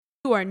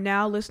You are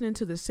now listening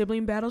to the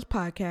Sibling Battles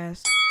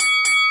podcast.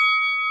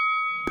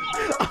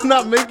 I'm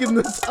not making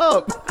this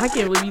up. I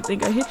can't believe you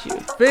think I hit you.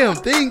 Fam,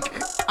 think.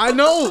 I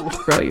know.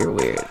 Bro, you're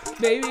weird.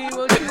 Baby,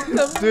 won't you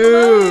come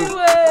Dude. my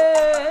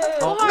way?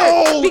 Oh,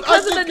 no.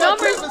 Because of the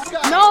numbers.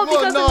 No,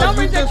 because the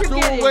numbers that you're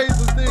getting. Away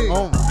the thing.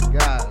 Oh, my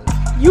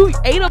God. You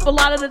ate up a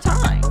lot of the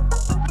time.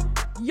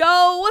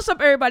 Yo, what's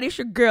up, everybody? It's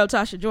your girl,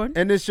 Tasha Jordan.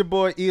 And it's your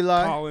boy,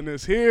 Eli. Colin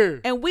is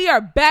here. And we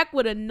are back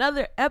with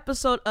another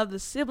episode of the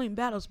Sibling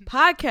Battles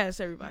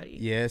podcast, everybody.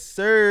 Yes,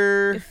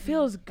 sir. It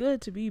feels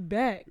good to be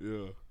back.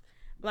 Yeah.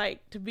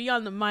 Like, to be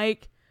on the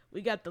mic.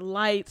 We got the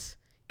lights,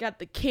 got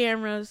the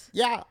cameras.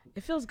 Yeah.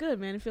 It feels good,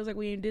 man. It feels like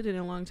we ain't did it in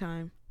a long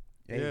time.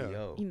 Hey, Yeah.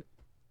 yo.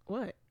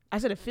 What? I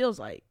said it feels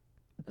like.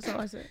 That's all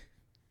I said.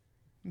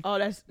 Oh,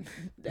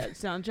 that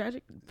sound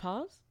tragic?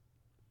 Pause?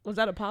 Was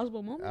that a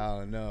possible moment? I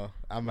don't know.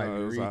 I might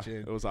be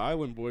reaching. It was an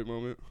Island Boy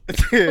moment.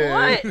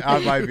 What?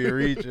 I might be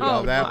reaching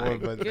on that my one,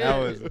 but goodness. that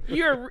was.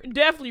 You're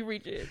definitely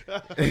reaching.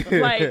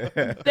 Like,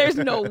 there's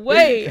no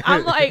way.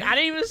 I'm like, I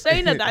didn't even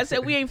say nothing. I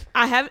said we ain't.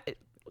 I haven't.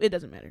 It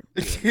doesn't matter.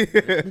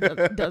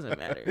 It doesn't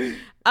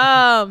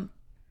matter.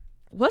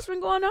 What's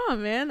been going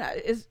on, man?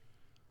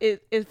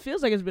 It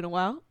feels like it's been a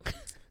while.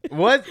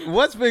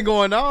 What's been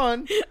going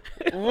on?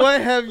 What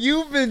have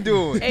you been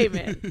doing? Hey,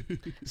 man.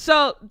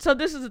 So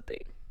this is the thing.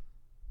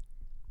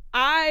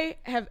 I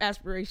have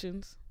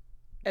aspirations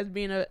as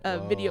being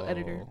a video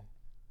editor.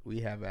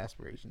 We have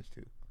aspirations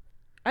too.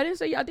 I didn't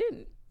say y'all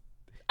didn't.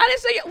 I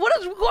didn't say what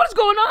is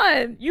going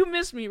on. You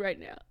miss me right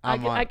now.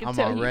 I'm I can on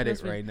tell you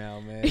miss Reddit me. right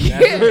now, man. Yeah.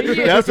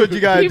 That's what you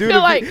gotta You do.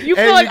 feel like you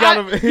feel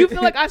like you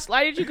feel like I I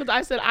slighted you because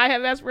I said I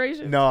have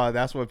aspirations. No,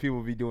 that's what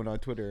people be doing on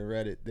Twitter and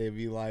Reddit. They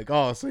be like,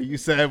 "Oh, so you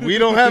said we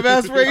don't have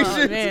aspirations?"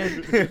 Oh,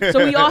 man.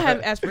 So we all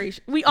have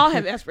aspirations. We all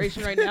have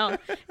aspirations right now.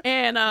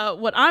 And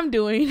what I'm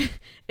doing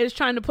is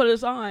trying to put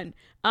us on.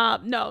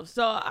 No,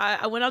 so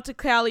I went out to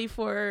Cali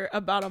for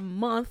about a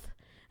month.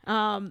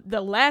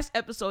 The last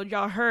episode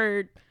y'all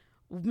heard,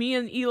 me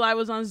and Eli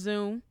was on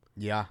Zoom.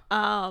 Yeah.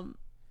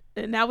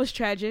 And that was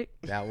tragic.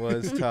 That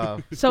was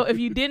tough. So if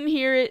you didn't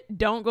hear it,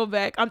 don't go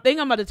back. I'm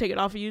about to take it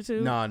off of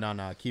YouTube.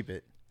 No, keep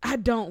it. I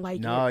don't like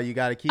it. No, you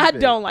gotta keep I it.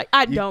 don't like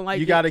it.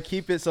 You gotta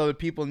keep it so that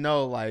people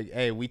know, like,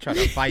 hey, we try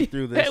to fight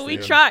through this. We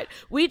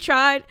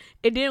tried.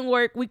 It didn't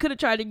work. We could have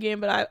tried again,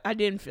 but I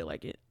didn't feel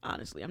like it.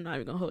 Honestly, I'm not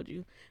even gonna hold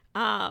you.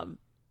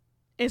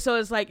 And so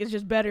it's like it's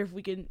just better if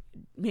we can,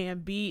 man,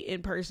 be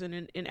in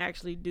person and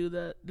actually do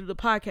the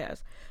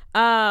podcast.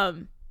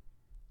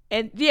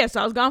 And yeah, so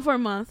I was gone for a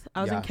month.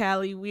 I was in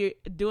Cali. We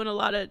were doing a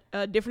lot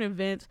of different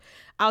events.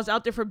 I was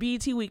out there for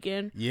BET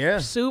weekend. Yeah,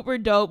 super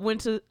dope.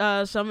 Went to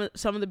some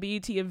of the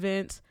BET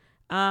events.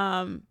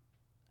 Got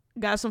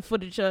some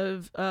footage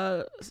of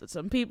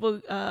some people.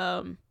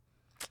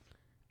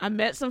 I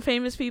met some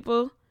famous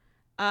people,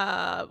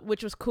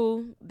 which was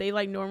cool. They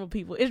like normal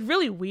people. It's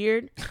really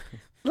weird.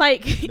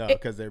 Like, no,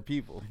 because they're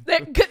people.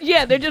 They're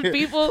just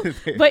people.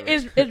 But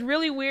it's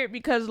really weird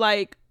because,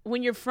 like,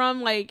 when you're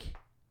from, like,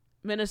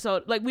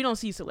 Minnesota, like, we don't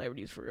see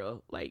celebrities for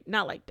real. Like,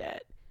 not like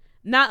that.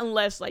 Not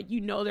unless, like,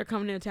 you know they're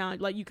coming into town.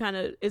 Like, you kind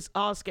of, it's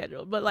all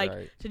scheduled. But, like,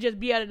 to just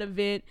be at an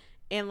event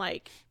and,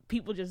 like,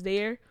 people just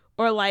there.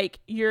 Or, like,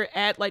 you're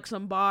at, like,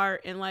 some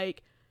bar and,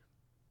 like,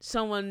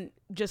 someone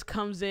just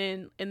comes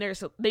in and they're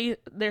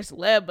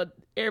celeb, but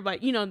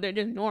everybody, you know, they're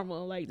just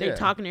normal. Like, they're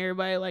talking to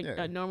everybody like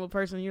a normal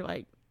person. You're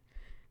like,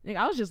 nigga,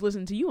 I was just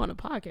listening to you on a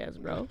podcast,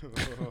 bro.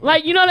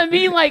 Like, you know what I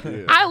mean? Like,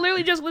 I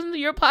literally just listened to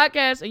your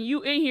podcast and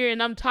you in here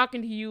and I'm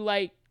talking to you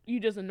like you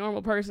just a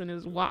normal person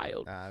is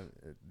wild.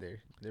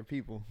 They're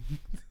people.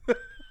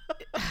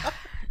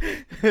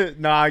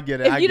 No, I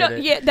get it. I get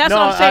it. Yeah, that's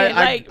what I'm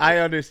saying. I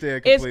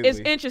understand completely. It's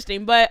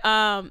interesting, but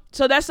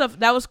so that stuff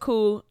that was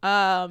cool.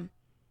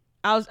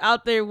 I was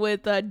out there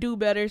with Do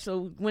Better,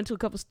 so went to a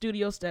couple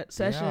studio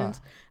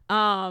sessions.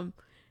 Yeah.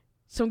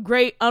 Some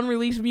great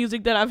unreleased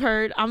music that I've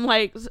heard. I'm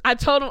like, I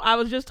told him, I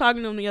was just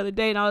talking to him the other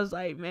day and I was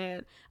like,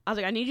 man,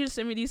 I need you to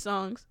send me these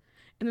songs.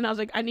 And then I was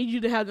like, I need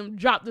you to have them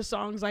drop the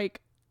songs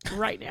like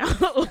right now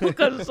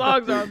because the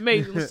songs are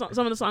amazing.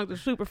 Some of the songs are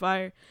super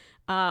fire.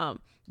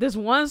 This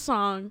one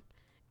song,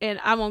 and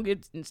I won't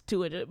get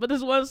into it, but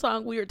this one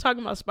song, we were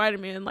talking about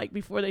Spider-Man like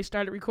before they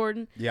started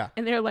recording. Yeah.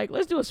 And they're like,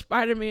 let's do a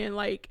Spider-Man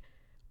like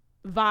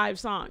vibe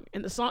song,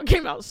 and the song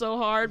came out so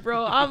hard,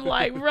 bro. I'm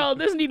like, bro,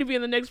 this need to be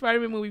in the next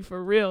Spider-Man movie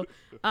for real.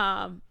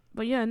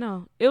 But yeah,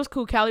 no, it was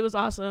cool. Cali was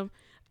awesome.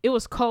 It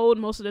was cold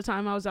most of the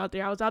time I was out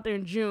there. I was out there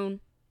in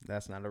June.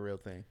 That's not a real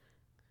thing.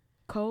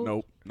 Cold?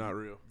 Nope, not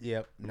real.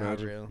 Yep,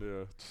 not real.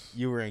 Yeah.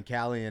 You were in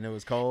Cali and it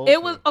was cold?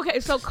 It was, okay,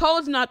 so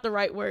cold's not the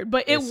right word,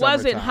 but it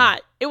wasn't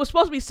hot. It was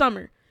supposed to be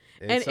summer.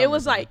 It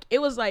was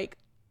like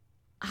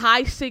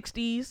high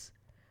 60s,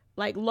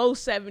 like low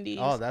 70s.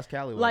 Oh, that's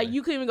Cali weather. Like,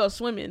 you couldn't even go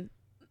swimming.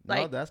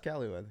 Like, no, that's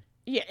Cali weather.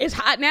 Yeah, it's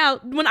hot now.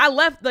 When I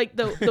left, like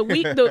the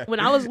week when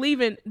I was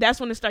leaving, that's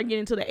when it started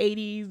getting to the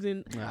 80s,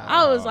 and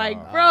I was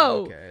like,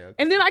 bro. Okay.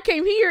 And then I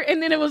came here,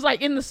 and then it was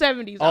like in the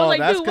 70s. I was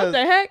like, dude, what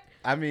the heck?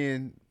 I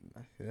mean,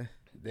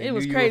 They It knew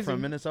was you crazy. were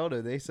from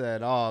Minnesota. They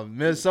said, "Oh,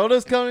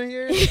 Minnesota's coming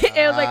here." It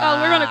was like,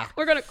 oh,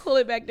 we're gonna cool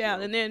it back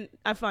down, and then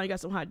I finally got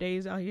some hot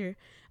days out here.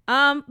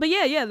 But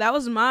yeah, that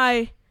was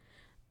my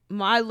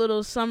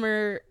little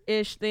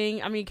summer-ish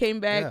thing. I mean, came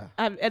back. Yeah.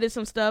 I edited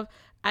some stuff.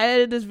 I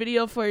edited this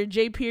video for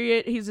J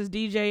Period. He's this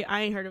DJ.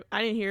 I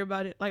didn't hear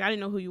about it. Like, I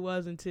didn't know who he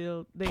was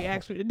until they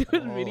asked me to do the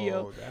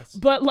video.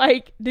 But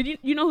like, did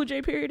you know who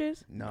J Period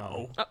is?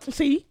 No.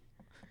 See?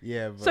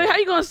 Yeah. But So how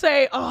you gonna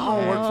say?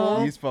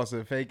 You're supposed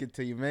to fake it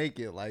till you make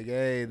it. Like,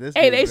 hey, this.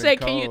 Hey, dude's they been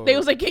said, cold. They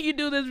was like, can you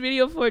do this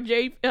video for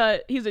Jay?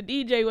 He's a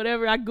DJ,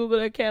 whatever. I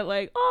googled that cat,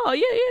 like, oh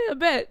yeah, I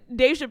bet.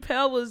 Dave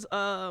Chappelle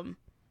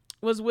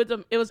was with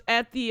them. It was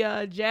at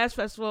the jazz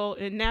festival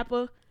in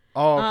Napa.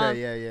 Oh,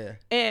 okay, yeah.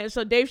 And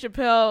so Dave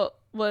Chappelle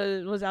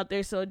was out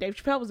there. So Dave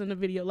Chappelle was in the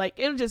video. Like,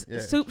 it was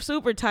just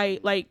super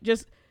tight. Like,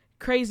 just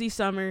crazy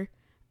summer.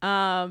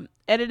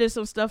 Edited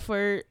some stuff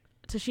for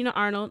Tashina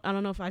Arnold. I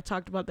don't know if I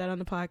talked about that on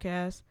the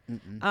podcast.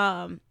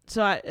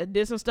 So I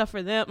did some stuff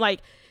for them.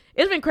 Like,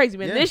 it's been crazy,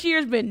 man. Yeah. This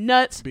year's been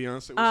nuts.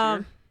 Beyonce was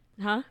here.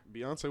 Huh?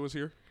 Beyonce was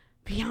here.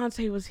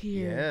 Beyonce was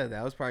here. Yeah,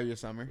 that was probably your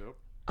summer. Yep.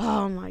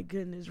 Oh my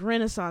goodness,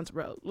 Renaissance,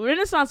 bro.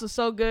 Renaissance was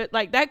so good.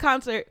 Like, that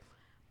concert,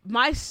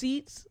 my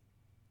seats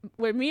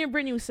where me and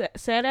Brittany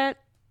sat at,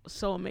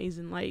 so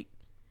amazing. Like,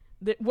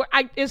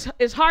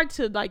 it's hard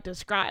to like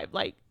describe.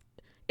 Like,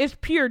 it's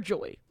pure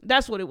joy.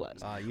 That's what it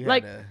was. You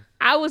like, had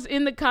I was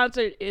in the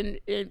concert and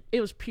it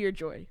was pure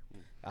joy.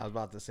 I was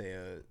about to say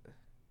a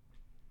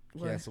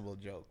What? cancelable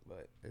joke,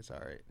 but it's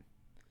all right.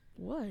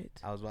 What?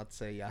 I was about to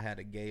say y'all had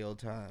a gay old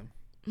time.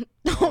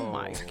 Oh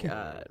my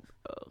god,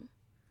 bro.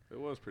 It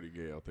was pretty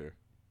gay out there.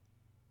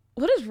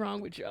 What is wrong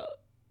with y'all?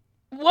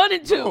 1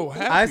 and 2. Oh,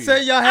 happy. I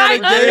said y'all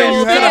had a I gay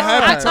old understand.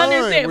 time. I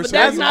understand, We're but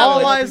saying that's you not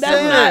all what. I That's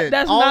said. not.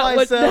 That's All not I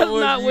what. said That's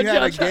was not you what had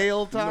y'all. a gay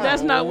old time.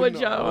 That's not what no.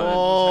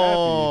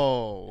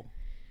 y'all. Oh.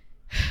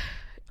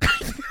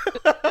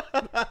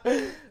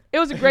 It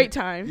was a great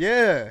time.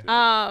 Yeah.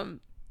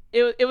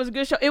 It was a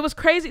good show. It was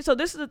crazy. So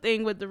this is the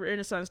thing with the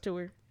Renaissance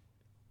tour.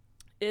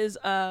 Is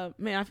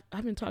man,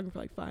 I've been talking for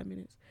like 5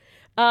 minutes.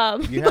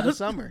 You had a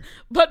summer.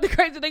 But the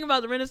crazy thing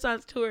about the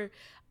Renaissance tour,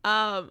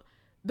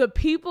 the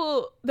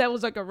people that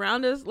was like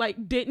around us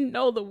like didn't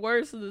know the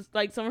words of this,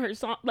 like some of her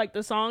like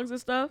the songs and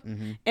stuff,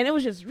 and it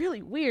was just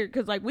really weird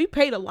because like we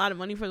paid a lot of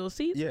money for those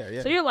seats.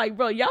 Yeah. So you're like,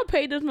 bro, y'all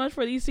paid this much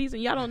for these seats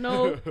and y'all don't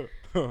know,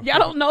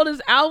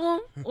 this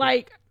album.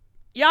 Like,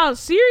 y'all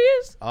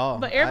serious? Oh,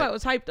 but everybody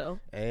was hyped though.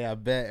 Hey, I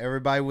bet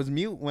everybody was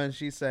mute when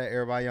she said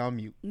everybody on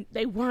mute.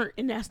 They weren't,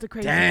 and that's the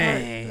crazy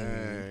Dang. part.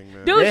 Dang,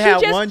 man. Dude, They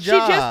had one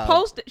job.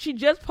 She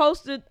just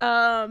posted.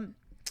 I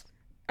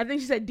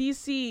think she said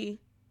DC.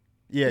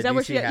 Yeah, Is that DC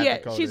where she? had Yeah,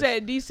 the coldest. she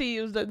said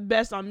DC was the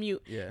best on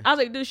mute. Yeah. I was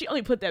like, dude, she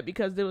only put that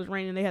because it was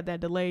raining. They had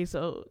that delay,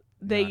 so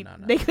they No.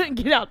 couldn't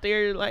get out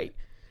there. Like,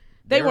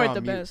 they were weren't on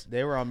the mute. best.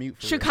 They were on mute.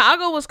 For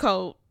Chicago was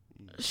cold.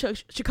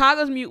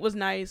 Chicago's mute was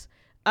nice.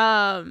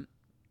 Our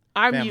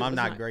Fam, mute I'm was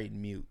not great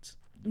in mutes.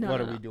 No, What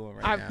no, are we no. doing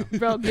right now?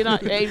 Bro, get on.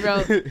 Hey,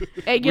 bro.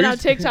 Hey, get on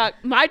TikTok.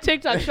 My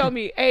TikTok showed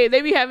me. Hey,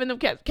 they be having them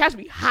cats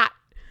be hot.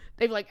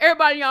 They be like,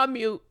 everybody on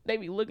mute. They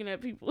be looking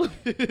at people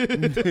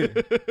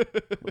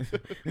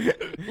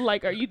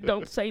like,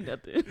 don't say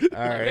nothing. All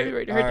right. They be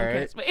ready to hurt them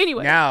cats. But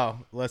anyway.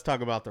 Now let's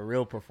talk about the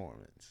real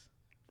performance.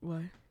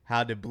 What?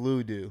 How did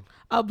Blue do?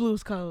 Oh,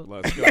 Blue's cold.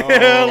 Let's go.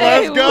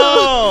 Let's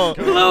go.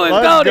 Blue is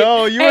Let's goated.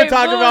 go. You Hey, were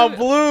talking Blue about is-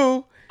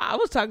 Blue. I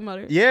was talking about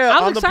her. Yeah, I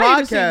was on the excited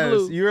to see podcast.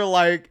 Blue. You were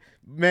like,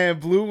 man,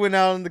 Blue went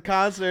out on the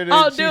concert and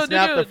Oh, she dude,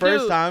 snapped the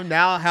first dude. time.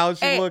 Now how's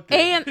she looking?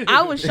 And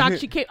I was shocked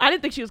she came. I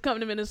didn't think she was coming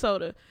to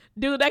Minnesota.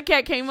 Dude, that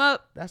cat came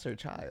up. That's her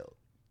child.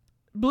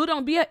 Blue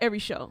don't be at every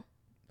show.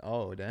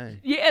 Oh, dang.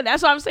 Yeah,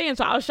 that's what I'm saying.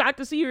 So I was shocked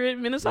to see her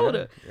in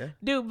Minnesota. Yeah.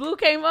 Dude, Blue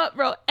came up,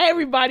 bro.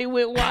 Everybody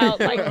went wild.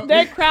 Like,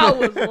 that crowd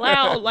was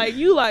loud. Like,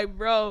 you like,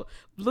 bro.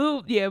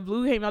 Blue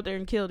came out there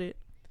and killed it.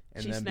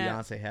 And She then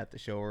snapped. Beyonce had to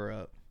show her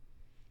up.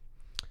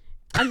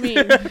 I mean,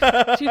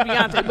 she's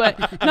Beyonce,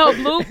 but no,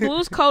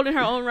 Blue's cold in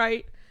her own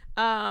right.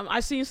 I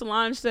seen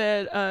Solange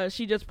said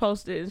she just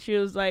posted and she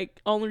was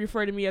like, only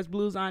refer to me as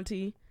Blue's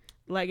auntie,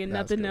 like, and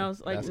That's nothing good.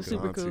 else. Like, That's it's good.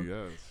 super cool.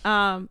 Yes.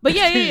 But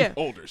yeah.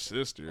 Older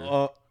sister.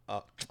 Yeah.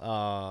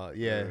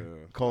 Yeah.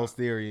 Cole's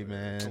theory,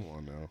 man. Come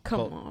on now.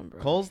 Come on, bro.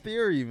 Cole's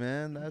theory,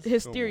 man. That's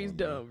His Come theory's on,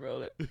 dumb,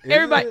 bro. it?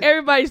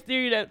 Everybody's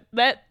theory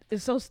that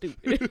is so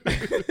stupid.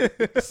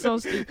 So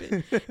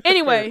stupid.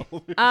 Anyway,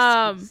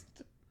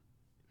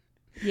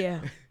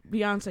 yeah,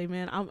 Beyonce,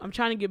 man. I'm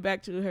trying to get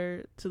back to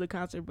the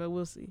concert, but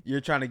we'll see.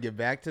 You're trying to get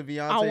back to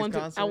Beyonce's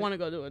concert? I want to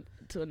go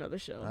to another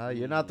show.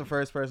 You're not the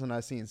first person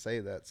I've seen say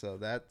that, so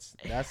that's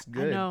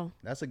good. I know.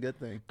 That's a good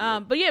thing.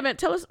 But yeah, man,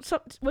 tell us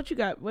what you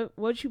got.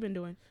 What you been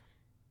doing?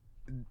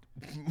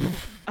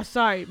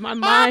 Sorry, my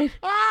mind.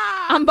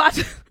 I'm about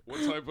to.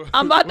 What type of?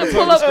 I'm about to what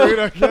pull type of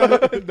up.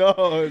 screen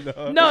I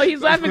got? No,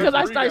 he's laughing because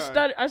I Free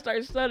started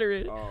guy.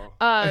 stuttering.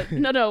 Oh.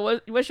 No.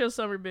 What's your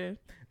summer been?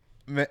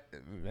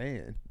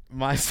 Man,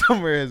 my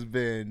summer has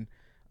been,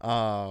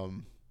 my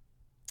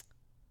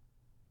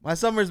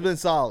summer's been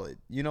solid.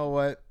 You know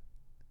what?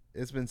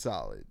 It's been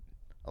solid.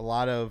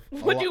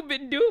 What you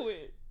been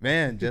doing?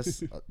 Man,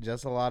 just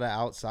a lot of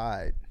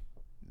outside.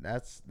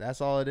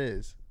 That's all it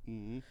is.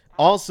 Mm-hmm.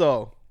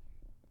 Also,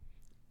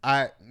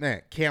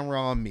 camera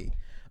on me.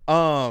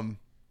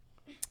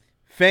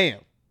 Fam,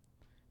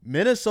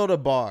 Minnesota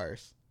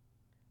bars.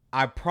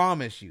 I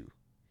promise you,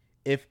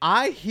 if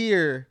I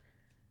hear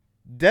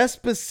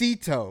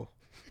Despacito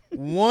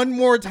one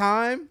more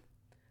time,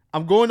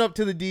 I'm going up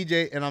to the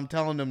DJ and I'm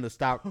telling them to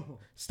stop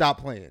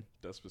playing.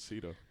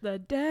 Despacito. The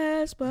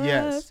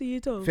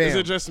Despacito. Fam, Is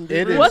it Justin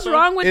it Bieber? is- What's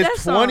wrong with that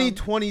It's song?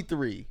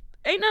 2023.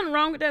 Ain't nothing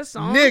wrong with that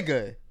song.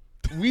 Nigga,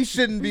 we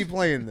shouldn't be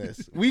playing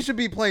this. We should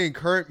be playing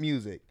current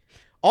music.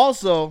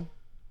 Also,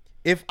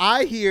 if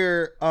I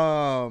hear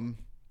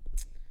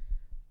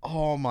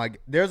oh my,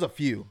 there's a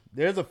few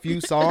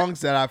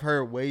songs that I've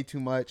heard way too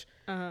much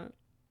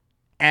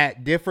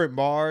at different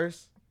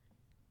bars,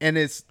 and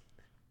it's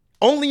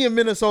only in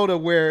Minnesota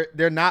where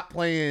they're not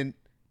playing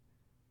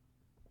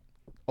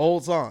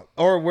old songs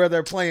or where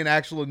they're playing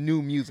actual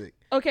new music.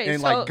 Okay,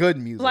 and so like good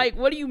music. Like,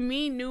 what do you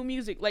mean new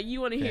music? Like, you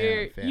want to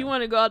hear? Fam. You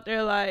want to go out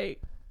there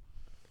like,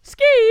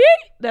 ski?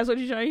 That's what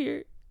you're trying to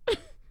hear.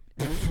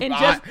 and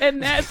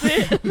that's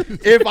it.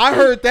 If I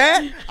heard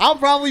that, I'll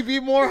probably be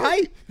more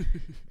hype.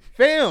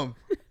 Fam,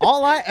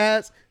 all I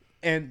ask,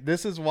 and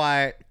this is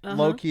why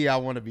low key I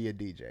want to be a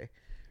DJ,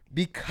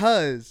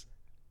 because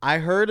I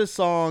heard a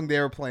song they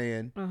were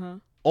playing,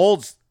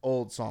 old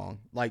song,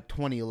 like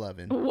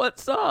 2011. What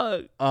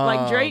song?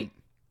 Like Drake?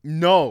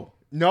 No,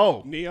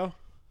 Neo.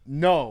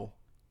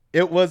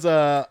 it was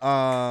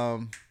a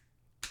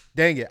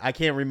dang it, I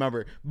can't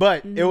remember,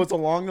 but it was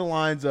along the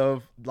lines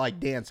of like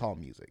dance hall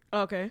music.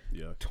 Okay.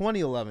 Yeah.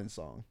 2011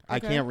 song. I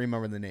Okay. can't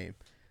remember the name.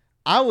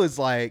 I was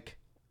like,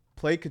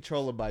 play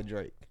Controller by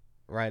Drake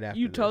right after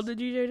You this. told the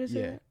DJ to say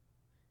Yeah. that?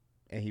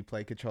 And he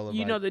played Controller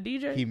You by know the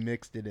DJ? He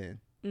mixed it in.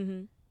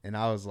 Mm-hmm. And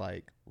I was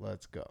like,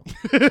 let's go.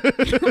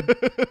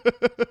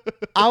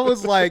 I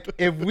was like,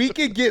 if we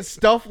could get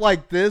stuff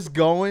like this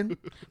going.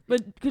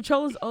 But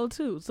Controller's old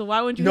too, so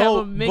why wouldn't you No,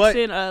 have a mix but-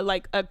 in a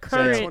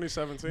current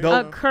 2017. No.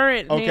 a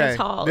current Okay, dance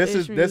hall? this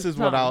is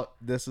what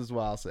song?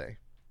 I'll say.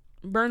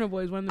 Burna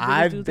Boy's one of the biggest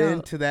I've dudes been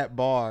out. to that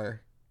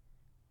bar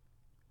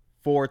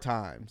 4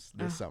 times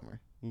this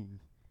summer.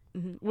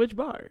 Which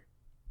bar?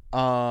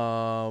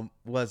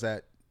 Was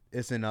that?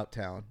 It's in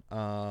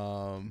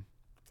Uptown.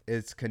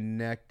 It's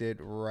connected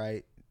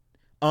right.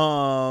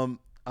 It's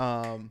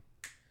not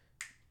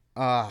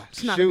a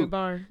shoot. good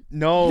bar. You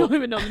No. don't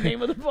even know the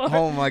name of the bar.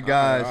 Oh my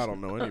gosh. I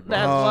don't know anybody.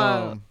 That's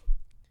wild.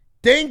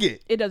 Dang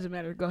it. It doesn't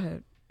matter. Go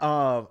ahead.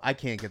 I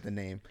can't get the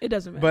name, It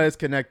doesn't matter. but it's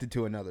connected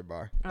to another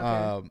bar.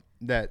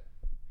 Okay.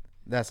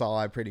 That's all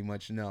I pretty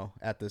much know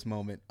at this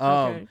moment.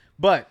 Okay.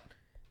 But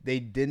they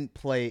didn't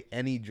play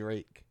any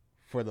Drake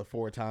for the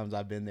 4 times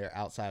I've been there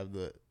outside of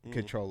the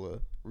Controller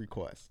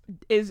request.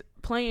 Is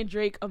playing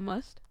Drake a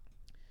must?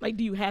 Like,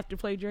 do you have to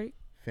play Drake?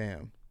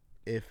 Fam,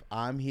 if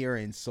I'm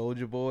hearing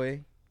Soulja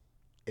Boy,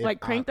 Like,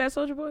 crank that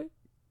Soulja Boy?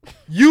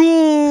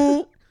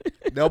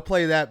 they'll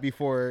play that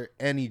before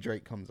any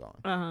Drake comes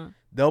on.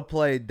 They'll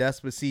play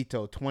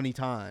Despacito 20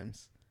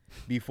 times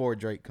before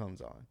Drake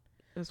comes on.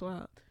 That's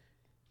wild.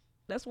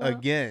 That's wild.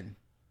 Again,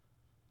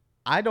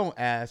 I don't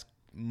ask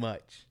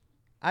much.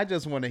 I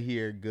just want to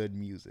hear good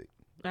music.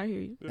 I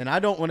hear you. And I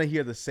don't want to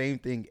hear the same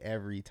thing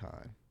every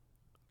time.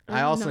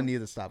 I also No. need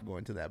to stop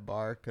going to that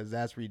bar because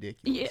that's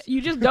ridiculous. Yeah,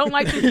 you just don't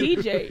like the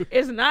DJ.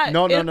 It's not.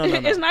 No.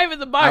 It's not even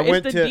the bar.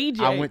 It's the DJ.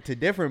 I went to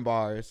different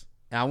bars,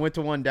 and I went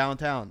to one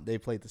downtown. They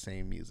played the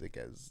same music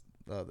as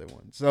the other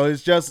one. So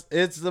it's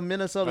the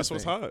Minnesota That's thing.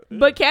 what's hot. Yeah.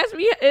 But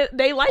Casimir,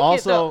 they like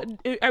Also- it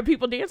though. Are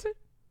people dancing?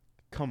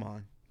 Come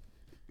on.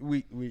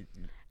 We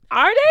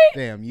Are they?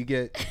 damn, you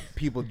get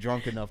people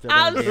drunk enough that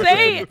I'm they'll dance to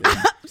saying,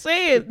 everything. I'm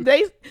saying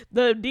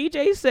the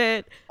DJ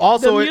said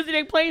Also, the it- music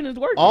they playing is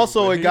working.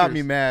 Also, The it got heaters.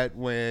 me mad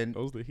when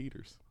Those the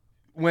heaters.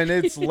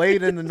 it's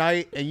late in the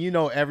night and you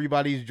know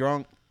everybody's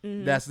drunk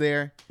Mm-hmm. that's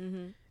there,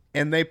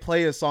 and they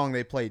play a song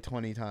they played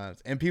 20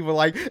 times, and people are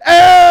like,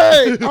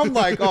 "Hey!" I'm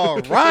like, "All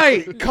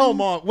right,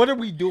 come on, what are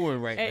we doing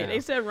right Hey, now?" they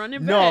said run it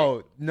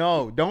back.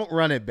 No, don't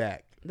run it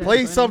back. That's Play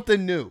funny.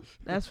 something new.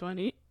 That's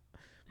funny.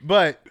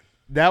 But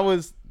that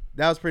was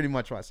pretty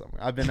much my summer.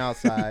 I've been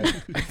outside.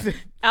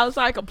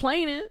 Outside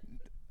complaining.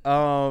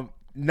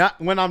 Not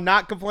when I'm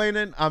not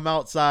complaining, I'm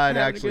outside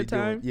Having a actually good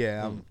time? doing.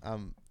 Yeah,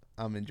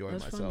 I'm enjoying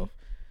That's myself.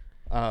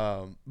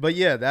 But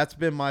yeah, that's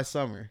been my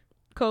summer.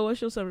 Cole,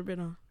 what's your summer been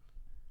on?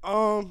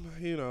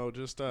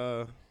 Just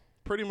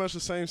pretty much the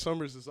same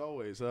summers as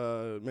always.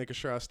 Making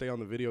sure I stay on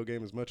the video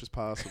game as much as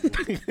possible.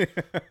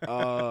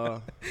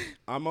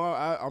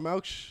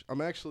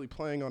 I'm actually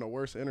playing on a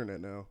worse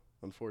internet now.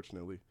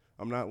 Unfortunately,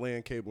 I'm not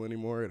laying cable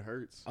anymore. It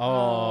hurts.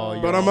 Oh,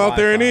 But I'm out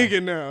there in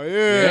Egan now.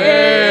 Yeah.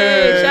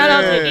 Hey, shout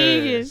out to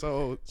Egan.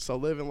 So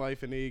living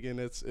life in Egan,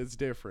 it's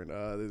different.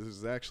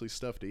 There's actually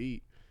stuff to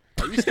eat.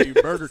 I used to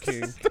eat Burger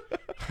King.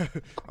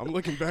 I'm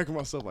looking back at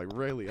myself like,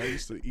 really? I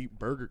used to eat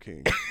Burger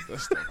King. That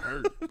stuff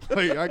hurt.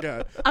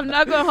 I'm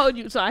not gonna hold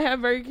you. So I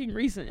have Burger King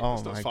recent. Oh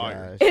Stuff's my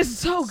fire. gosh. It's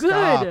so good,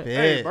 Stop it.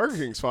 Hey, Burger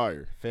King's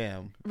fire.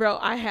 Fam. bro.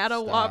 I had a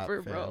Stop,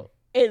 Whopper, fam. bro.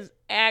 is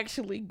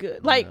actually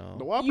good. Like No.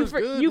 The Whopper's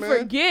good, you man.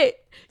 forget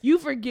You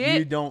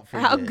don't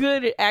forget how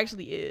good it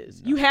actually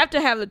is. You have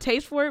to have the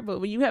taste for it, but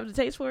when you have the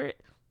taste for it,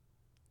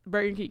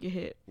 Burger King can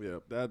hit. Yeah,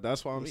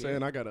 that's why I'm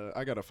saying I got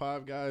a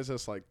Five Guys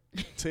that's like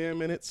 10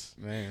 minutes.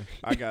 Man.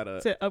 I got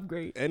a To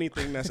upgrade.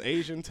 anything that's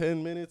Asian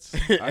 10 minutes.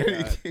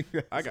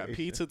 I got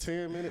pizza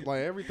 10 minutes.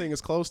 Like everything is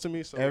close to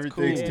me, so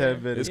Everything's it's cool.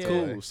 10 minutes. It's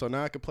cool. So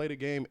now I can play the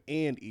game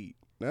and eat.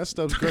 That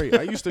stuff's great.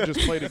 I used to just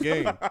play the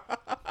game.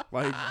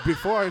 Like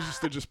before, I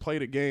used to just play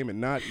the game and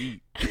not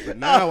eat. But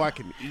now I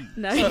can eat.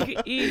 Now you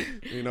can eat.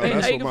 You know, And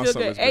that's now you what can my feel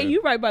summer's good. Hey, been.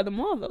 you right by the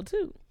mall though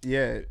too.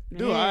 Yeah.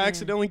 Dude, I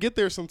accidentally get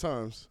there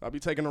sometimes. I'll be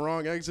taking the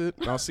wrong exit.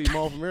 And I'll see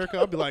Mall of America.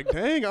 I'll be like,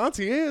 dang,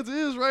 Auntie Anne's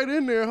is right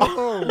in there. Hold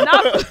on.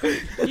 Not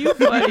you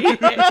funny. He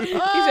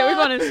said we're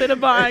going to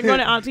Cinnabon, going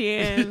to Auntie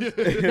Anne's.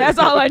 That's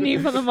all I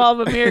need from the Mall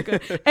of America.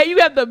 And you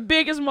have the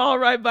biggest mall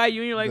right by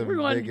you, and you're like, The we're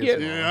going to biggest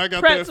get mall. Yeah, I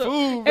got pretzel, that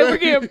food, and we're man.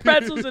 getting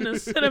pretzels and a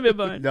cinnamon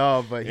bun.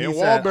 No, but he And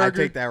said I Wahlburger.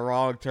 take that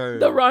wrong turn.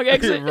 The wrong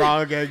exit.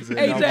 Wrong exit.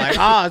 And I'm like,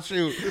 Exactly.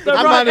 shoot. The I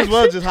wrong might as well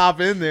exit. just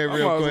hop in there I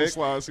real might as well quick.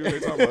 slide. See what they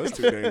talking about. It's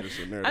too dangerous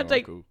in there. I though.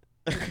 think- Cool.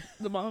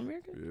 The Mall of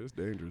America. Yeah, it's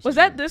dangerous. Was in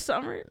that there. this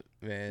summer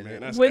Man,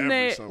 Man, that's when every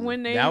they summer.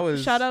 when they That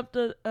was- shot up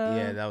the?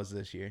 yeah, that was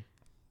this year.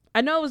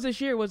 I know it was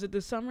this year. Was it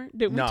this summer?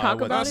 Did we No,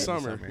 talk it wasn't about Not it? in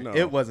the summer, summer. no.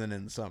 It wasn't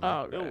in the summer.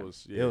 Oh, It right.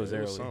 was. It Yeah, was it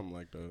early. was something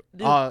like that.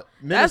 Dude,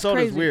 Minnesota's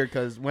crazy. weird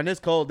because when it's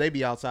cold, they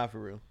be outside for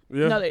real.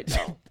 Yeah. No, they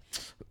don't.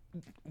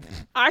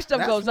 Our stuff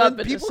That's goes when up in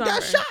the people summer.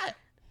 got shot.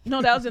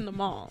 No, that was in the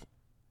mall.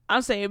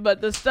 I'm saying,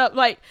 but the stuff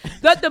like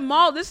the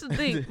mall. This is the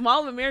thing.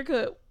 Mall of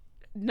America.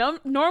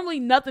 Normally,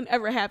 nothing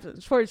ever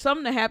happens. For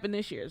something to happen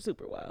this year, is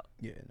super wild.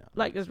 Yeah, no.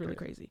 Like it's really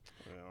crazy.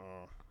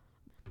 Yeah.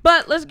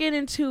 But let's get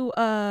into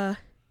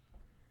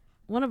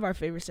one of our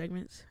favorite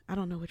segments. I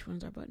don't know which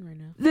one's our button right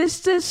now.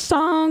 This is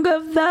Song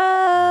of the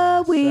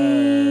Yes,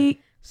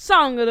 Week.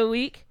 Song of the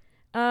Week.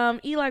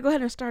 Eli, go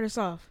ahead and start us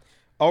off.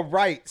 All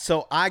right,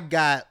 so I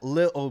got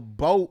Little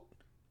Boat,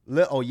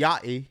 Little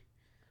Yachty,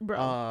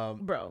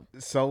 Bro.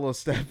 Solo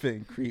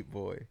Steppin', Creep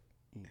Boy.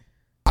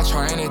 I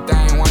try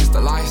anything once the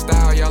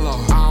lifestyle yellow.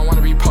 I don't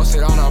wanna be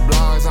posted on the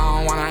blogs. I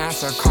don't wanna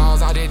answer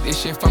calls. I did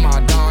this shit for my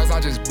dogs. I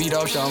just beat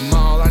up the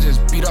mall. I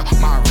just beat up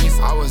my wrist.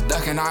 I was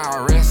ducking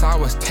IRS. I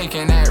was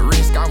taking that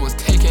risk. I was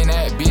taking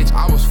that bitch.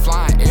 I was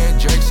flying air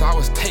drakes. I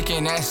was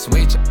taking that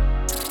switch.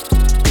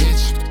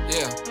 Bitch,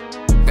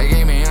 yeah. They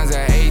gave me guns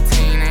at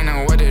 18. Ain't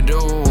know what to do.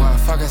 I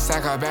fuck a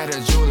sack up at the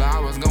jeweler. I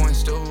was going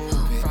stupid.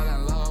 Fell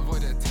in love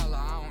with a teller.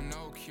 I don't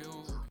know Q.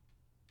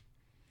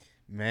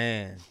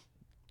 Man,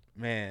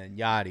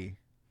 Yachty.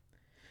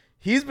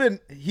 He's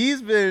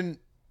been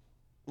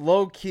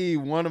low key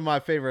one of my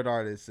favorite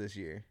artists this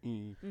year.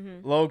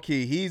 Low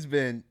key, he's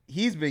been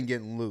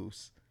getting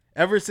loose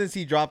ever since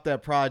he dropped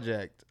that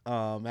project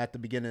at the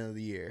beginning of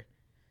the year.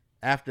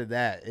 After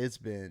that,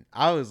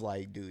 I was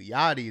like, dude,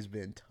 Yachty's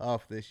been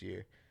tough this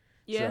year.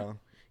 Yeah. So,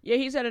 Yeah,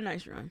 he's had a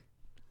nice run.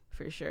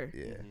 For sure.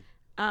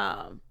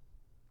 yeah.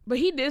 But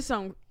he did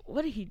some.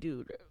 What did he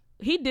do?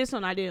 He did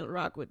something I didn't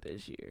rock with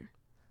this year.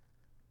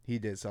 He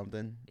did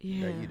something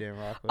Yeah. that you didn't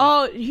rock with.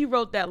 Oh, he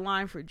wrote that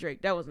line for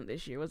Drake. That wasn't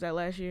this year. Was that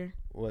last year?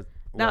 What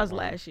That was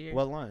line? last year.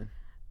 What line?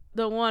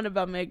 The one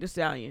about Meg Thee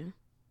Stallion.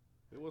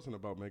 It wasn't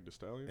about Meg Thee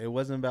Stallion. It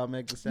wasn't about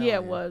Meg Thee Stallion. Yeah,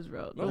 it was,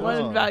 bro. The No. one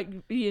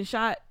about being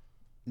shot.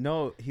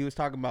 No, he was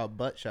talking about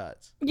butt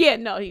shots. Yeah,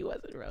 no, he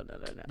wasn't, bro. No.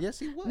 Yes,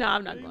 he was. No,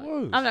 I'm not Yeah, he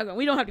going. was. I'm not going.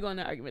 We don't have to go in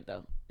that argument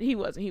though. He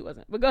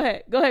wasn't. But go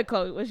ahead,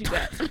 Chloe. What you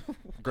got?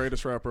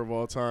 Greatest rapper of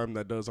all time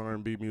that does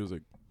R&B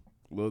music,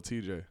 Lil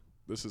TJ.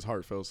 This is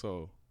Heartfelt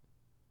Soul.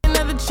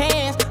 Another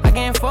chance, I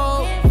can't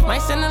fold.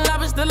 Might send a lot,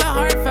 but still a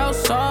heartfelt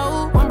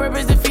soul. One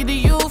purpose to feed the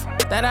youth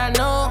that I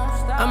know.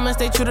 I'ma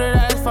stay true to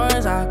that as far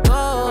as I go.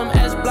 I'm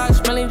S-block,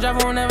 smelling driver,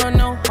 won't never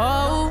know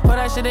hope. But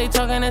that shit they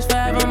talking is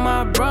forever,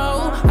 my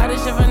bro. I did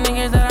shit for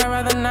niggas that I'd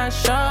rather not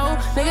show.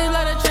 Niggas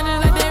love the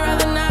trenches like they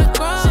rather not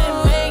grow. Shit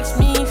makes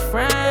me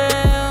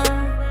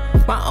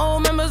frown. My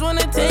old members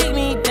wanna take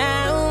me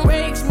down.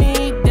 Breaks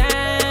me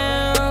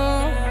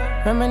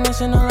down.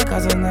 Reminiscing on the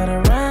cause I'm not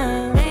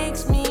around.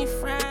 Makes me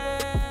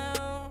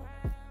frown.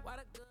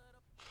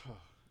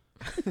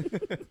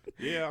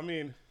 Yeah, I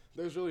mean,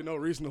 there's really no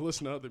reason to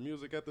listen to other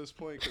music at this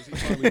point because he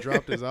finally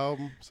dropped his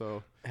album.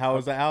 So How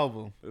was the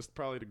album? it's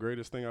probably the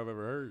greatest thing I've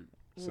ever heard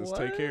since What?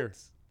 Take Care.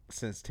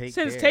 Since Take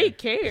Since Care. Take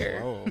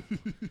Care. Oh.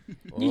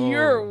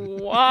 You're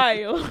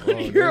wild.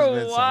 there's You're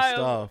been some wild.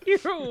 stuff.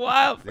 You're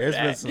wild. For There's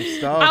that. been some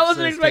stuff. I wasn't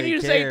since expecting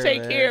you to say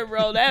Take man. Care,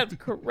 bro. That's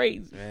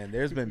crazy. Man,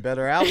 there's been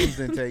better albums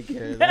than Take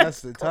Care.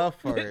 That's the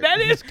tough part. That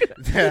is.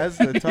 That's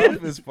the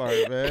toughest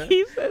part, man.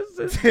 He says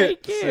since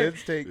Take Care.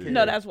 Since Take Care.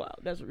 No, that's wild.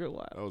 That's real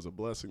wild. That was a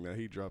blessing that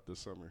he dropped this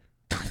summer.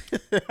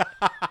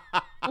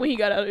 When he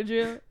got out of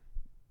jail.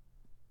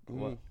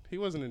 What? He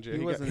wasn't in jail. He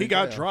He, wasn't got, he in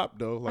got jail. dropped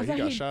though. Like he I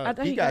got thought shot. I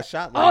thought He got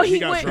shot. Oh, Like, he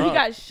got went. He dropped.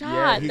 got shot.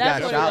 Yeah, he That's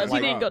got what shot, it was.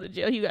 like- He didn't go to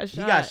jail. He got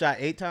shot. He got shot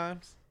 8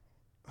 times.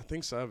 I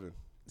think 7.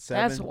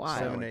 That's wild.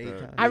 7 Something to 8 like that.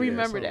 times. I Yeah,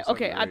 remember something that. like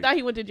Okay, that, I right. thought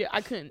he went to jail.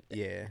 I couldn't.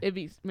 Yeah. It'd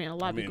be a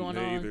lot be going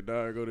they on. either die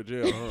or go to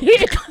jail.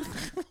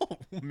 Huh? Oh,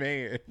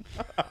 man.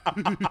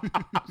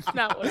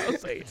 Not what I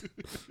was saying.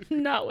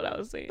 Not what I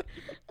was saying.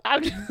 I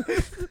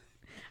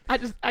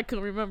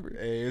couldn't remember.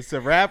 Hey, it's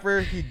a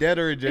rapper. He dead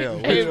or in jail.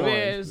 Which Hey one?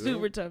 man,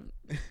 super tough.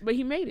 But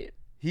he made it.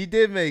 He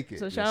did make it.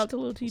 So shout out to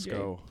Lil Let's TJ.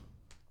 go.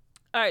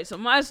 All right, so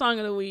my song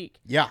of the week.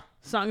 Yeah.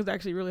 Song is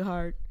actually really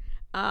hard.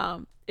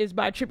 It's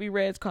by Trippie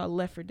Redd. It's called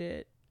Left for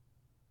Dead.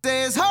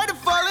 Say it's hard to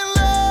fall in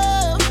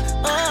love.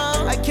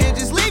 I can't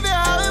just leave it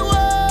how it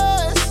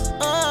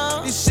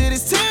was. This shit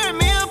is tearing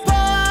me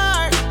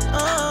apart.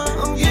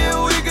 I'm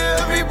getting weaker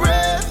every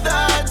breath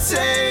I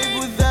take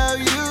without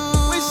you.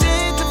 Wish it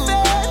hit the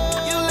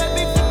fan, you let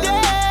me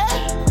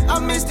forget. I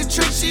missed the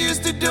trick she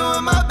used to do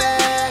in my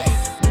bed.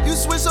 You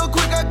switched so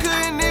quick I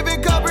couldn't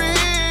even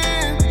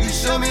comprehend. You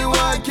show me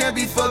why I can't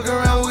be fucking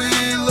around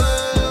with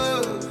love.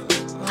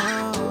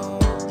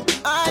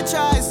 I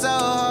try so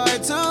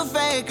hard to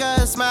fake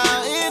a smile.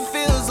 It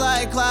feels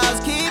like clouds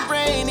keep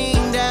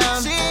raining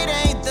down. Shit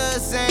ain't the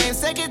same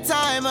second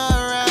time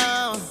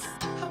around.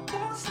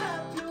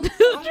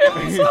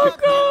 Trippie so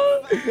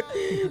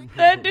cold.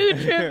 That dude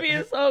Trippie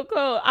is so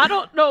cold. I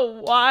don't know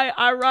why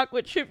I rock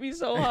with Trippie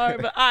so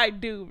hard, but I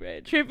do,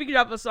 man. Trippie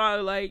drop a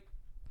song like,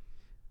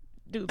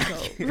 dude's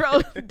cold, bro.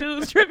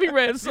 Trippie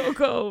Redd is so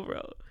cold,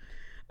 bro.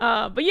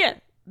 But yeah,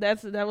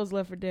 that was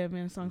Left for Dead,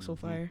 man. Song so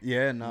fire.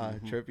 Yeah, nah.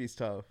 Trippie's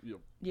tough.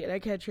 Yeah,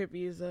 that cat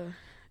Trippie is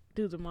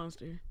dude's a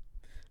monster.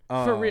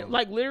 For real,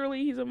 like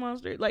literally, he's a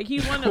monster. Like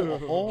he's one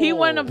of he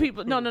one of them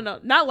people. No,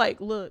 not like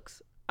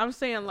looks. I'm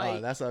saying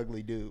like that's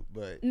ugly dude,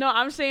 but no,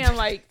 I'm saying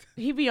like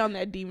he be on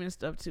that demon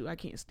stuff too. I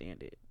can't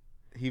stand it.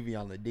 he be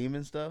on the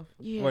demon stuff.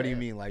 Yeah. What do you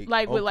mean, like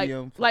with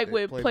opium,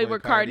 with Playboy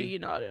Cardi, you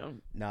know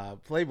them. Nah,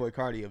 Playboy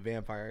Cardi a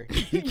vampire.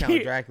 He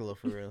count Dracula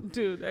for real.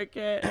 Dude, that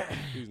cat.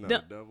 He's not No.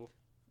 a devil.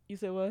 You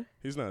said what?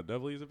 He's not a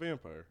devil. He's a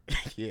vampire.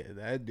 Yeah,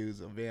 that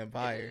dude's a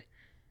vampire.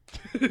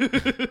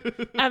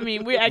 I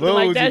mean, we're acting Lil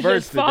like Uzi that's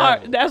versus just the far.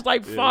 devil. That's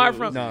like Yeah, far Lil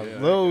from. No, Yeah,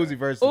 Lil that Uzi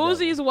versus the Uzi's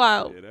devil.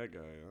 wild. Yeah, that guy.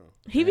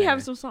 He be Man.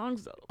 having some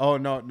songs though. Oh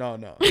no.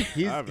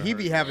 He haven't be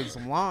heard having that.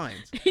 some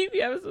lines. He be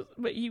having some,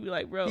 but he be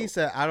like, bro. He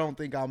said, "I don't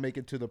think I'll make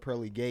it to the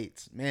pearly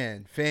gates."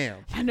 Man,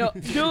 fam. I know,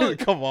 dude.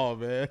 Come on,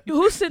 man.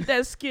 Who sent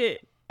that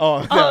skit? Oh,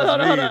 that Oh, was hold on,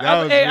 me. hold on.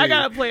 That was Hey, me. I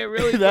gotta play it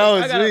really quick. That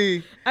was I gotta,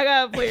 me. I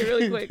gotta play it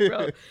really quick,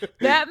 bro.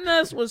 That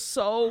mess was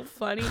so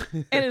funny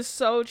and it's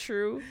so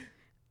true.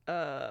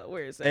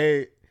 Where is that?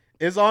 Hey,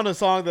 it's on a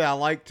song that I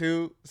like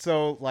too.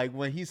 So like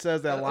when he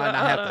says that line,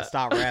 I have to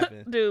stop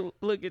rapping. Dude,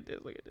 look at this.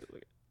 Look at this.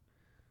 Look at this.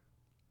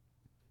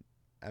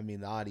 I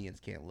mean, the audience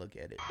can't look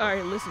at it. All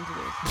right, listen to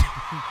this.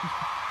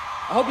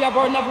 I hope y'all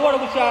brought enough water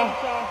with y'all.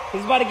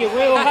 It's about to get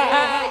real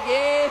hot.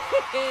 Yeah.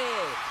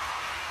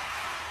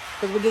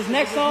 Because with this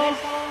next song,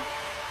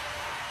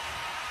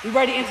 we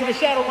ready to enter the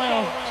shadow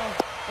realm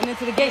and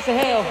into the gates of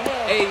hell.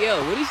 Hey,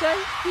 yo, what'd he say?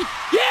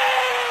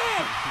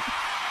 Yeah!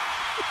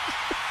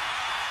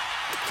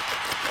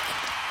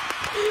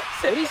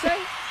 What'd he say?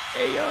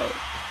 Hey, yo.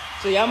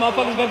 So y'all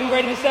motherfuckers better be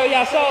ready to sell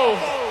y'all souls.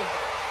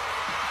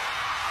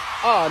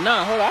 Oh,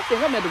 nah, hold on. I think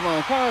I'm at the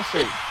wrong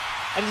concert.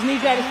 I just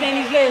need y'all to stand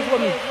these lyrics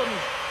with me.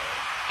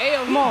 Hey,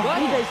 yo, come on,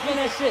 DJ, spin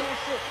that shit.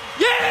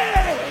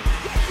 Yeah!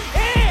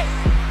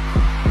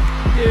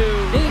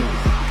 Dude.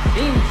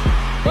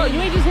 Demons. Bro, you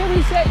ain't just hear what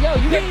he said. Yo,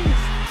 you hear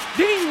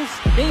demons.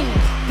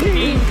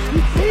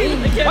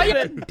 Why you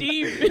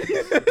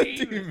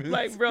demons?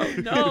 Like, bro,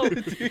 no.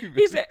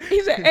 He said,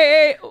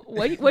 hey,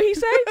 what he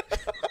say?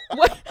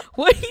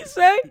 What he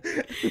say?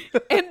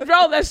 And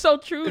bro, that's so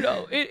true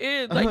though. It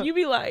is. Like you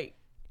be like,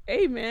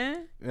 hey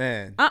man.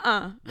 Man,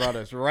 Brought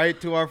us right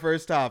to our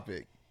first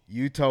topic,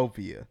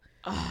 Utopia.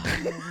 Oh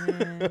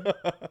man.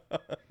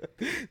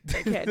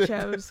 That cat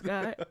Travis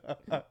Scott.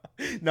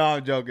 No,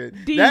 I'm joking.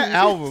 Demons. That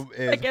album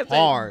is Like I said,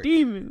 hard.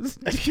 Demons.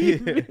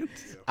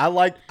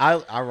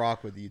 I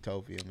rock with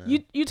Utopia,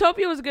 man.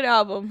 Utopia was a good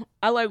album.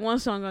 I like one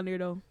song on there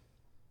though.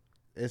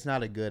 It's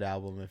not a good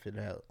album if it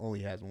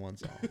only has one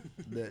song.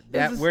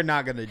 Just- We're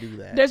not gonna do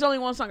that. There's only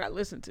one song I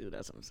listen to.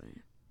 That's what I'm saying.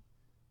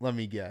 Let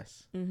me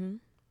guess. Mm-hmm.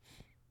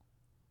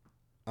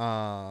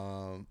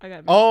 I I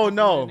got. Oh, my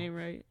no. name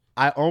right.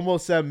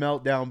 almost said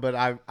Meltdown, but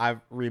I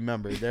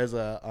remember there's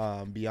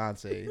a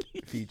Beyonce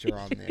feature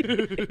on there.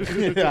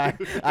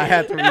 I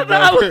had to remember.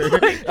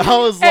 I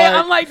was like,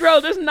 I'm like,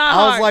 bro, this is not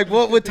hard. I was like,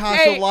 what would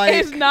Tasha like?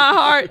 It's not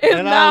hard. It's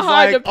and not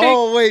hard to pick.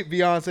 Oh wait,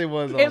 Beyonce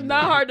was. It's on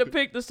not there. hard to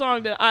pick the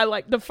song that I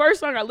like. The first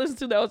song I listened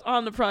to that was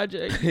on the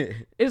project.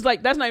 It's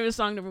like that's not even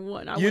song number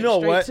one. I You went know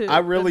straight what? to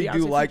I the really do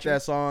Beyonce like feature.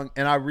 that song,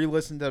 and I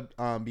re-listened to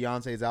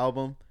Beyonce's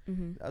album.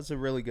 Mm-hmm. That's a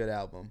really good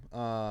album.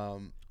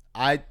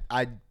 I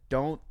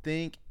don't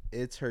think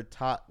it's her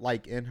top,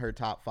 like in her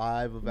top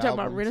 5 of You talking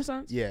albums. about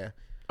Renaissance? Yeah.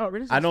 Oh,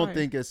 Renaissance. I don't fire.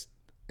 think it's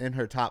in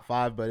her top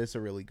 5, but it's a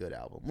really good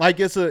album. Like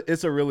it's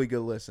a really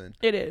good listen.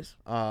 It is.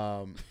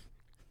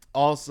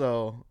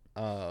 Also,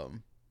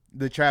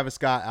 the Travis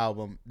Scott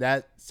album,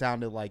 that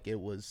sounded like it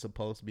was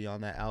supposed to be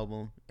on that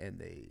album, and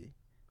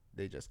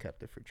they just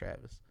kept it for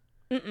Travis.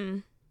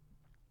 Mm-mm.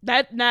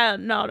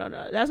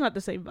 No. That's not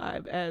the same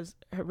vibe as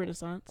her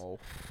Renaissance. Oh.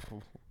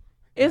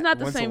 It's not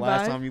the When's same the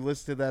last vibe. time you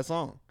listened to that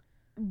song?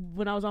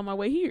 When I was on my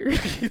way here.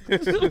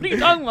 What are you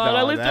talking about? I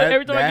No, listen to it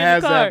every time I get in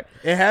has the car.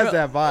 it has Bro,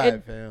 that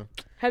vibe, fam.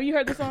 Have you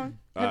heard the song?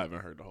 I haven't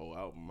heard the whole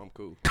album. I'm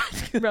cool.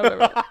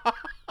 Bro.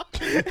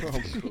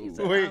 I'm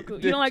cool. Wait,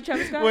 you don't like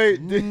Travis Scott? Wait,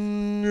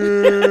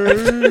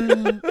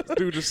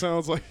 Dude just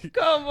sounds like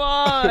Come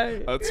on.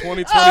 a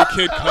 2020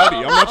 Kid Cudi.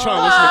 I'm not trying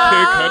to listen to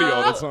Kid Cudi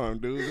all the time,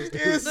 dude. This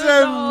dude- it's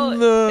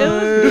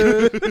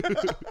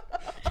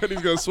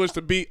Cuddy's gonna switch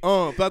the beat.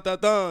 Da, da, da,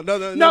 da, da,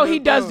 No, da, he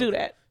da. does do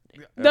that.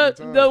 Every time.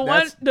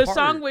 That's The part.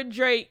 song with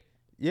Drake,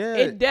 Yeah,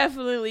 it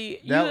definitely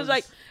you that was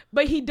like,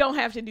 but he don't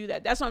have to do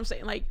that. That's what I'm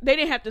saying. Like they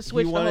didn't have to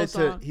switch he the whole wanted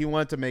song. to. He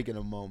wanted to make it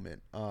a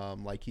moment,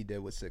 like he did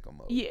with Sicko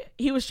Mode. Yeah,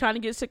 he was trying to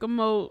get Sicko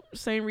Mode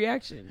same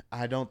reaction.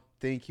 I don't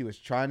think he was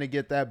trying to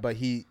get that, but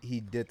he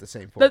did the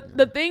same The formula.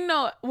 the thing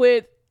though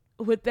with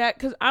that,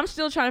 because I'm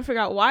still trying to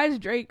figure out why is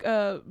Drake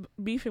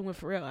beefing with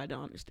Pharrell. I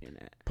don't understand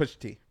that. Pusha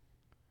T.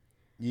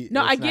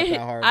 No, I It's not get that it.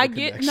 hard of a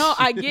connection.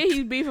 I get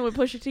he's beefing with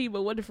Pusha T,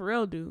 but what did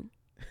Pharrell do?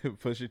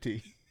 Pusha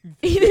T.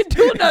 He didn't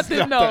do It's nothing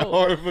not that though.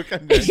 hard of a He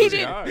connection.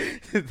 didn't.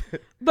 Alright.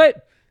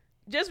 But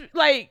just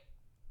like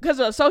because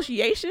of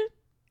association,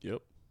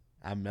 Yep.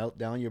 I melt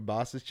down your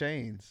boss's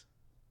chains.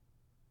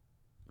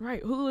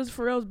 right? Who is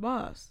Pharrell's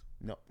boss?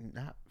 No,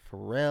 not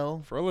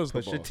Pharrell. Pharrell is the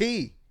Pusha boss.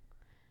 T.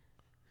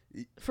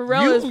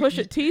 Pharrell You- is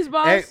Pusha T's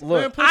boss. Hey,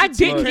 look. Man, Pusha I T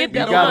didn't can't get be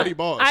that nobody line.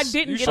 boss. I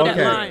didn't You get should that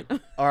Okay.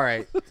 line. All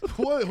right.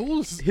 What?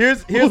 Who's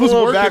Here's a Who's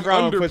little working background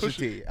on under Pusha Pusha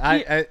T.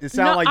 T? It sounds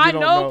No, like you I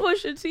don't know know.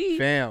 Pusha T.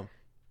 Fam,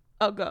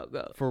 Oh, go.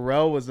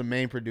 Pharrell was the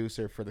main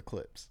producer for the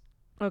Clips.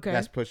 Okay,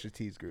 That's Pusha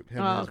T's group.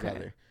 Him Oh, and his okay.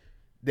 brother.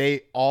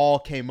 They all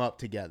came up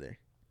together.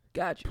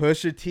 got you.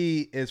 Pusha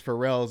T is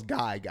Pharrell's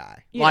guy.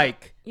 Yeah.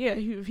 Like, Yeah,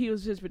 he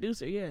was his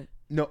producer. Yeah,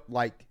 no,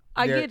 like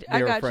I they're- get- I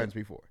they were got you. friends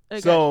before. I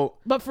got So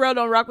but Pharrell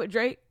don't rock with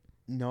Drake.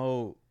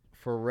 no,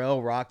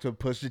 Pharrell rocked with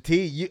Pusha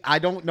T. I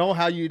don't know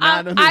how you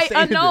I not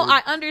understand. know,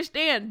 this. I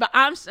understand, but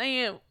I'm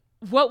saying,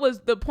 what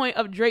was the point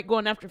of Drake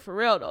going after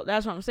Pharrell though?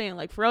 That's what I'm saying.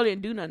 Like Pharrell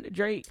didn't do nothing to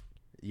Drake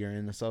You're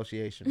in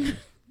association. Man.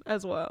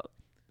 as well.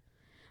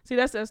 See,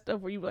 that's that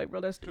stuff where you like,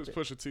 bro, that's Because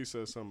stupid. Pusha T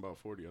said something about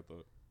 40, I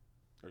thought,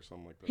 or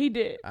something like that. He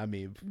did. I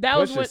mean, That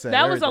was Pusha what, said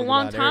that was a everything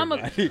long about time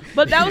ago. everybody.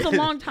 But that was a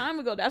long time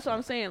ago. That's what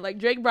I'm saying. Like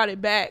Drake brought it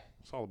back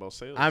It's all about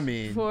sales. I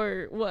mean,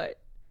 for what?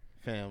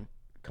 fam,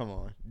 come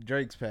on.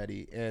 Drake's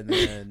petty, and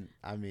then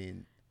I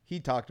mean, he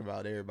talked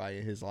about everybody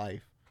in his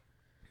life.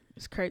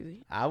 It's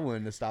crazy. I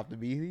wouldn't have stopped the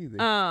beat either.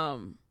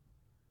 I'm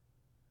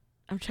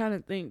trying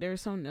to think.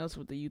 There's something else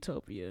with the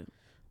Utopia.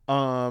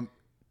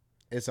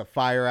 It's a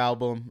fire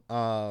album.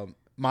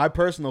 My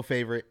personal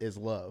favorite is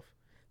Love.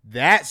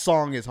 That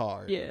song is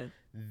hard. Yeah,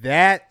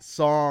 That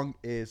song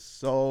is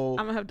so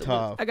I'm gonna have to.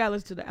 tough. I gotta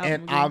listen to the album.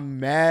 And again. I'm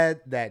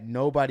mad that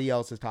nobody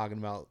else is talking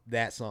about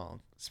that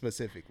song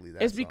specifically.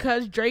 That It's song.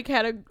 because Drake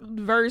had a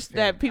verse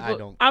that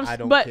people. I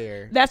don't but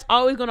care. that's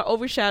always gonna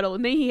overshadow.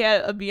 And then he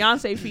had a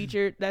Beyonce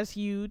feature. That's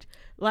huge.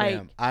 Like,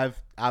 Fam,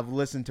 I've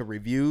listened to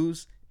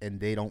reviews and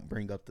they don't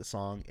bring up the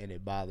song and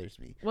it bothers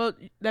me. well,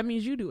 that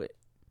means you do it.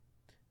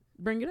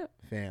 Bring it up.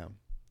 Fam.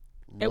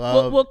 And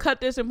Love, we'll cut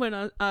this and put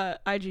it on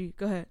IG.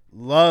 Go ahead.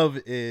 Love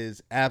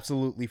is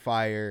absolutely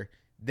fire.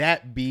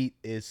 That beat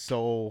is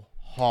so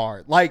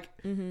hard. Like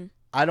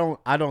I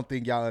don't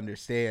think y'all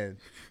understand.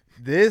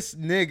 This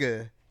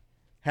nigga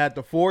had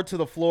the 4 to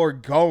the floor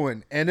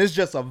going and it's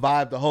just a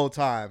vibe the whole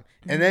time.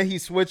 And then he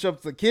switch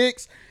up the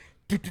kicks.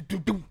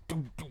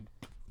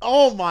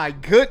 Oh my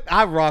good.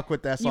 I rock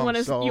with that song. You want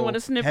a so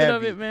snippet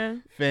of heavy. it,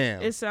 man?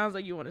 Fam. It sounds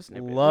like you want a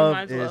snippet. We might Love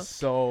as well. is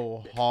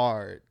so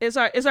hard. It's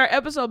our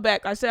episode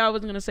back. I said I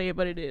wasn't gonna say it,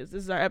 but it is.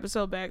 This is our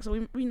episode back,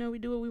 so we know we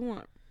do what we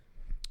want.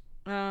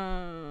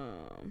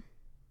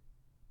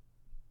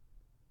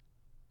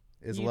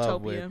 It's Utopia.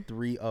 Love with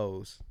 3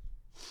 O's.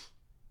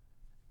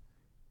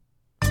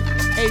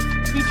 Hey,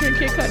 featuring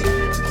Kid Cudi.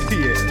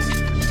 Yeah.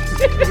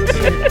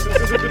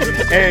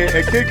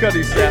 and Kid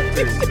Cudi snapped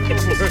too.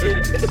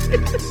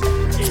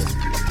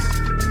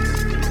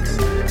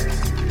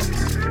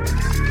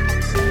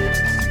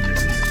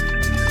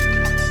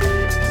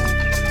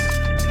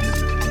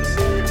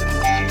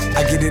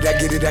 I get it,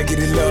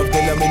 love,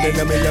 they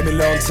love me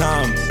long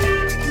time.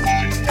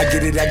 I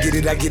get it,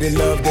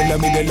 love, they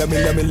love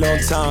me long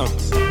time.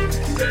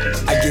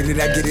 I get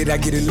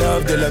it,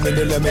 love, they love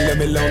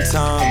me long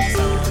time.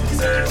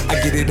 I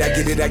get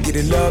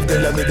it, love, they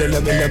love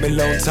me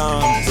long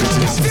time.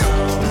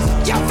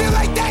 Y'all feel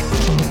like that?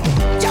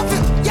 Y'all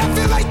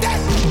feel like that?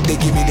 They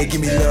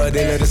give me love,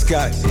 they love the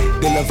sky.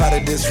 They love how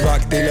to this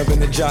rock, they love in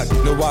the jock.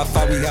 No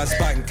Wi-Fi, we hot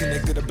spot and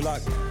connect to the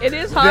block. It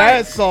is hard.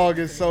 That song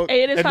is so.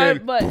 It is and hard,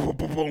 then but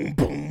boom, boom,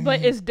 boom,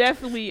 but it's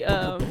definitely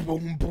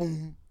boom,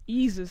 boom.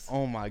 Yeezus.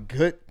 Oh my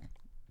good.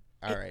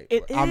 All right,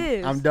 it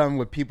is. I'm done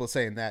with people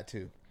saying that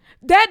too.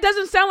 That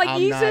doesn't sound like I'm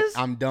Yeezus.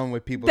 I'm done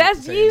with people.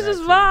 That's saying that Yeezus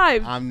too.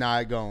 vibe. I'm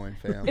not going,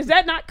 fam. Is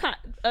that not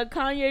a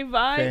Kanye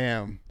vibe?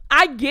 Fam.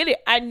 I get it.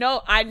 I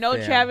know. Fam,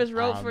 Travis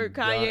wrote for I'm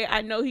Kanye. done.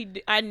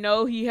 I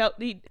know he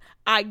helped.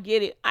 I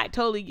get it. I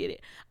totally get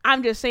it.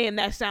 I'm just saying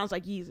that sounds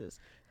like Yeezus.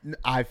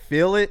 I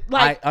feel it.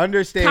 Like, I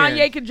understand.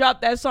 Kanye could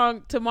drop that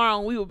song tomorrow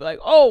and we would be like,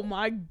 oh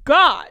my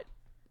God.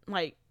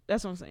 Like,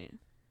 that's what I'm saying.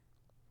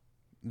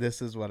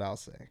 This is what I'll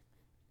say.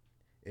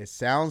 It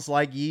sounds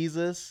like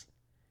Yeezus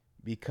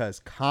because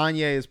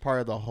Kanye is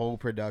part of the whole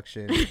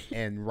production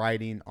and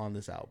writing on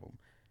this album.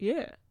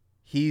 Yeah.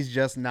 He's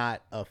just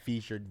not a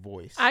featured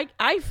voice. I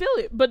feel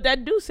it, but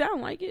that do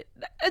sound like it.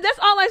 That's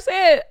all I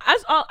said.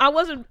 That's all.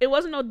 It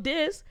wasn't no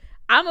diss.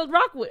 I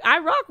rock with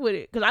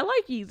it because I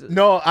like Yeezus.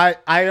 No,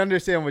 I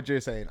understand what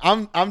you're saying.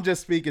 I'm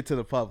just speaking to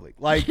the public.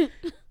 Like,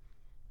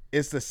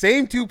 it's the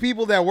same two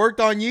people that worked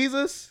on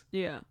Yeezus.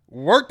 Yeah.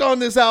 Worked on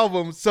this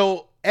album,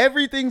 so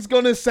everything's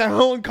gonna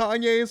sound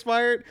Kanye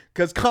inspired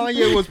because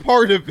Kanye was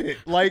part of it.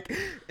 Like,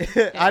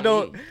 I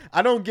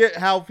don't get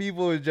how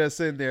people are just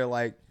sitting there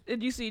like.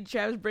 Did you see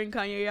Travis bring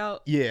Kanye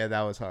out? Yeah,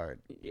 that was hard.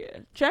 Yeah,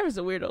 Travis is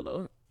a weirdo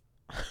though.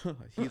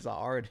 He's an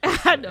artist.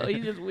 I know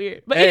he's just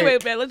weird. But Hey. anyway,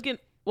 man, let's get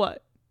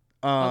what.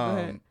 Go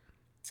ahead.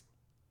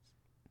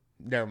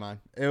 Never mind.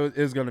 It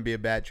was going to be a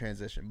bad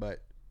transition,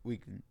 but we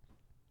can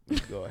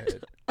go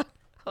ahead.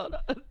 Hold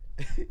on,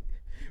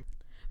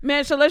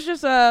 man. So let's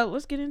just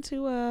let's get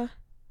into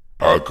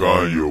How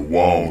come you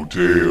won't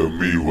tell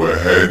me what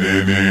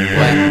happening?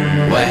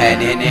 What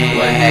happening?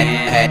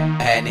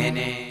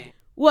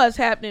 what's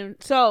happening.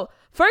 So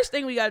first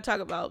thing we got to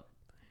talk about,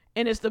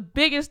 and it's the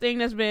biggest thing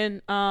that's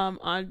been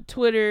on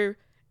Twitter,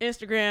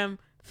 Instagram,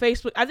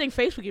 Facebook. I think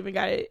Facebook even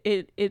got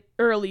it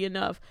early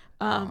enough.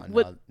 No,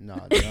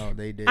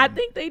 they didn't. I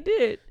think they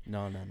did.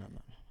 No.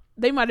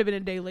 They might have been a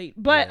day late,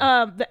 but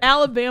the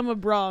Alabama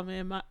brawl,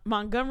 man,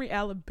 Montgomery,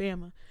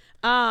 Alabama.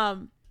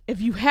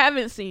 If you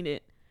haven't seen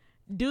it,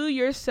 do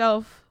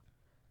yourself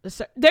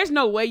there's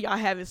no way y'all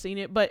haven't seen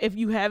it, but if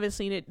you haven't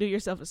seen it, do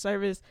yourself a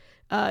service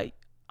on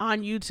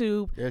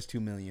YouTube. There's 2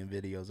 million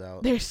videos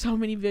out. There's so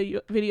many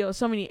videos,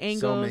 so many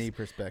angles, so many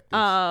perspectives.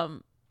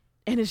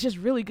 And it's just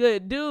really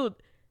good, dude.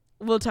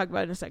 We'll talk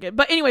about it in a second.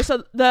 But anyway,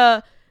 so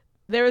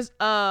there's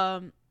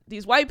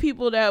these white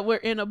people that were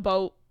in a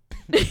boat.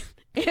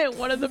 And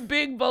one of the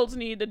big boats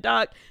needed to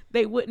dock.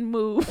 They wouldn't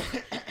move.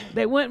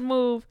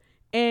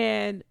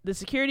 And the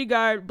security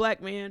guard,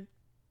 black man,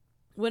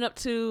 went up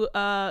to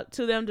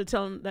them to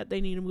tell them that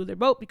they need to move their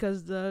boat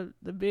because the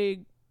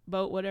big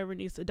boat, whatever,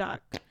 needs to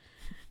dock.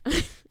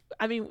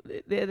 I mean,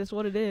 that's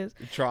what it is.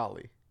 The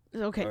trolley.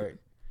 Okay. Or,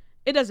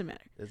 it doesn't matter.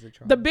 is it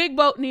trolley? The big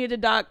boat needed to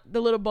dock.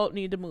 The little boat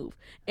needed to move.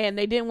 And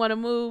they didn't want to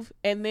move.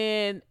 And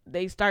then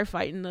they start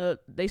fighting.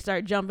 They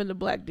start jumping the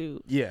black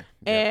dude. Yeah.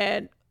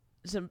 And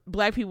some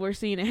black people were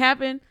seeing it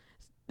happen.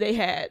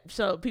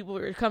 So people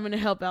were coming to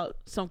help out.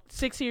 Some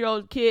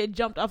 6-year-old kid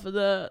jumped off of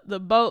the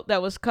boat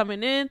that was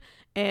coming in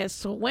and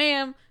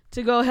swam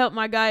to go help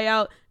my guy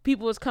out.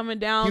 People was coming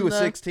down. He was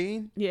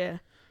 16? Yeah.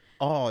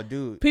 Oh,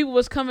 dude. People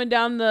was coming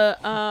down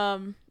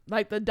the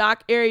like the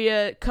dock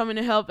area coming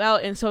to help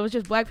out, and so it was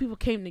just black people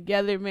came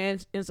together, man,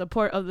 in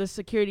support of the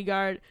security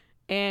guard,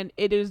 and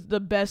it is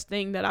the best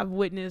thing that I've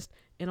witnessed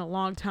in a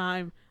long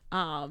time.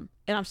 And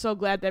I'm so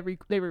glad that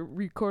they were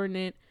recording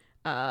it.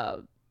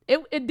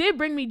 It did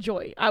bring me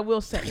joy, I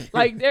will say.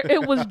 Like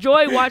it was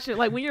joy watching it.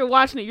 Like when you're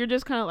watching it, you're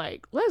just kind of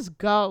like, let's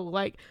go.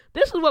 Like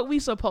this is what we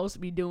supposed to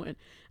be doing.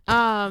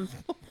 And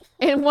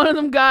one of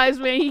them guys,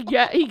 man, he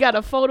got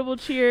a foldable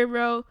chair,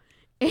 bro.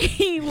 And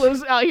he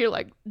was out here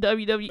like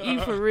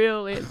WWE for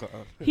real, and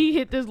he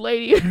hit this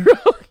lady, bro.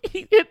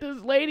 He hit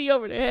this lady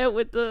over the head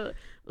with the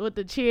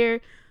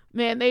chair.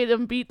 Man, they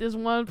done beat this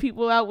one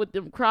people out with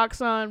them Crocs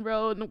on,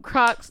 bro, and them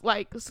Crocs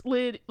like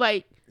slid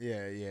like.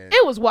 Yeah.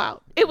 It was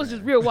wild. It was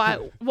just real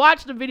wild.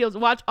 Watch the videos.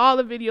 Watch all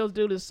the videos,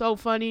 dude. It's so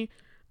funny.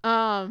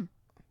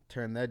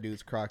 Turn that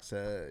dude's Crocs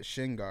to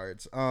shin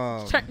guards.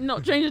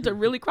 Change it to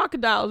really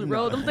crocodiles,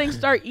 bro. Them things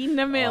start eating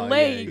that man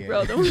leg, yeah.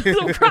 bro.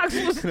 Them Crocs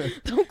was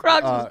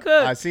cooked.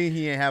 I seen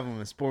he ain't have them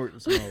in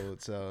sports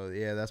mode, so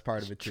yeah, that's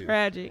part of it too.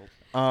 Tragic.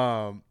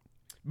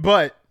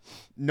 But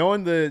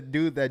knowing the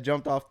dude that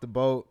jumped off the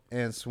boat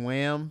and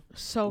swam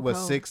was cold.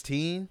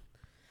 16.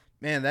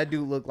 Man, that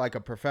dude looked like a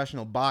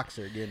professional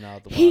boxer getting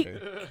out the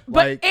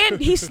water.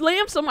 And he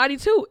slammed somebody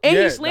too. And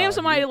he slammed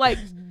somebody like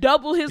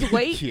double his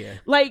weight. Yeah.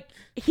 Like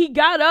he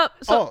got up,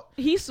 so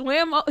he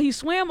swam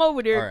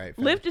over there,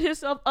 lifted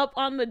himself up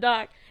on the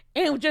dock,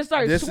 and just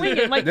started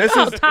swinging. Like you know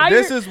how tired.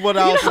 This is what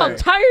I'll say. How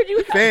tired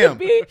you have to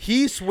be.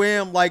 He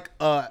swam like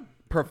a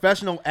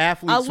professional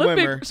athlete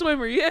Olympic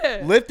swimmer.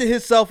 Yeah. Lifted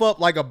himself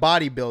up like a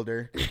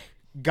bodybuilder.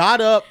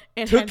 Got up,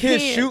 and took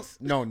his shoes.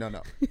 No.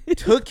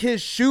 Took his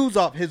shoes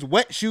off, his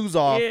wet shoes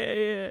off.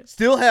 Yeah.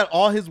 Still had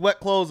all his wet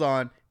clothes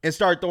on and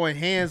started throwing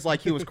hands like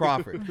he was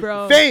Crawford.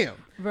 Bro.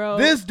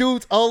 This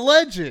dude's a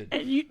legend.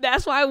 And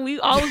that's why we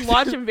always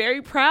watch him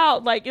very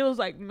proud. Like it was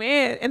like,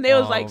 man, and they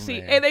was like, see,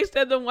 man. and they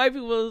said them white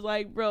people was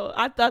like, bro,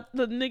 I thought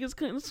the niggas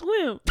couldn't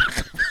swim.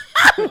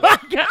 My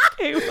guy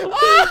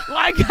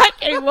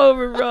came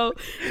over, bro.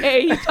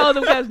 Hey, he told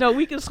them guys, no,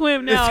 we can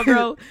swim now,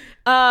 bro.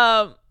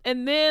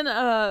 And then,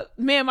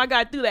 man, my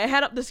guy threw that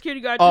hat up. The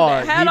security guard Oh, threw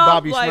that hat he off.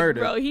 Bobby Like, Shmurda.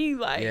 bro, he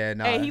like, Yeah,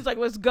 nah. hey, he's like,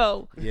 let's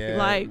go. Yeah.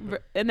 Like,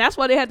 and that's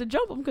why they had to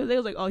jump him because they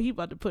was like, oh, he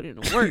about to put in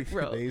the work,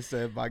 bro. They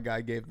said my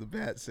guy gave the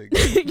bat signal.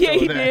 Yeah,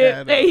 he Throw that did.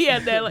 hat Hey, up. he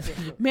had that.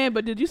 Like, man,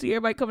 but did you see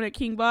everybody coming at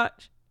King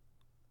Botch?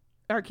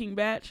 Or King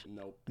Batch?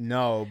 Nope.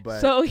 No,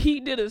 but So he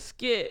did a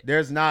skit.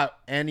 there's not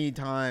any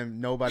time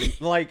nobody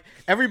like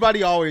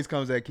everybody always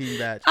comes at King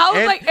Batch. I was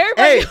And- like,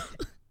 everybody. hey,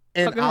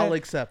 and Okay, I'll ahead.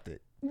 accept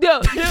it.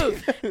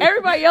 Dude,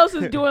 everybody else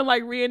is doing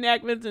like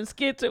reenactments and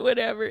skits or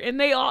whatever,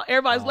 and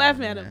everybody's Oh,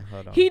 laughing at man, him.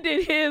 hold on. He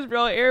did his,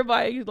 bro.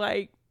 Everybody's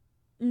like,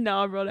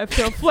 no, bro, that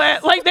fell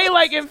flat. Like they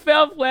like it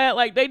fell flat.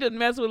 Like they just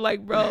mess with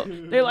like, bro.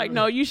 They're like,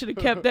 no, you should have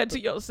kept that to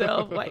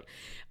yourself. Like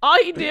all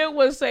he did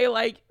was say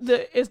like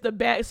it's the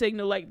bat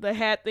signal, like the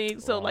hat thing.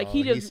 So like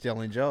he's he's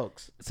stealing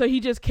jokes.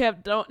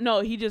 kept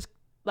he just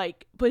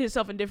like put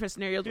himself in different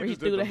scenarios where he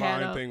just did threw the the hat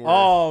Vine up. thing where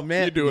Oh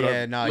man, you do it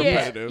yeah, up- no, Yeah,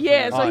 competitive.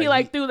 yeah. So Oh, he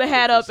like threw the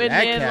hat up, and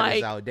that then cat is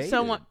like outdated.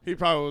 someone. He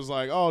probably was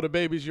like, "Oh, the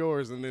baby's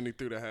yours," and then he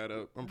threw the hat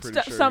up. I'm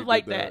pretty sure Something he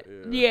like did that.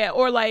 Yeah. Yeah,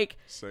 or like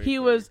Same he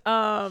thing. was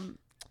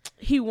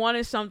he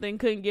wanted something,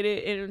 couldn't get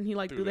it, and he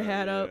like threw the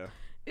hat up.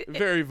 yeah.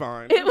 Very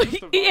Vine. It was, Just a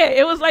Vine. yeah,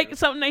 it was like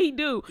something that he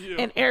do, Yeah.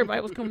 and everybody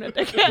was coming at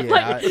that cat.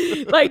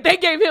 Yeah, like they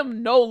gave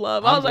him no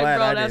love. I I'm was like, glad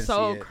bro, I that's didn't so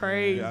see it, man.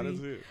 crazy. Yeah, that's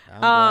it. I'm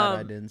glad I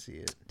Um, didn't see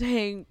it.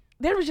 Dang,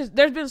 there's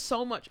been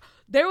so much.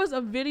 There was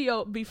a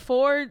video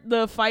before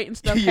the fight and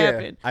stuff Yeah,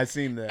 happened, I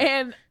seen that.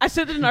 and I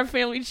sent it in our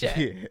family chat.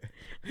 Yeah.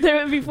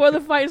 There, before the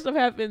fight and stuff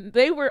happened,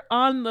 they were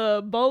on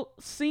the boat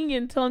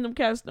singing, telling them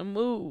cats to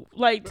move,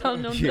 like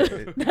telling them Yeah.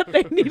 that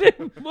they needed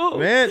to move.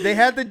 Man, they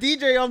had the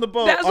DJ on the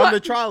boat, That's on why- the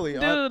trolley.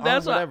 Dude, on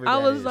that's why whatever I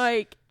that was is.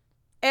 like,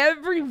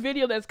 every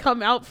video that's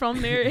come out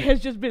from there has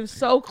just been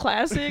so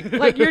classic.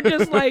 Like you're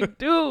just like,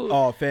 dude,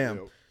 Oh,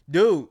 fam.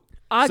 Dude.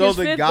 August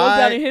so the 5th goes down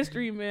guy, in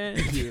history, man.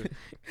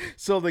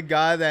 so the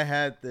guy that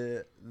had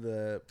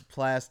the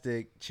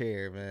plastic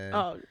chair, man.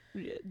 Oh,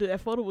 yeah, dude, that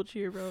photo will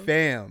cheer, bro.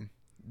 Fam,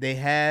 they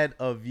had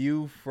a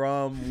view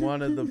from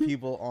one of the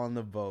people on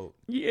the boat,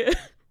 Yeah.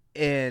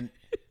 and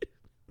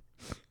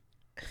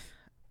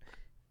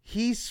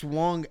he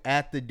swung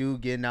at the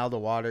dude getting out of the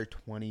water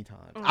 20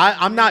 times.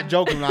 I'm not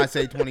joking when I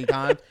say 20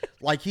 times.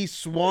 Like he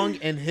swung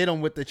and hit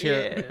him with the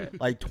chair Yeah.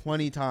 like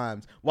 20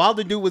 times while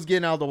the dude was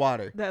getting out of the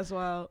water. That's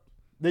wild.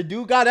 The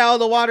dude got out of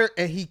the water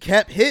and he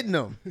kept hitting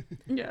him.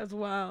 Yeah, that's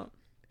wild.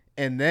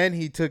 And then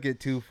he took it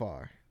too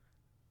far.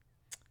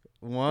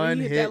 One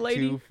hit that hit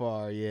lady? too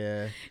far,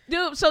 yeah.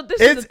 Dude, so this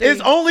is the thing.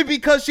 It's only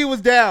because she was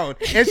down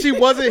and she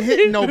wasn't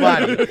hitting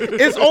nobody.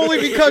 It's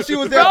only because she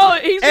was down. Bro,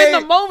 he's Hey,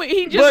 in the moment.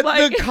 He just but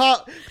like the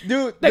cop,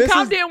 dude. The this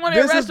cop is- didn't wanna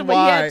this arrest is him, but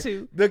he had why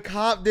to. The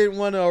cop didn't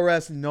want to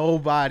arrest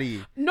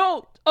nobody.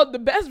 No, the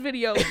best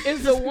video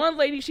is the one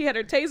lady. She had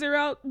her taser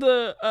out.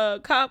 The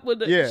cop with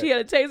the Yeah. she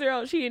had a taser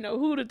out. She didn't know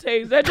who to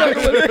tase. That joker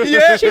was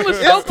Yeah, she was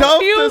so it's tough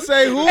to confused.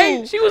 say who.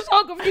 Hey, she was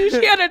so confused.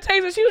 She had her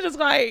taser. She was just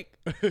like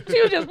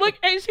she was just looking,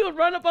 and she would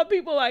run up on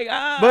people like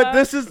ah. But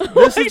this is Like,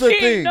 the she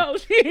thing. ain't know.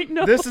 She ain't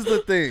know. This is the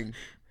thing.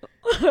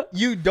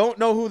 You don't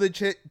know who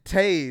to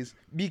tase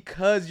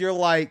because you're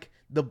like,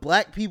 the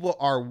black people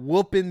are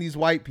whooping these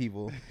white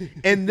people,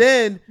 and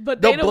then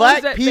But the they the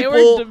black ones that they were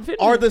people defending.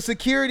 are the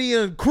security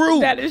and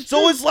crew. That is so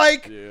true. it's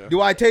like, Yeah.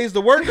 do I tase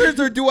the workers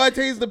or do I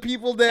tase the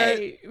people that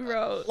Hey,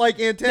 bro. like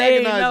They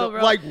antagonize know, them?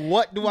 bro. Like,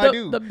 what do I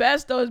do? The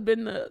best though has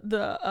been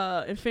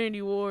the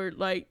Infinity Ward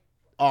like.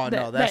 Oh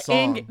no, that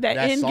song, that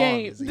end song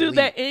game, is dude. elite.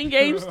 That end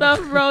game stuff,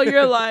 bro.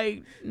 You're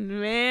like,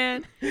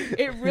 man,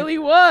 it really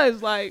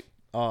was like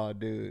Oh,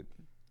 dude.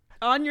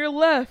 on your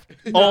left.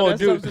 Oh, that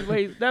dude. stuff's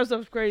crazy. That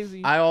stuff's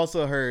crazy. I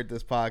also heard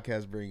this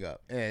podcast bring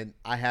up, and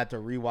I had to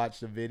rewatch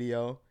the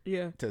video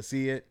Yeah. to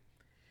see it.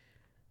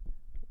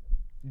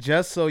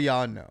 Just so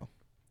y'all know,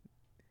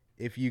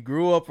 if you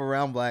grew up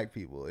around black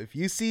people, if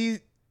you see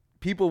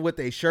people with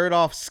a shirt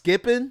off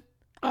skipping,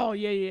 Oh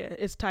yeah, yeah.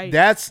 It's tight.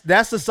 that's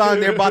the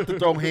sign they're about to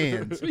throw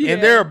hands, Yeah.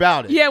 and they're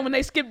about it. Yeah, when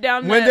they skip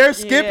down. When that- they're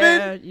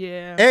skipping,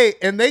 yeah. Hey,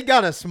 and they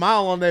got a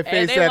smile on their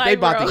face they that they like,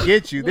 about bro. to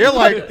get you. They're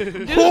like, Dude,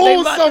 they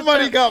 "Who? about to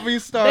Somebody throw- got me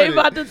started." They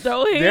about to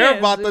throw hands. They're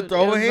about to dude.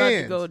 throw They was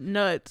hands. About to go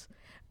nuts.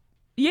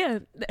 Yeah,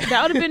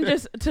 that would have been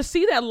just to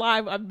see that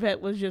live. I bet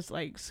was just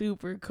like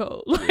super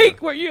cool.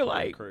 Like where you're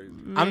like, Crazy.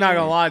 I'm not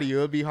gonna lie to you;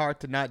 it'd be hard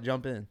to not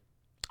jump in.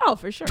 oh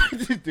for sure.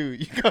 Dude,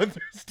 you got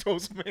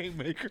those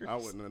makers. I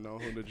wouldn't have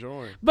known who to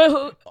join. But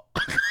who?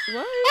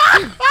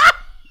 What?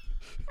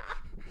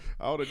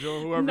 I would have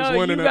joined whoever's No, you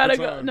winning gotta at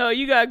the go. time. No,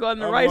 you gotta go on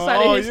the I'm right like,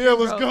 side oh, of history. yeah,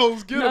 let's bro. go,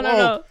 let's get no, him. no,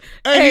 Oh,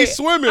 no. hey, he's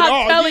swimming. I'm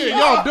Oh, telling yeah,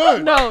 you. y'all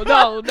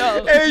done.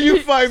 No. Hey,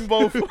 you fighting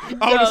both. I would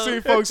have No.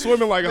 seen folks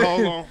swimming like,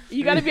 hold on.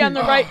 You gotta be on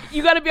the right.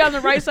 You gotta be on the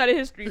right side of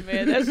history,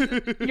 man.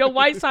 That's your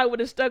white side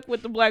would have stuck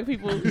with the black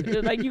people.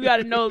 Like you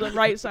gotta know the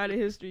right side of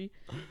history,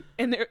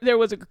 and there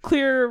was a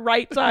clear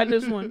right side.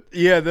 This one,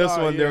 Yeah, this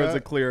Oh, one there yeah. was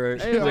a clear. It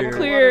was I don't know why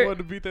clear. they wanted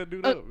to beat that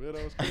dude up. Man,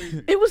 that was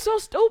crazy. it was so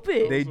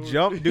stupid. They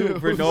jumped dude for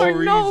For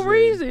no reason.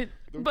 reason.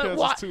 Them But cats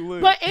why? is too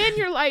lit. But and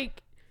you're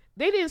like,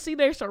 they didn't see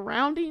their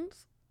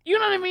surroundings. You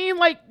know what I mean?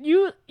 Like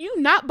you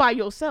not by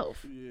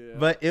yourself. Yeah.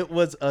 But it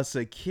was a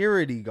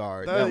security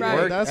guard that Right.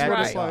 worked That's at what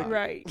the it's like. spot.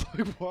 Right.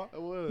 Like,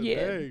 what?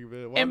 Yeah. Dang,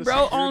 man. Why And the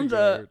bro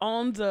security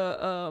owns guard?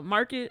 a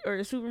market or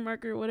a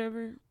supermarket or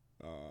whatever,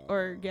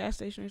 or gas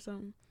station or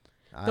something.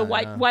 The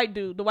I- white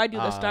dude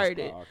that started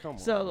it. Come on.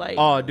 So like,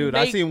 Oh, dude,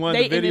 I seen one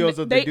of the videos of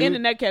the they dude.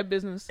 internet cat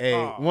business. Hey,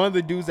 one of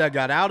the dudes that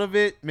got out of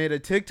it made a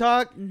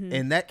TikTok, Mm-hmm.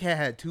 and that cat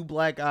had 2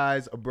 black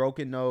eyes, a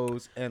broken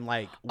nose, and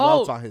like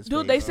welts on his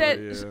dude, face. they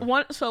said yeah.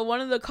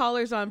 one of the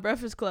callers on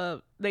Breakfast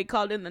Club, they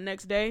called in the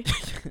next day,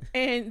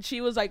 and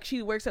she was like,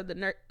 she works at the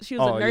nurse. She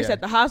was Oh, a nurse yeah.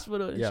 at the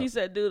hospital, and Yeah. she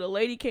said, dude, a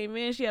lady came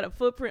in, she had a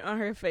footprint on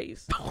her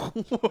face.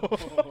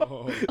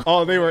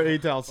 Oh, they were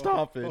A-Town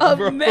stomping.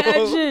 bro.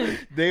 Imagine.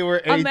 They were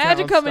A-Town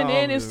Imagine coming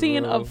in and stomping,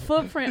 seeing bro. a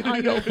footprint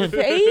on your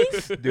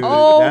face. Dude,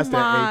 oh that's that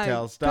my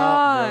A-Town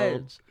stomp, bro.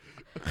 gosh.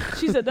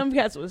 She said them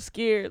cats was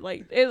scared.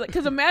 Like,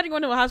 because imagine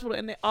going to a hospital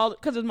and they all,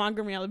 because it's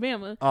Montgomery,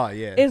 Alabama, Oh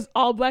yeah. it's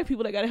all black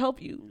people that got to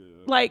help you.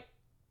 Like,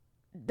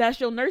 that's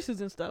your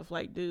nurses and stuff.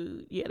 Like,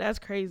 dude, yeah, that's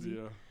crazy.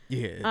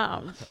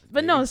 Yeah.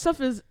 But no, stuff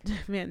is,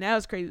 man, that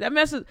was crazy. That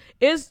mess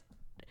is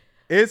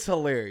It's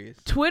hilarious.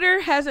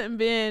 Twitter hasn't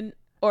been,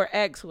 or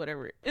X,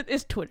 whatever.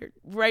 It's Twitter,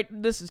 right?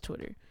 This is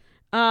Twitter.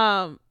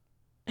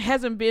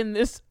 Hasn't been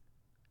this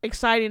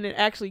exciting and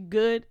actually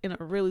good in a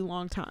really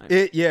long time.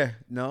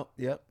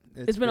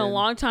 It's been a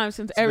long time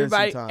since been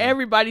some time.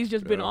 everybody's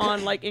just been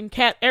on, like, in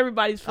cat,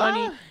 everybody's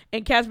funny,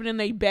 and cat's been in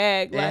their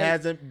bag. It Like,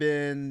 hasn't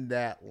been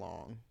that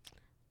long.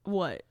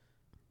 what?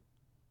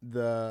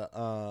 The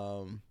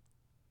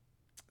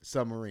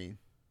submarine.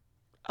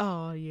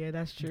 Oh yeah,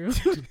 that's true.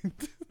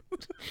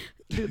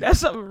 Dude, that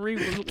submarine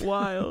was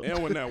wild.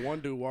 And when that one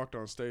dude walked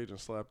on stage and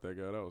slapped that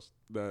guy, that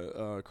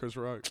was Chris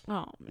Rock. Oh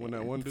man. When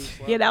that one dude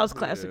slapped Yeah, that him, was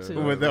classic,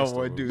 too. When that stuff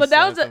one dude But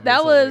that slapped was him,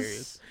 hilarious.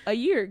 hilarious. A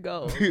year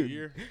ago. a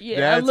year. Yeah,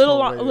 That's a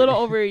little hilarious.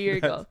 over a year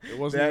ago. It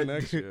wasn't That even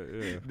next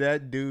year. Yeah.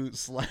 That dude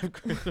slapped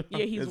Chris Rock.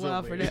 Yeah, he's It's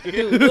wild for that.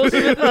 hilarious. Dude, Will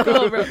Smith is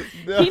cool, bro.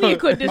 He need to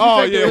quit disrespecting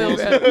Oh, yeah, Will, Will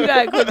bro. Smith. You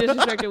gotta quit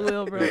disrespecting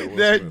Will, bro.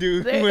 That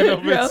dude They- went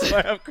up bro. and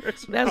slapped Chris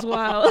Rock. That's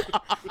wild.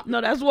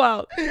 No, that's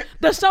wild.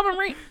 The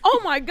submarine.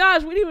 Oh my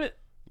gosh, we didn't even.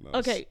 No,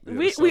 Okay,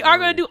 yeah, we are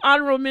gonna do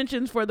honorable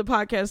mentions for the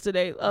podcast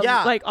today. Of,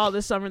 Yeah. like all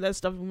this summer, that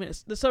stuff we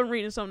missed. The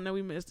submarine is something that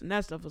we missed, and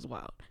that stuff was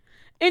wild.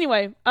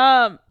 Anyway,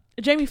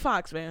 Jamie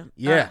Foxx, man.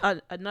 Yeah.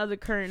 Another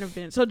current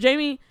event. So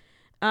Jamie,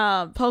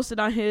 posted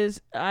on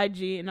his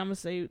IG, and I'm gonna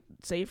say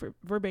it for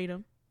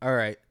verbatim. All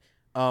right.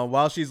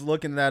 While she's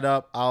looking that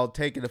up, I'll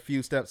take it a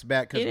few steps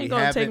back because It ain't we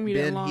gonna take haven't me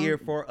that been long. here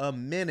for a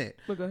minute.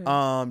 But go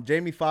ahead.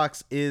 Jamie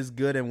Foxx is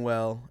good and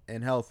well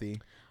and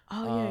healthy.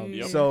 Oh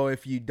yeah. So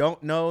if you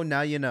don't know,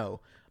 now you know.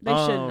 They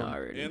should know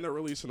already. And they're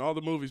releasing all the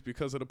movies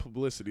because of the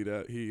publicity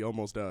that he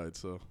almost died.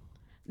 So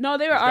No,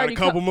 they were got a already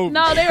couple movies.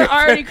 No, they were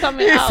already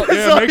coming out.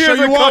 yeah, make sure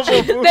you watch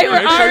them. They were Make sure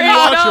already you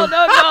watch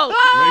no.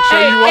 Make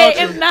sure you watch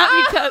It's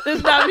not because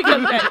of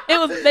that. It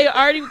was they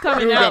already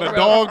coming We out. got a bro.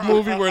 dog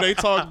movie where they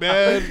talk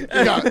bad. You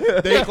got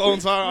they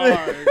clones are. All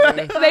right,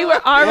 man. They were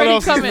What already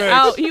else is coming next?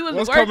 out. He was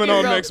What's working. coming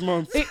on bro. next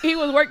month? He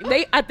was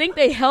working. I think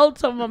they held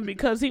some of them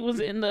because he was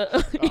in the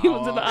He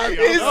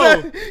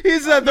hospital.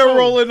 said they're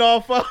rolling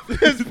off of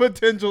his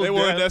potential They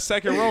wanted death. that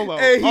second rollout.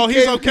 Hey, he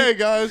He's came- okay,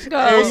 guys. Go.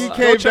 Hey, he Go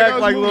came check back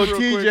out like his little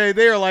movies real TJ. quick.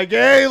 They were like,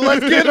 "Hey, let's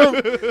get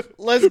him.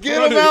 Let's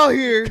get him out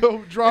here. Go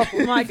drop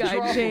him. My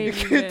guy Jamie,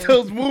 Get man.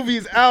 those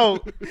movies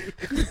out."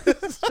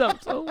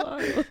 Stuff so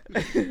wild.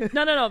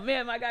 No,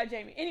 man, my guy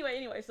Jamie.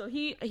 Anyway, so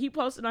he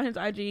posted on his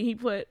IG. He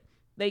put,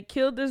 "They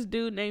killed this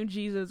dude named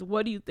Jesus.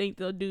 What do you think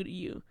they'll do to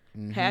you?"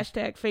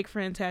 Hashtag fake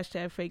friends.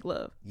 Hashtag fake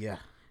love. Yeah.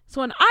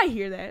 So when I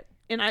hear that,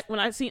 and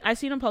I seen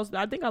him post it,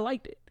 I think I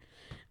liked it.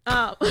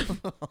 I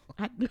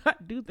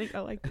do think I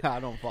liked it. I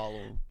don't follow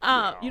him.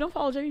 You don't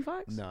follow Jamie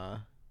Foxx? Nah.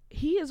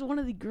 He is one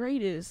of the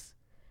greatest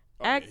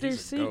yeah,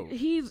 actors. he's a goat.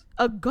 He's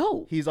a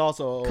goat. He's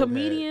also an old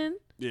Comedian.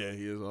 Yeah,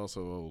 he is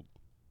also old.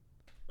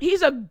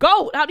 He's a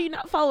goat. How do you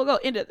not follow a goat?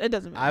 It doesn't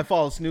head. matter. I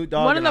follow Snoop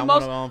Dogg. One of and the I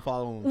most- want to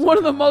unfollow him. One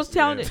of the sometimes. most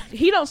talented.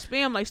 He don't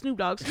spam like Snoop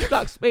Dogg. Snoop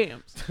Dogg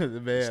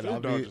spams. Man,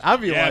 Snoop Dogg just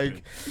I'd be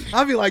yapping.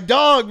 like,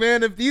 dog,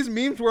 man. If these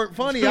memes weren't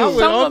funny, I would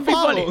Some of them be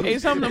unfollow. funny. Hey,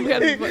 some of them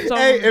gotta be fun- some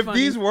of Hey, them be if funny.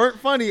 these weren't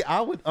funny, I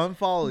would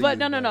unfollow you. But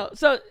no.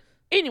 So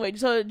anyway,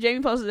 so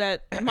Jamie posted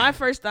that. My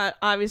first thought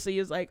obviously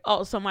is like,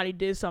 oh, somebody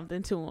did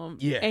something to him.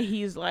 Yeah. And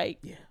he's like,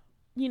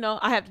 you know,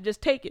 I have to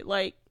just take it.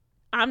 Like,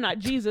 I'm not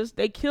Jesus.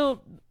 They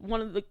killed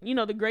one of the,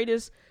 the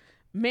greatest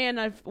man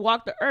I've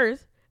walked the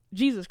earth,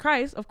 Jesus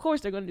Christ. Of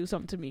course they're gonna do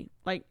something to me.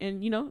 Like,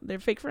 and they're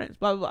fake friends.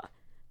 Blah blah blah.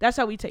 That's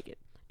how we take it.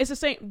 It's the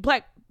same.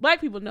 Black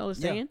people know the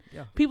saying.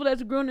 yeah. People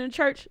that's grown in the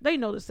church, they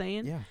know the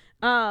saying. Yeah.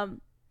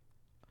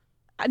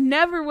 I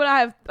never would I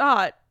have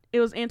thought it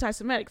was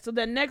anti-Semitic. So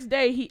the next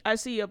day, I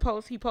see a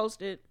post he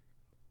posted,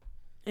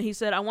 and he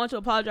said, "I want to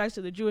apologize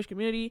to the Jewish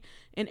community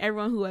and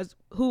everyone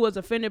who was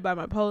offended by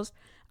my post.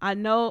 I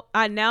now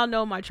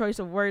know my choice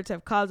of words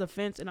have caused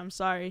offense, and I'm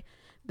sorry.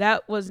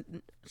 That was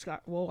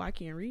Scott. Whoa, I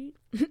can't read.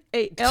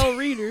 Hey, L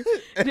Reader.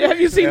 Have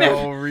you seen that?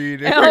 L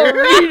Reader. L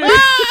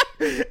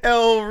Reader.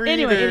 L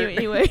Reader.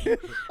 Anyway.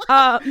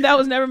 That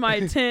was never my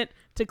intent.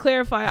 To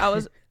clarify, I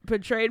was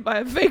betrayed by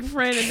a fake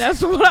friend, and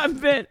that's what I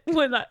meant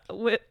when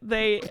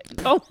they.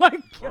 Oh my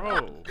god,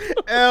 Bro.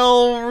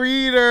 L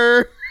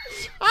Reader.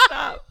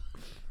 stop!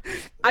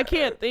 I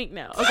can't think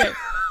now. Okay,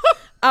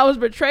 I was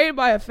betrayed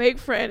by a fake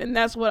friend, and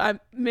that's what I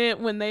meant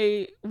when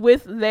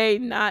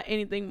not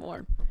anything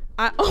more.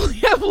 I only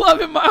have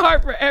love in my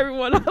heart for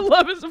everyone. I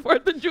love and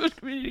support the Jewish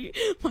community.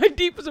 My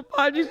deepest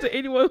apologies to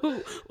anyone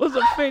who was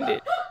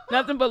offended.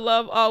 Nothing but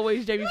love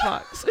always, Jamie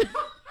Foxx.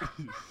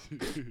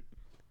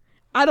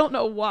 I don't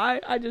know why.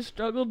 I just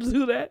struggled to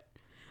do that,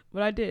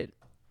 but I did.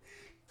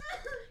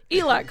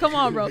 Eli, come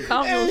on, bro.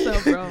 Calm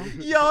yourself, bro.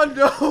 Y'all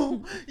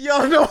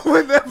know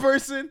when that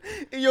person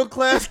in your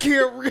class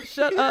can't read.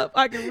 Shut up.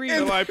 I can read.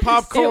 And like It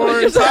Popcorn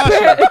was just a Tasha.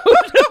 bad- it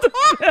was just a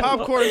bad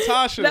Popcorn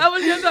Tasha. That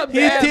was just a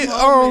bad did-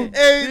 moment.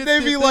 Hey, they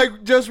be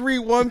like, just read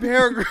one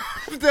paragraph.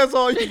 That's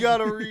all you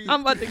gotta read.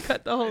 I'm about to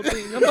cut the whole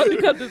thing. I'm about to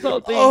cut this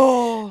whole thing.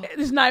 Oh,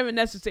 It's not even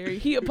necessary.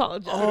 He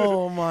apologized.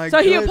 oh my. So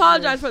he goodness.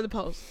 apologized for the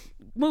post.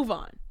 Move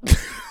on.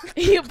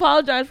 He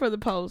apologized for the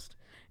post,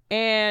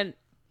 and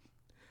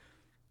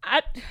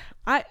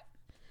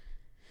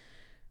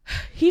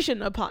he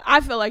shouldn't apologize. I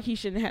feel like he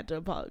shouldn't have to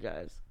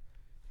apologize.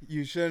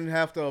 You shouldn't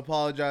have to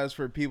apologize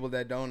for people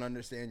that don't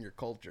understand your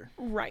culture.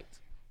 Right.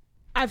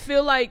 I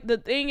feel like the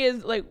thing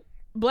is, like,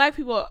 black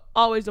people are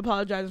always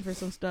apologizing for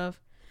some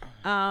stuff.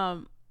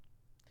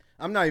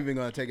 I'm not even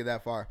gonna take it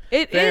that far.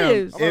 It Fam,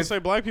 is. I'm gonna say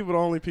black people are the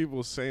only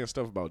people saying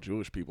stuff about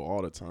Jewish people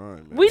all the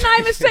time. Man. We not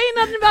even saying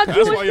nothing about That's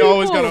Jewish why people. you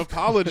always gotta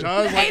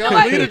apologize. Like, Ain't yo,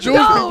 nobody- leave the Jewish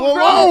no, people bro.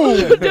 alone.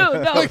 Dude,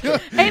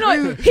 no. Ain't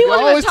no. He Y'all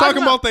wasn't always talking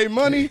talking about their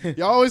money.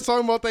 Y'all always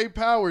talking about their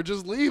power.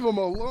 Just leave them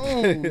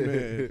alone,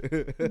 man.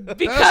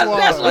 because why.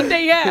 that's what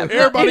they have.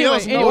 Everybody Anyway,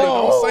 else know it.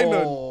 Don't say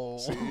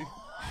nothing. Oh.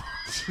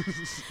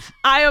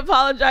 I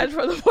apologize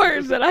for the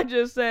words that I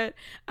just said.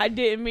 I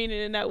didn't mean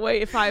it in that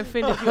way. If I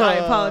offended you, I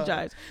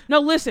apologize. No,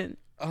 listen.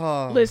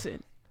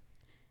 Listen.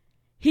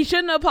 He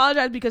shouldn't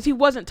apologize because he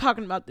wasn't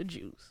talking about the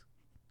Jews.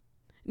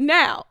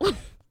 Now,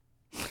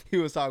 He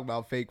was talking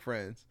about fake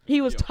friends.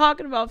 he was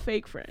talking about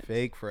fake friends.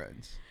 Fake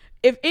friends.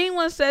 If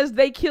anyone says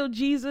they killed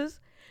Jesus,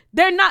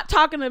 they're not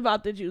talking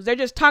about the Jews. They're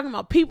just talking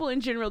about people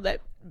in general,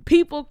 that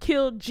people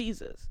killed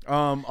Jesus.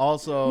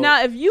 Also.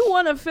 Now, if you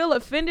want to feel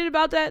offended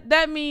about that,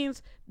 that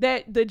means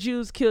that the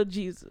Jews killed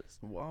Jesus.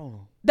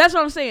 Whoa. That's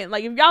what I'm saying.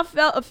 Like, if y'all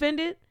felt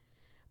offended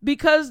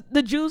because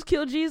the Jews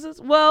killed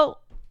Jesus, well,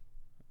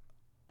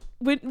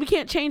 we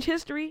can't change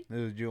history. It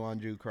was Jew on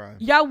Jew crime.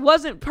 Y'all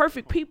wasn't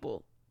perfect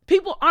people.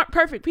 People aren't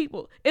perfect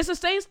people. It's the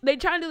same. They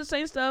trying to do the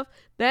same stuff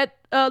that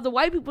the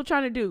white people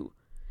trying to do.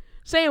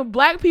 Saying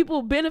black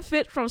people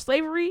benefit from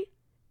slavery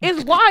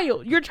is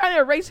wild. You're trying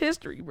to erase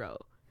history, bro.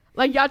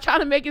 Like, y'all trying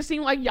to make it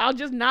seem like y'all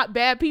just not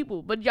bad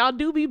people, but y'all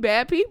do be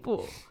bad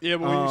people. Yeah,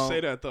 but when you say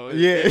that though,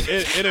 yeah.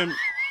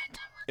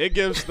 it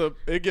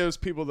gives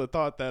people the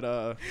thought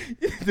that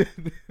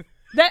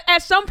That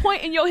at some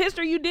point in your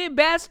history you did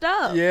bad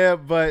stuff. Yeah,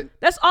 but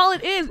That's all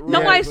it is.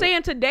 Nobody's but-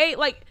 saying today,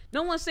 like,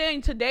 no one's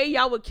saying today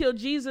y'all would kill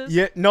Jesus.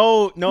 yeah,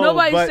 no.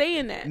 Nobody's but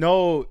saying that.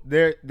 No,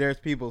 there's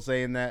people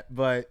saying that,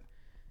 but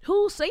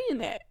Who's saying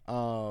that?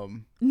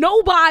 um,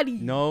 Nobody.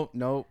 no,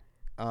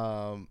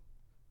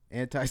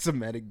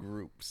 anti-Semitic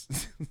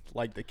groups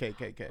like the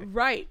KKK.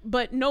 Right,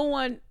 but no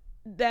one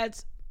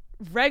that's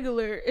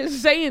regular is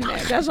saying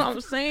that. That's what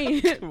I'm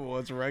saying.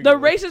 What's The regular?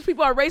 racist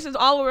people are racist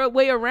all the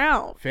way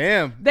around.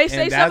 Fam. They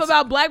say and stuff that's-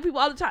 about black people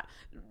all the time.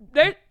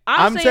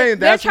 I'm saying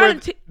that's they're where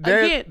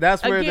trying to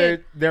that's where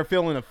again, they're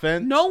feeling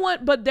offense. no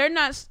one, but they're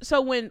not.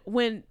 So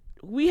when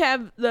we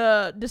have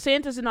the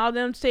DeSantis and all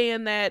them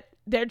saying that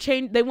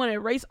they want to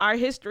erase our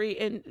history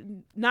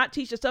and not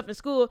teach the stuff in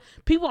school,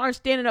 people aren't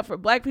standing up for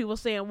black people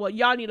saying, well,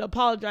 y'all need to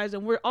apologize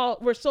and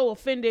we're so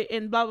offended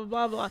and blah blah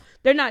blah blah.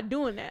 They're not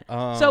doing that.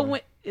 So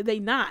when they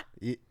not,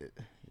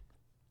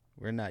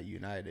 we're not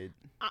united.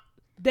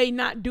 they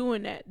not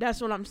doing that. That's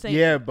what I'm saying.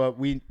 Yeah, but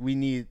we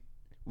need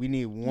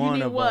one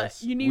need of what?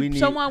 us. You need We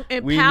someone we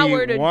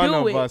empowered need to one do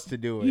of it. us to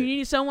do it. You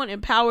need someone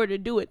empowered to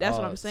do it. That's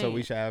what I'm saying. So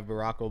we should have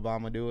Barack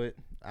Obama do it.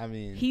 I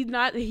mean, He's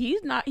not.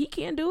 He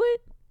can't do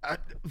it.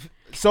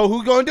 so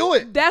who's gonna do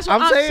it? That's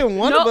what I'm saying.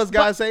 One of us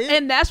gotta say it.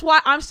 And that's why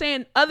I'm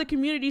saying other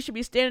communities should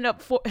be standing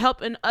up for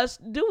helping us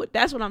do it.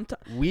 That's what I'm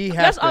talking. We have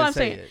That's to all I'm say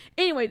saying. it.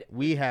 Anyway,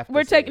 We have to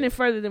we're say taking it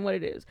further than what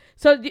it is.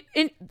 So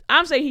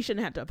I'm saying he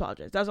shouldn't have to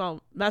apologize. That's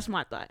all. That's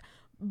my thought.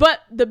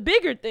 But the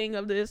bigger thing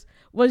of this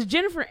was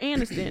Jennifer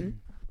Aniston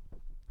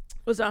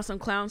was on some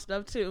clown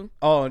stuff too.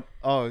 Oh,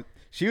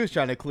 she was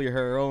trying to clear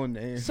her own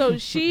name. So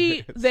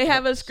they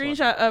have a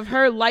screenshot of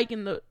her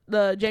liking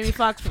the Jamie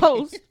Foxx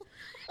post.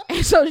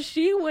 And so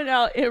she went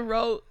out and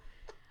wrote,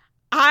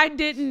 I'm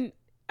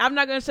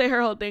not going to say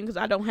her whole thing because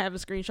I don't have a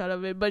screenshot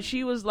of it, but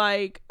she was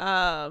like,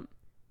 I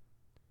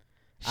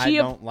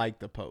don't like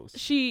the post.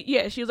 she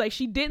was like,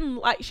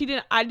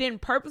 I didn't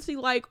purposely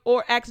like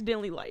or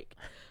accidentally like.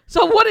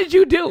 So what did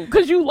you do?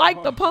 Because you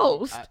liked the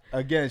post.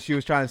 Again, she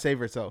was trying to save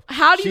herself.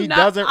 How do you she not?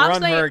 doesn't I'm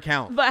run saying, her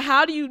account. But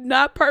how do you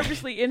not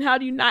purposely and how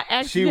do you not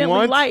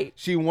accidentally like?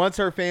 She wants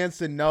her fans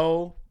to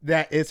know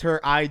that it's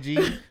her IG,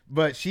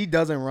 but she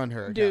doesn't run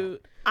her account. Dude,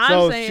 I'm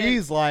so saying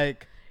she's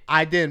like,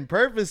 I didn't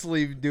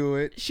purposely do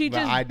it. She but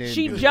just I didn't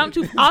she do jumped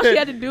it. too. All she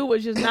had to do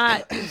was just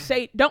not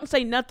don't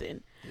say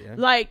nothing. Yeah.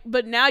 Like,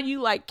 but now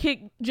you like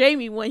kick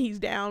Jamie when he's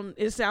down.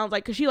 It sounds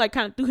like because she like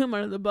kind of threw him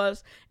under the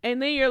bus,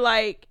 and then you're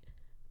like,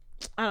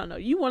 I don't know.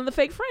 You one of the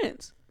fake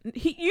friends.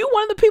 You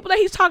one of the people that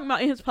he's talking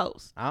about in his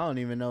post. I don't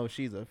even know if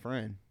she's a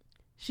friend.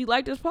 She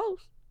liked his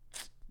post.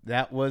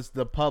 That was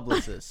the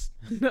publicist.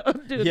 No,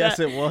 dude, Yes,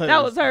 that, it was.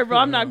 That was her, bro.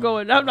 I'm not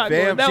going. I'm not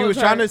Fam, going. That she was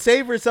her. trying to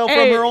save herself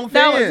Hey, from her own fans.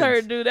 That was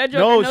her, dude. That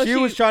joke. No, she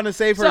was trying to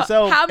save So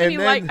herself. How many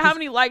and then, how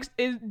many likes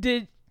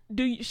did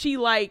she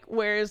like?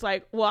 Where it's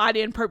like, well, I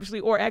didn't purposely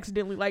or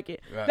accidentally like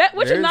it. That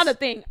which is not a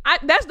thing.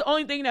 That's the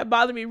only thing that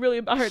bothered me really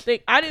about her thing.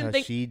 I didn't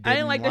think I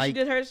didn't like that she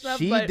did her stuff.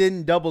 She but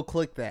didn't double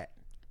click that.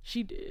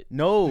 She did.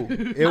 No,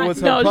 it was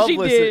her No, publicist. she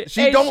did.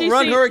 She Hey, don't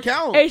run her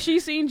account. Hey, she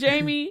seen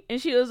Jamie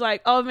and she was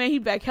like, "Oh man, he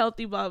back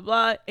healthy, blah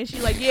blah." And she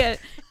like, "Yeah."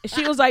 And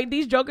she was like,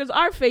 "These jokers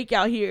are fake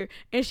out here."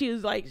 And she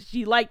was like,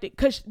 she liked it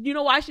because you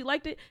know why she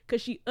liked it?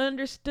 Because she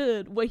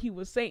understood what he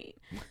was saying.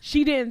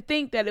 She didn't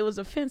think that it was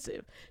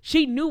offensive.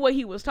 She knew what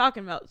he was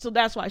talking about, so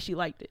that's why she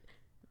liked it.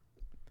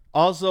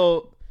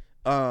 Also,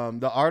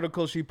 the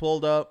article she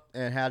pulled up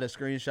and had a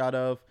screenshot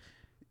of.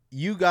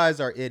 You guys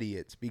are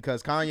idiots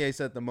because Kanye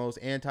said the most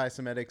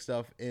anti-Semitic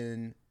stuff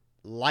in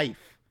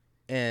life,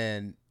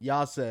 and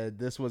y'all said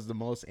this was the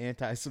most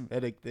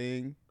anti-Semitic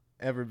thing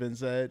ever been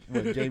said.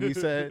 What Jamie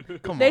said.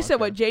 Come on. They said fam.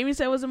 what Jamie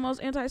said was the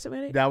most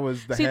anti-Semitic. That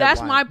was the See, headline.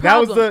 that's my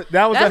problem.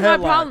 That was That's the my headline.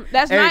 problem.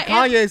 That's and not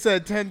Kanye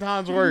said 10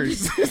 times worse.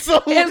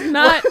 So It's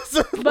not.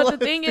 But the let's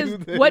thing is, do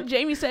this. what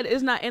Jamie said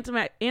is not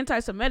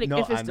anti-Semitic No,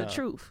 if it's I the know.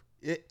 truth.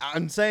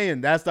 I'm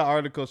saying that's the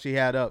article she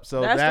had up.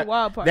 So That's that, the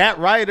wild part. That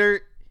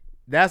writer,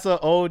 that's an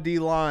OD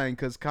line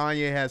because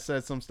Kanye has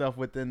said some stuff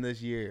within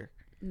this year.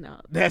 No,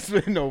 That's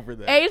been over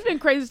there. hey, it's been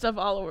crazy stuff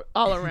all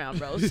around,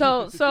 bro.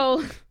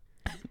 So,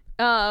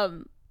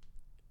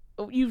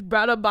 you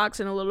brought up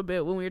boxing a little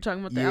bit when we were talking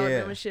about the Yeah.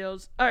 Alabama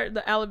Shields or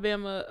the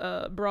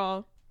Alabama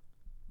brawl.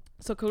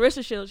 So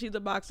Clarissa Shields, she's a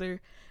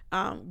boxer,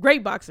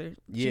 great boxer.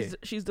 Yeah.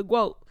 She's the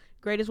GOAT,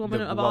 greatest woman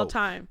The of all GOAT.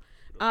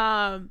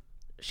 time.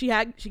 She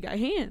got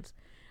hands.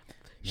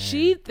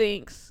 She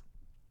thinks,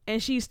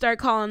 and she started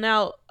calling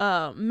out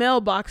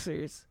male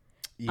boxers.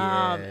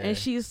 Yeah. And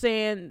she's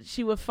saying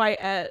she would fight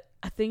at,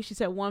 I think she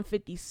said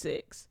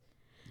 156.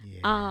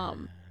 Yeah.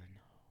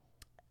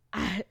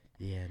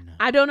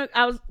 I don't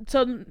know.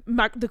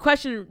 The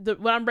question,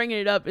 what I'm bringing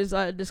it up is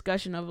a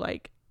discussion of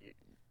like,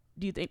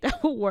 do you think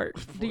that will work?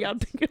 Do y'all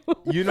think it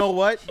will work? You know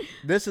what?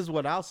 This is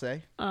what I'll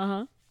say.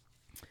 Uh-huh.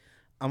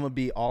 I'm going to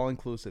be all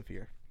inclusive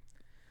here.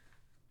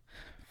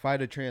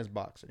 Fight a trans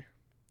boxer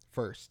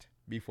first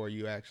before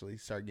you actually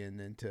start getting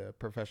into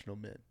professional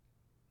men.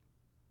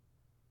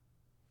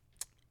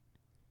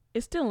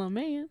 It's still a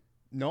man.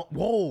 No.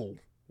 Whoa.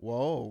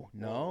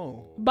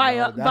 No.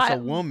 Bio- No, that's bi- a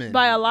woman.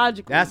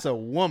 biologically. That's a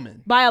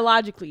woman.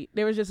 Biologically,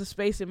 there was just a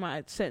space in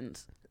my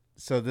sentence.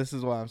 So this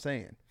is what I'm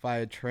saying. Fight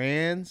a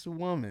trans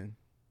woman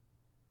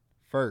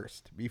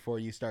first before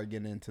you start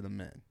getting into the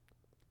men.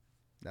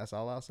 That's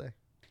all I'll say.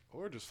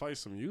 Or just fight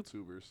some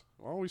YouTubers.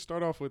 Why don't we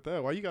start off with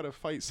that? Why you got to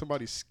fight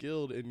somebody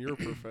skilled in your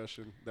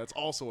profession that's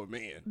also a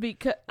man?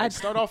 Because Like,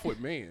 start off with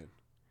man.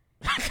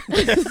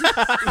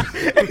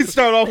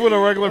 Start off with a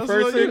regular That's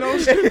what, person. you know,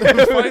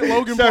 fight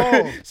Logan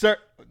Paul.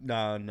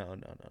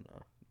 No.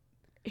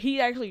 he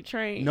actually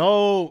trained.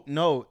 No.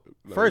 No,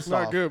 First he's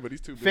not off, good, but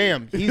he's too big.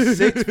 fam, he's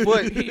 6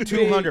 foot, He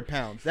 200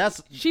 pounds.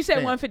 That's She said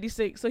fam,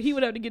 156, so he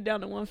would have to get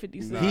down to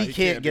 156. Nah, He he can't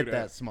can't get do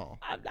that that. small.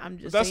 I'm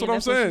just. That's saying, what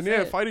I'm she saying. Yeah,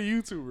 said. fight a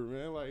YouTuber,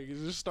 man. Like,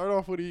 just start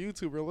off with a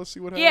YouTuber. Let's see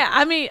what happens. Yeah,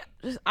 I mean,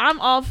 I'm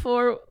all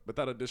for. But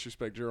that'll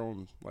disrespect your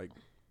own, like,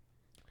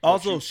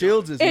 Also, you've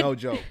Shields is It- no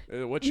joke.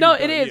 what No,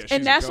 you've it done. is, Yeah, she's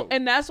and a that's goat.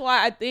 and that's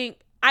why I think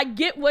I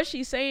get what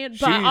she's saying, but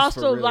She's I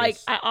also for like.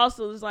 realist. I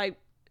also was like,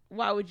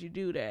 why would you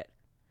do that?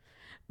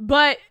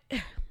 But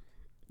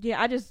yeah,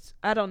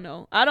 I don't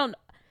know.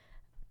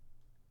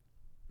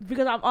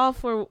 Because I'm all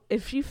for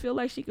if she feel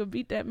like she could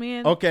beat that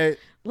man. Okay,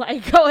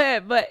 Like, go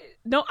ahead, but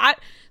no,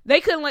 they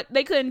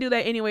couldn't do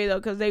that anyway though,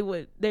 because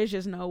there's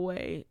just no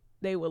way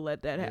they would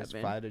let that just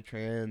happen. fight a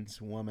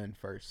trans woman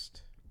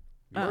first.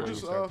 Or before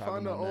just you start talking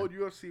find an about old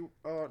men.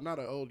 UFC, not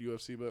an old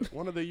UFC, but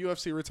one of the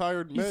UFC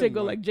retired You men. said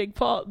go like Jake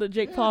Paul, the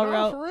Jake Yeah, Paul no,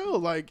 route. for real.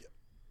 Like,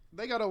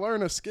 they got to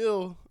learn a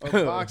skill of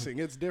boxing.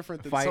 It's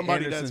different than Fight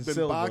somebody Anderson that's been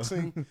Silva.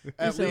 boxing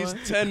at said least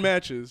what? 10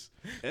 matches,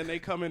 and they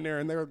come in there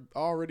and they're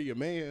already a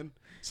man.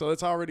 So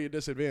it's already a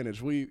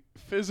disadvantage. We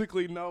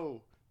physically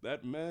know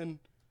that men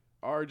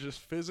are just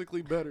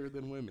physically better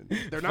than women.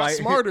 They're not Fight-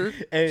 smarter.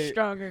 Hey,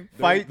 Stronger,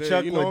 Fight They're-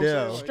 Chuck you know what I'm saying?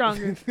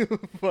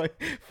 Liddell. Like-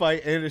 stronger.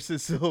 fight Anderson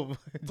Silva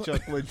and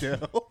Chuck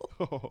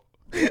Liddell.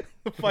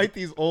 Fight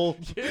these old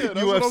Yeah,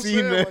 that's what I'm UFC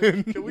saying. men.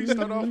 Like, can we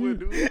start off with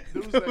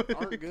dudes that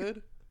aren't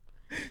good?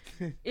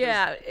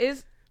 Yeah,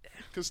 it's.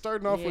 Because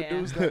starting off with Yeah.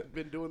 dudes that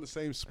been doing the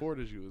same sport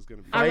as you is going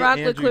to be. I Fight rock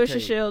with Andrew Clarissa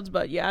Tate. Shields,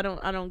 but yeah, I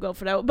don't go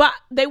for that. But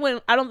they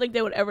wouldn't. I don't think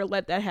they would ever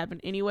let that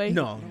happen anyway.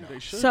 No. They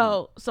should.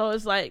 So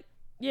it's like,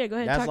 Yeah, go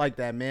ahead. That's talk, like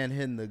that man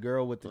hitting the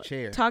girl with the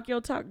chair. talk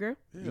your talk, girl.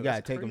 You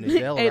gotta take him to crazy.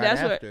 jail Hey, right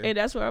that's after. what. Hey,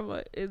 that's what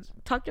I'm. It's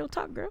talk your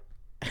talk, girl.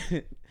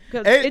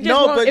 Because Hey, it just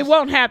no, won't, but it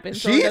won't happen.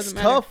 So she it is doesn't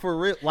matter. tough for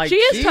real. Like She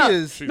is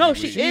tough. No,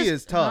 she she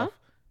is tough.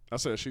 I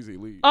said she's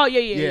elite. Oh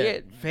yeah.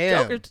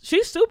 Fam. Joker,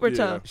 she's super Yeah.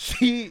 tough.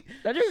 She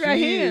That just got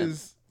she hands.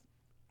 is.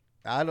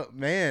 I don't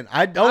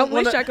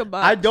wish wanna, I could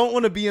box. I don't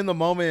want to be in the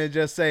moment and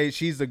just say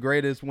she's the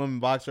greatest woman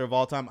boxer of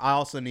all time. I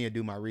also need to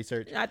do my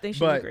research. I think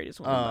she's But, the greatest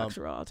woman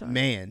boxer of all time.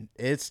 Man,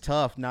 it's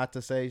tough not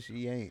to say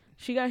she ain't.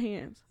 She got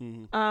hands.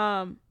 Mhm.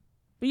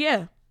 But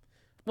yeah.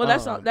 Well,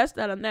 that's all. Um, That's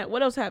that on that.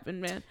 What else happened,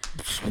 man?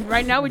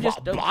 Right now we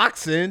just.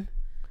 Boxing.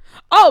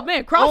 Oh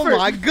man, Crawford. Oh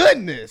my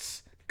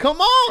goodness! Come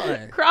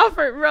on,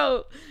 Crawford,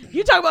 bro.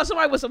 You talk about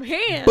somebody with some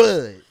hands,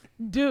 Bud.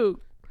 dude.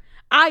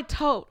 I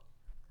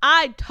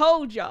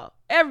told y'all,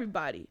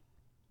 everybody.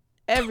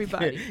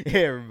 Everybody.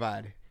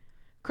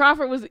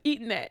 Crawford was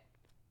eating that.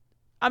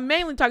 I'm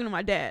mainly talking to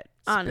my dad,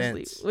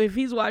 honestly. Spence. If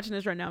he's watching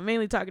this right now, I'm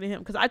mainly talking to him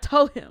because I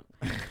told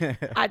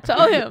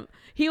him.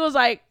 He was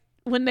like,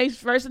 when they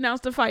first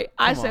announced the fight,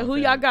 I Come said, on, "Who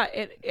fam. y'all got?"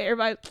 And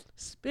everybody,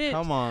 Spence.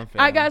 Come on,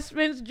 fam. I got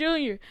Spence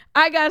Jr.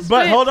 I got Spence.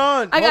 But hold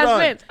on. I got hold on.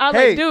 Spence. I was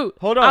Hey, like, dude.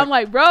 hold on. I'm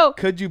like, bro.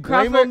 Could you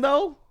blame Crawford- him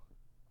though?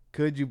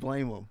 Could you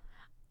blame him?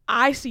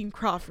 I seen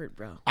Crawford,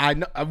 bro. I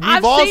know we've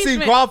I've all seen seen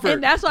Spence, Crawford.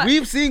 and that's why-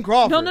 We've seen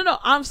Crawford. No.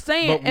 I'm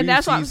saying, But and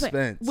that's we've what I'm seen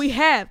saying. Spence. We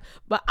have,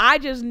 but I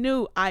just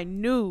knew.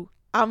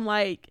 I'm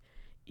like,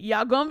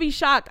 y'all gonna be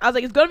shocked. I was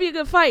like, it's gonna be a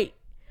good fight,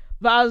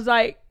 but I was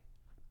like,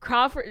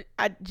 Crawford.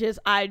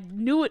 I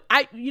knew it.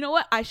 You know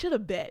what? I should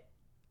have bet.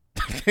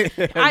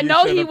 I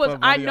know he was.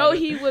 I know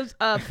he was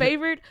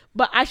favored,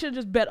 but I should have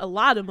just bet a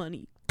lot of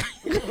money.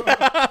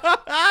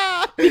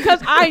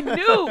 Because I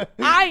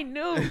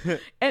knew.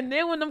 And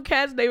then when them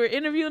cats, they were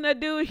interviewing that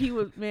dude, he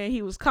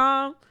was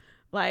calm.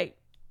 Like,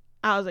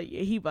 I was like,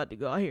 yeah, he about to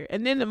go out here.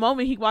 And then the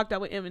moment he walked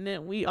out with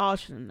Eminem, we all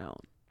should have known.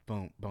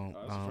 Boom, boom,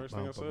 That's the boom, first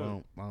thing I boom, said.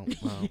 boom,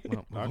 boom,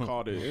 boom, I boom.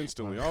 called it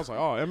instantly. I was like,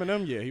 "Oh,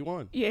 Eminem, yeah, he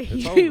won. Yeah, It's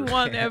he over."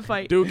 won that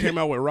fight. Dude came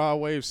out with Rod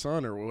Wave's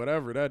son or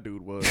whatever that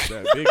dude was.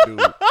 That big dude.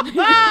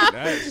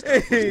 That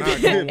stuff was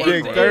not gonna work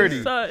Big right 30.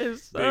 there.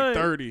 His son.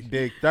 Big 30.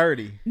 Big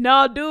 30.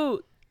 No,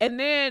 dude. And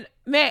then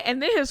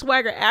his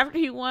swagger after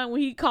he won,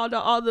 when he called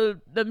out all the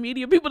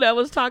media people that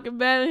was talking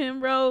bad at him,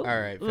 bro. All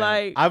right, fam.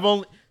 like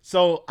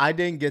I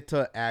didn't get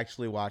to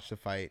actually watch the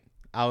fight.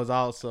 I was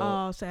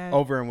also sad.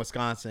 over in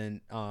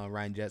Wisconsin,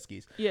 riding jet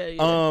skis.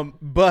 Yeah.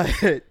 But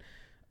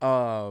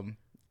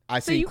I So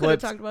seen you could have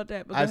clips. talked about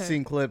that. But I've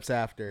seen clips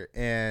after,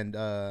 and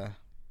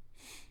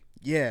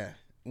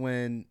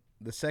when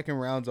the second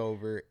round's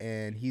over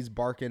and he's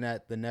barking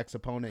at the next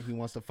opponent he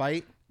wants to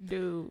fight,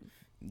 dude.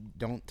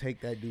 don't take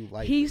that dude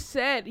lightly. He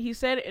said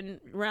in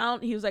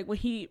round. He was like when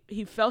he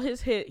felt his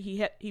hit.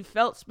 He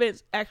felt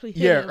Spence actually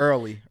hit him.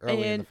 early in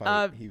And the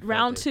fight. He felt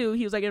round it. 2,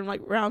 he was like in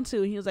like round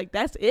 2. He was like,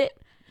 that's it.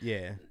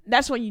 Yeah,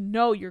 That's when you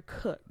know you're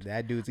cooked.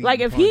 that dude's eating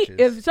Like punches.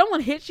 if someone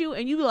hits you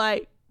and you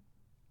like,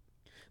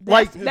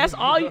 that's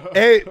all you.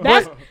 Hey,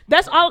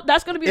 That's all.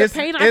 That's gonna be the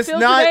pain I feel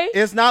not, today.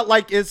 It's not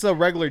like it's a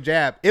regular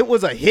jab. It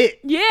was a hit.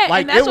 Yeah,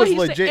 like and that's it what was he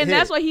said. legit And hit.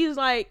 that's why he's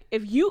like,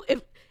 if you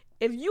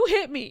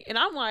hit me, and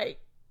I'm like,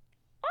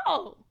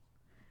 oh,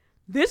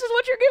 this is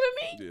what you're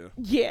giving me.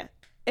 Yeah.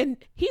 And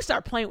he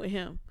started playing with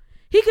him.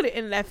 He could have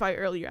ended that fight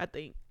earlier. I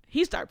think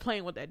he started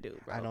playing with that dude,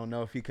 bro. I don't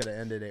know if he could have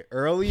ended it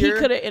earlier. He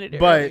could have ended it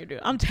but earlier, dude.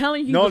 I'm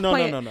telling you, No, was no, no,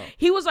 playing. no.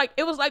 He was like,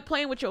 it was like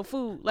playing with your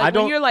food. I Like when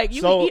don't- you're like,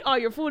 you so, can eat all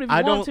your food if you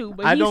I want don't- to,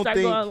 but I he don't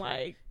started think- going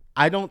like,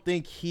 I don't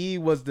think he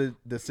was the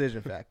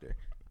decision factor.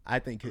 I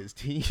think his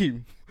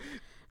team.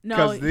 no,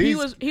 'Cause he these-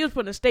 was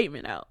putting a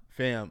statement out.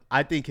 Fam,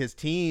 I think his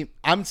team.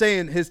 I'm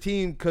saying his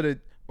team could have,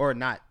 or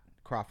not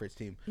Crawford's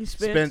team.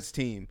 Spence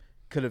team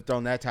could have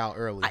thrown that towel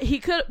early. He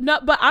could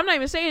not, but I'm not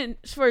even saying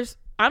for.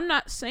 I'm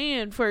not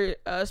saying for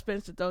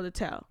Spence to throw the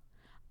towel.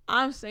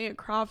 I'm saying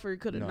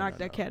Crawford could have knocked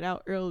that cat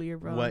out earlier,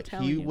 bro. I'm what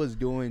telling he you. was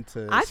doing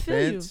to I feel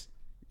you. Spence,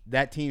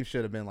 that team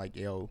should have been like,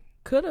 yo,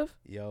 Could have.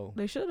 yo,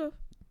 They should have.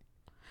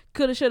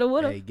 Could have, should have,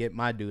 would have. hey, get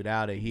my dude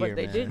out of here, But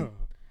they man. didn't.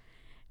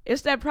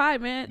 It's that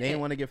pride, man. They didn't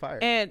want to get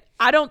fired. And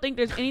I don't think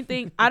there's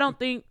anything. I don't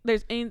think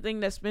there's anything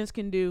that Spence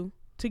can do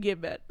to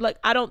get better. Like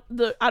I don't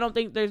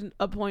think there's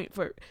a point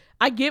for.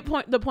 I get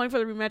the point for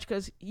the rematch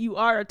because you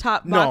are a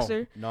top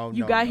boxer.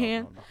 You got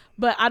hands,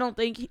 but I don't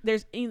think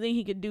there's anything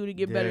he could do to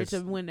get better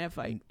to win that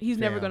fight. He's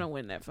never gonna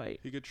win that fight.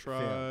 He could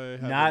try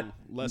Not- having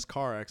less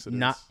car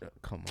accidents.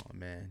 Come on,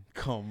 man.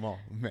 Come on,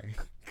 man.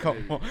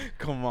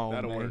 Come on,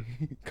 That'll man. work.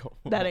 Come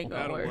That on. ain't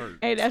gonna That'll work. work.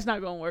 Hey, that's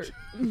not gonna work.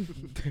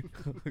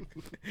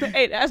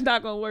 Hey, that's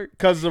not gonna work.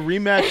 Because the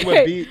rematch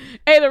would be.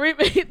 Hey, the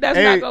rematch. That's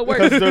not gonna work.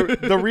 Because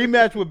the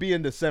rematch would be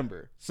in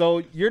December,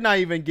 so you're not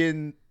even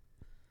getting.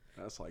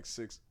 That's like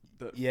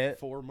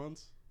 4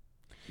 months.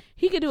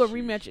 He could do a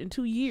rematch in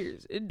 2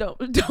 years. It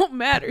don't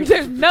matter.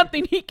 There's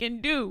nothing he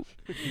can do.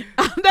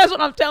 That's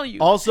what I'm telling you.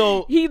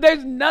 Also,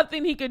 there's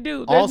nothing he could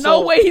do. There's no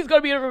Also- way he's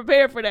gonna be able to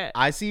prepare for that.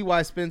 I see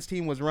why Spence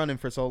team was running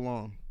for so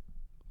long.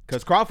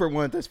 Because Crawford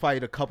won this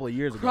fight a couple of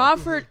years ago.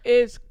 Crawford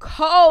is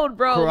cold,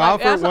 bro.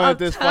 Crawford that's what won I'm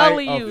this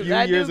telling fight a you. few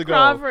That years dude ago.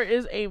 Crawford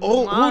is a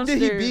monster. Who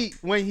did he beat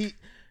when he?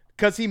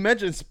 Because he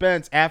mentioned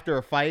Spence after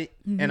a fight,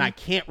 Mm-hmm. and I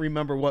can't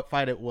remember what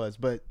fight it was,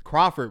 but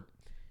Crawford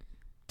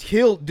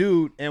killed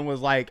dude and was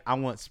like, "I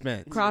want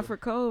Spence." Crawford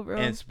cold, bro.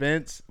 And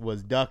Spence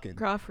was ducking.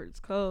 Crawford's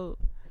cold.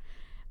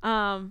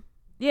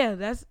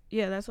 That's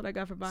what I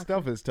got for boxing.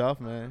 Stuff is tough,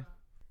 man.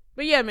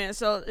 But yeah, man.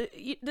 So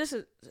this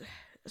is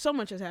so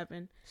much has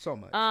happened. So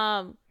much.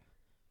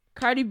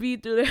 Cardi B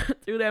threw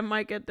that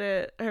mic at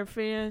her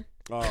fan.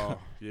 Oh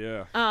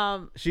yeah.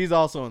 She's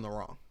also in the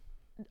wrong.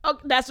 Oh,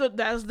 that's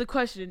the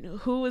question.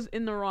 Who is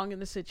in the wrong in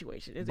the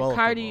situation? Is Both it of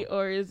Cardi them.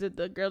 or is it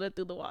the girl that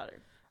threw the water?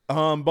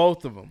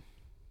 Both of them.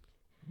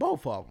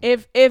 Both of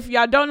them. If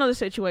y'all don't know the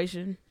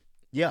situation,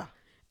 Yeah.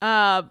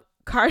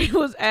 Cardi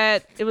was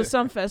at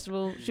some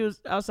festival. She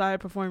was outside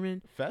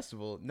performing.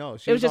 Festival? No,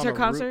 she It was just on her a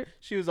concert?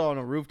 She was on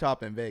a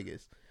rooftop in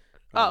Vegas.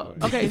 Oh,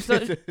 okay.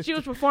 So she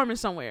was performing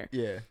somewhere.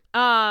 Yeah.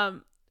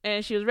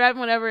 And she was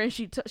rapping whatever, and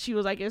she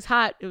was like, "It's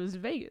hot." It was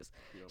Vegas.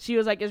 She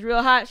was like, "It's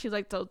real hot." She was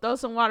like, "Throw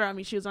some water on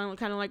me." She was on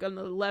kind of like on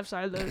the left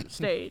side of the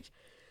stage.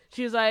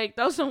 She was like,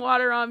 "Throw some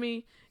water on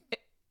me."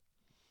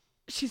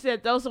 She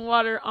said, "Throw some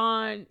water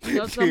on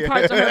some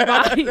parts of her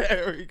body."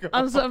 There we go.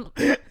 On some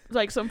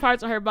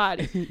parts of her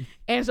body.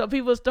 And so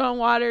people was throwing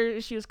water.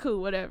 She was cool,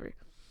 whatever.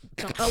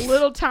 So a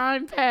little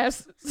time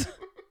passes.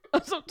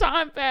 Some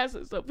time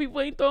passes. So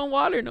people ain't throwing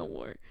water no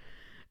more.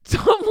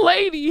 Some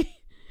lady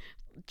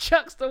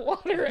chucks the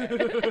water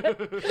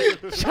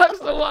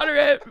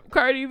at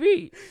Cardi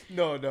B.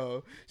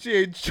 No. She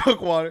ain't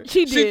chuck water.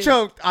 She She did.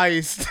 chunked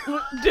ice.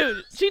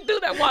 Dude, she threw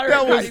that water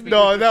at Cardi B.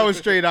 That was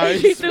straight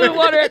ice. She threw the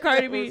water at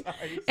Cardi B.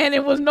 And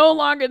it was no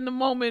longer in the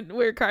moment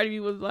where Cardi B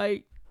was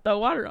like, "Throw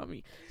water on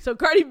me." So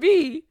Cardi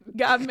B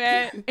got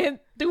mad and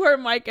threw her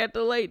mic at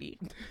the lady.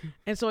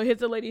 And so it hit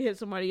the lady, hit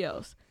somebody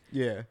else.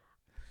 Yeah.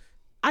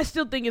 I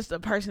still think it's the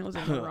person who was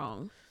in the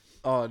wrong.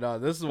 Oh no,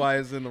 this is why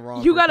it's in the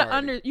wrong. You for gotta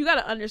Cardi. you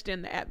gotta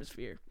understand the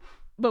atmosphere.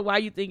 But why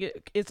you think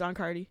it's on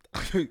Cardi?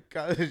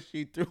 Because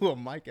she threw a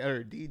mic at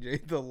her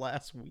DJ the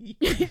last week.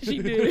 She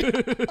did.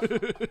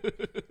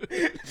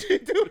 She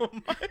threw a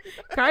mic.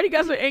 Cardi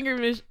got some anger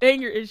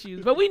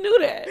issues, but we knew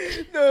that.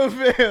 No,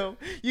 fam.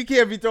 You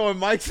can't be throwing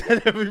mics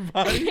at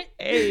everybody.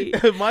 Hey,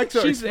 Mics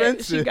are she said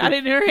expensive. she got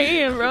it in her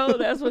hand, bro.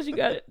 That's what she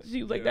got.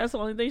 She was like, that's the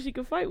only thing she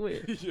could fight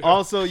with.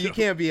 Also, you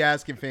can't be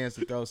asking fans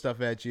to throw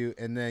stuff at you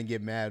and then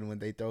get mad when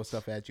they throw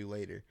stuff at you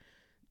later.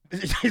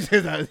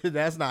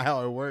 That's not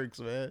how it works,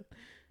 man.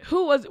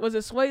 Who was it? Was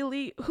it Sway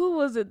Lee? Who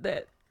was it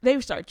that they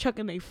started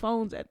chucking their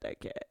phones at that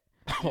cat?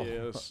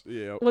 Yes.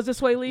 Yeah. Was it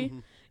Sway Lee?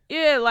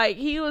 Yeah, like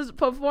he was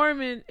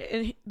performing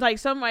and like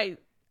somebody,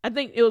 I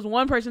think it was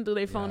one person threw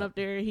their phone up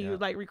there and he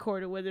was like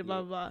recorded with it,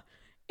 blah, blah, blah.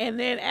 And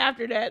then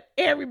after that,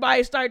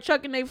 everybody started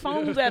chucking their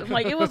phones at him.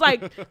 Like it was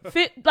like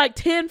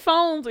 10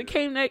 phones that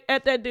came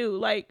at that dude.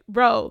 Like,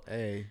 bro,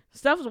 Hey,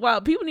 stuff is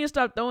wild. People need to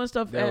stop throwing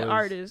stuff at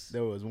artists.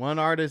 There was one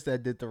artist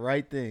that did the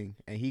right thing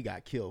and he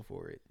got killed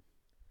for it.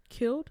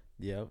 Killed?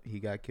 Yep, he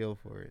got killed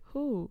for it.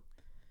 Who?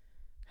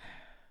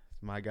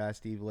 It's my guy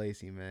Steve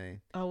Lacy,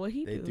 man. Oh, what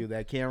he They do? threw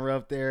that camera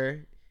up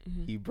there.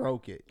 He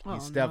broke it. Oh, He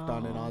stepped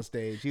on it no. on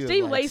stage. He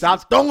Steve was like, Lacy's-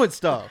 "Stop throwing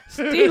stuff."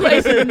 Steve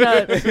Lacy's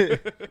nuts.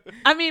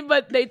 I mean,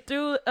 but they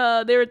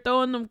were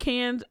throwing them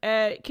cans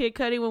at Kid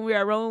Cudi when we were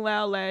at Rolling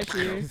Loud last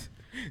year.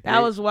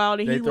 That was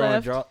wild, and They he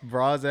throwing left.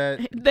 bras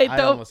at. They I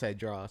throw- almost said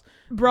draws.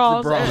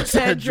 Bras Bras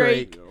at at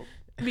Drake Drake.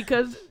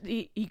 because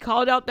he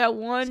called out that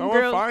one Someone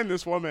girl. find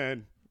this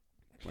woman.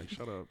 Like,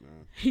 shut up,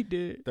 man. He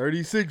did.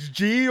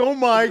 36G. Oh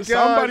my god.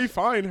 Somebody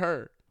find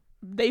her.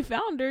 They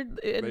found her, and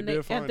did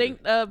I find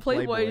think Playboy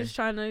Playboy. is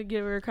trying to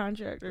give her a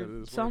contract That or is word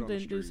on the something,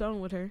 do street.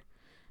 something with her.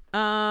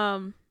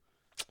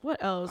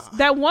 What else?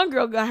 That one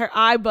girl got her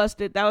eye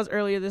busted. That was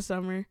earlier this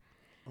summer.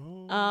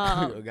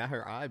 Got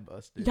her eye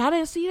busted. Y'all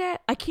didn't see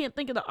that? I can't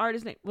think of the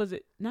artist name. Was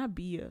it not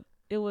Bia?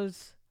 It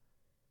was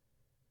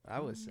I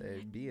would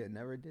say Bia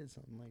never did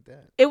something like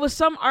that.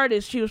 some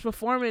artist. She was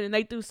performing and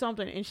they threw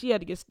something and she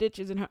had to get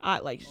stitches in her eye.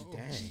 Like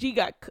she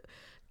got,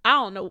 I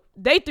don't know.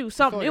 They threw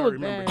something. like It I was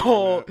remember bad. that.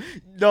 Oh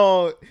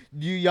no!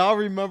 Do y'all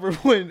remember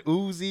when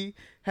Uzi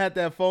had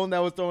that phone that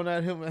was thrown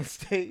at him on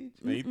stage,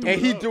 Man,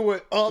 and he threw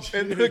it up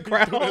in the He threw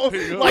crowd, that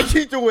thing up. like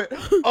he threw it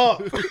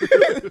up,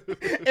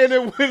 and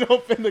it went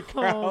up in the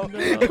crowd. no.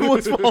 It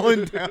was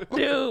falling down,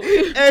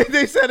 Dude, and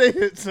they said it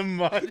hit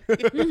somebody.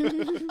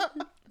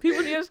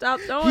 people need to stop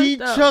throwing He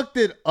stuff. chucked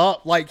it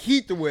up, like he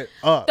threw it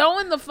up.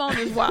 Throwing the phone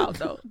is wild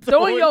though.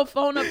 Throwing your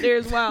phone up there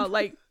is wild.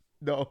 Like,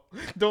 No,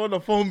 throwing the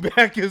phone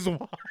back is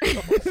wild.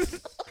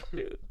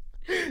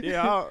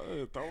 Yeah,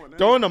 throwing that.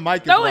 Throwing the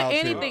mic is throwing wild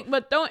anything,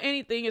 but throwing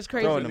anything is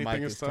crazy. Throwing the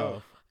Anything mic is is tough.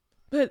 tough.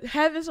 But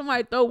having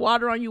somebody throw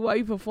water on you while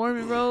you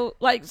performing, bro,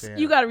 like Damn.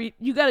 you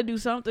gotta do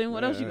something.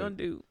 What else you Yeah. gonna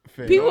do?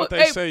 Fair. You know People, what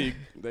they hey, say?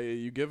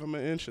 You give them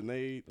an inch and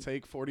they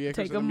take 40 acres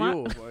Take and a a mi-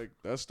 mule. Like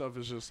that stuff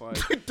is just like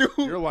Dude,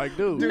 you're like,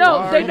 dude. why no,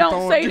 are they you don't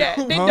throwing- say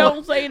that. They Huh?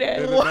 don't say Yeah,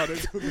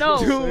 that.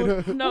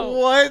 No, no.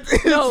 what?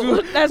 Is,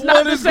 No, that's what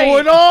not the is same.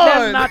 going on?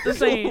 That's not the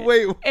same.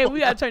 Wait, Hey, we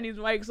gotta turn these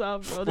mics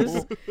off, bro.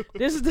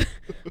 This is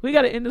we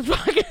gotta end this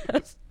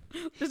podcast.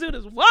 This dude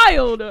is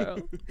wild, bro.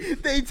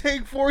 they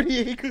take 40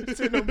 acres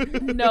in a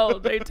mule. No,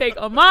 they take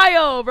a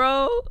mile,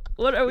 bro.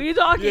 What are we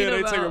talking Yeah,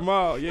 about? they take a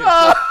mile.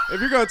 Yeah. So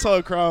if you're gonna tell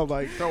a crowd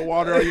like throw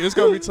water on you, it's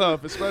gonna be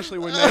tough, especially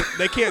when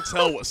they can't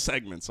tell what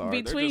segments are.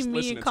 They're just Between me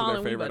listening and to Colin,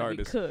 their we favorite better be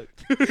artist.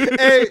 cooked.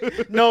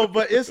 Hey, no,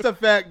 but it's the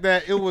fact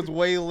that it was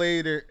way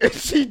later.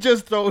 She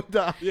just threw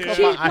down. Yeah.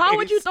 Why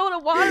would you throw the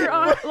water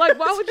on? Like,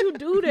 why would you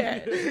do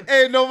that?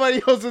 Hey,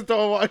 nobody else is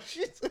throwing water.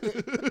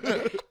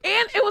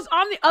 And it was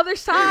on the other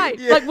side.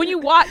 Yeah. Like when you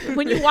watch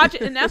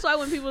it, and that's why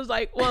when people was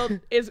like, "Well,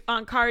 it's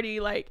on Cardi,"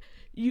 like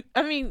you.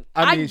 I mean,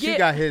 she get,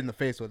 got hit in the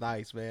face with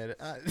ice, man.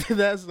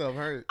 That stuff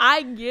hurt.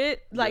 I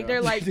get like Yeah.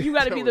 they're like you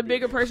got to That be would the be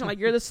bigger hilarious. person. Like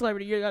you're the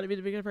celebrity, you got to be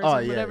the bigger person. Oh,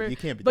 yeah, whatever. you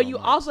can't be But throwing you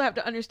ice. also have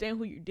to understand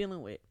who you're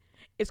dealing with.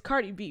 It's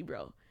Cardi B,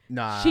 bro.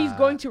 Nah, She's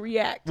going to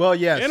react. Well,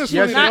 yes, And it's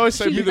yes, funny, they always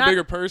say she's be the not-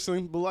 bigger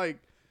person, but like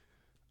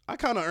I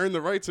kind of earn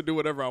the right to do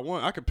whatever I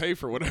want. I can pay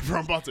for whatever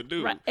I'm about to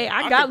do. Right. Hey,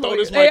 I can got throw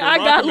lawyers. this Hey, Michael I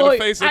Malcolm got in the lawyers.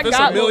 face. I If it's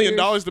got $1 million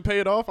lawyers. to pay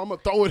it off, I'm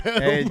gonna throw it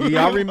at Hey, him. do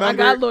y'all remember? I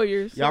got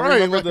lawyers. Y'all Right,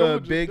 remember like, the I'ma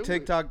just big do it.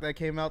 TikTok that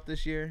came out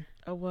this year?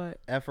 What?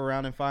 F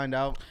around and find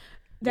out.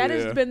 That Yeah.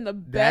 has been the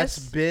That's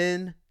best.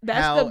 been That's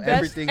how the best.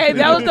 everything's Hey, been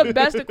that was going. the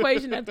best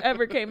equation that's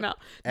ever came out.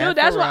 Dude, F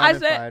that's what around I and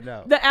said. find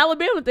out. The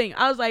Alabama thing.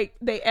 I was like,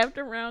 they effed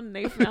around and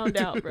they found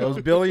out, bro.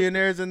 Those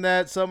billionaires in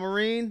that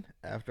submarine,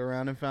 after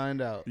around and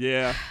find out.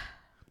 Yeah.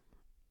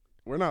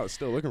 We're not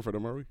still looking for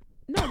them, are we?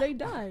 No, they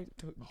died.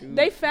 Dude,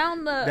 They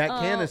found the that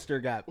canister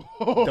got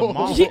Oh.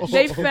 demolished.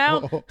 They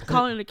found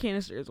calling it a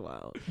canister is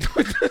wild.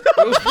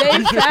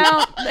 They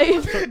found.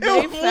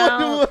 They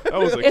found. That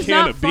was a It's can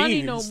not of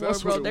funny beans. no more,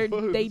 That's bro. what it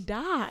was. They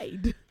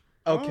died.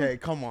 Okay,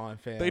 come on,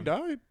 fam. They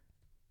died?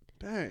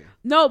 Dang.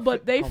 No,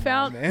 but they Come on,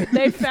 found. man.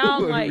 They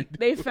found What are we like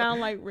they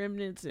found like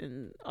remnants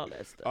and all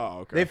that stuff. Oh,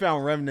 okay. They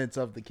found remnants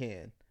of the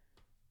can.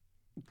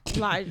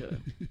 Elijah.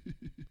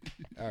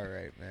 All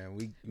right, man.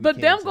 We But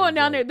can't them say going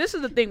down there, joke. this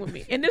is the thing with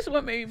me, and this is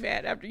what made me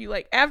mad. After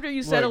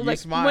you settle, you like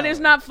smile. when it's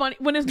not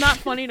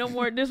funny no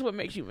more. This is what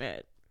makes you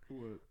mad.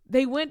 What?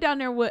 They went down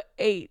there with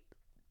a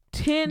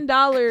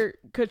 $10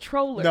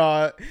 controller,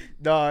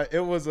 No, it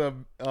was a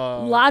They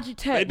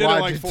Logitech, did it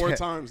like 4 Logitech.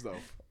 times, though.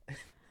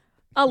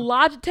 a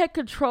Logitech The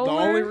controller.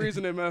 only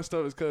reason it messed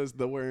up is because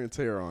the wear and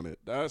tear on it.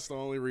 That's the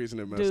only reason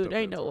it messed up. Dude,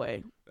 ain't that no time.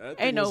 way. That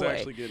thing Ain't no was way.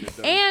 actually getting it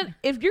done. And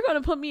if you're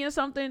gonna put me in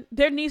something,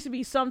 there needs to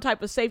be some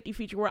type of safety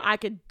feature where I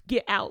could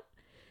get out.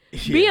 Yeah,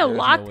 Being there's no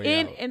locked way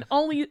in out. and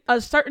only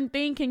a certain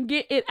thing can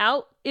get it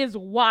out is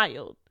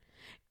wild.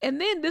 And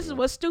then this is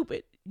what's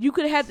stupid. You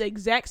could have had the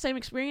exact same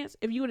experience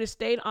if you would have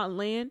stayed on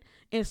land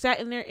and sat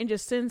in there and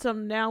just send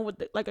something down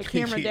with like a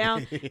camera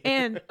down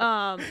and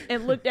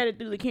looked at it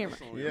through the camera.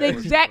 The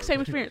exact same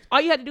experience.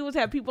 All you had to do was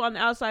have people on the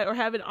outside or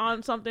have it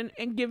on something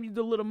and give you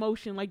the little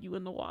motion like you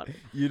in the water.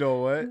 You know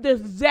what? The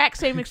exact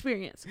same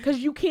experience because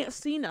you can't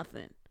see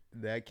nothing.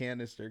 That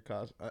canister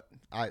cost.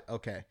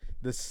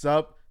 The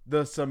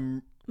The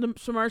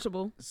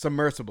submersible.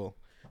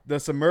 The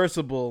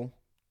submersible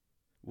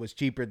was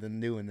cheaper than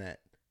doing that.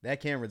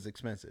 That camera's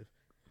expensive.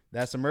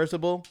 That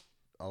submersible,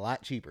 a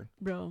lot cheaper.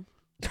 Bro,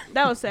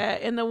 that was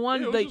sad. And the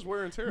one, Yeah, it was just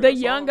wear and tear, the that's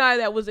young all. guy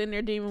that was in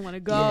there didn't even want to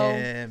go.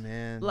 Yeah,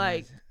 man.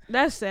 Like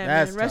that's sad,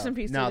 that's man. Rest tough. in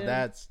peace. Now to them.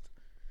 that's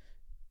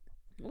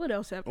what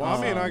else happened?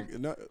 Well, I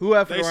mean, who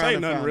effed they around say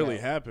and nothing found really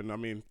out? happened. I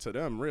mean, to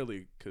them,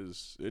 really,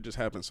 because it just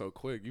happened so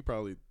quick. You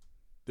probably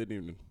didn't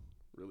even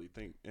really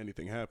think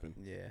anything happened.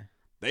 Yeah.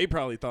 They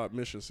probably thought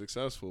mission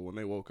successful when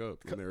they woke up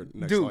in their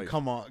next Dude, life.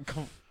 come on.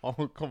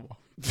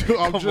 Dude,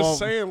 I'm come just on.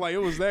 saying, like, it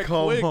was that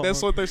Come quick. on.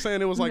 That's what they're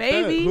saying. It was like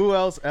Maybe. Who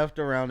else effed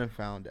around and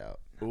found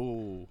out? that.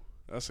 Ooh,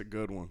 that's a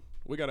good one.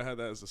 We got to have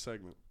that as a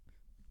segment.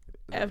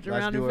 After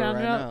Let's around do and it found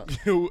right out. now.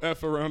 Who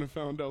F around and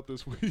found out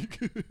this week?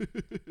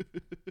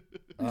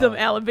 Them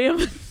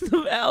Alabama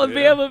people.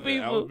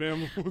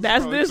 Alabama was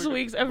That's probably this took-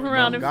 week's F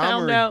around and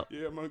found Montgomery. out.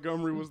 Yeah,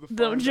 Montgomery was the Them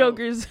find out.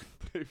 jokers.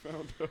 They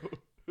found out.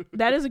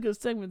 That is a good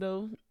segment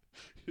though.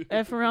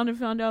 F around and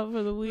found out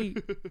for the week.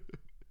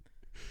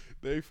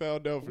 They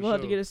found out for We'll sure.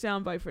 have to get a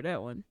soundbite for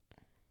that one.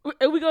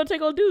 And we gonna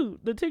take on dude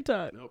the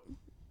TikTok. Nope.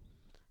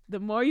 The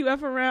more you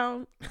F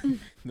around,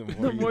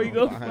 the more you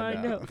go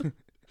find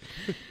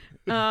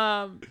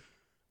out.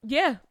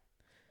 Yeah,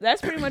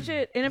 that's pretty much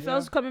it.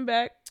 NFL's coming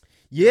back.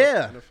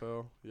 Yeah.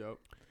 NFL. Yep.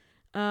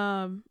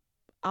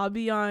 I'll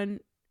be on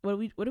what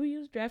do we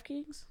use?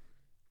 DraftKings.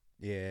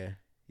 Yeah.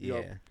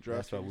 Yup. Yeah.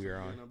 That's what we were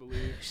on. I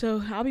believe.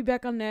 So I'll be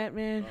back on that,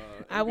 man.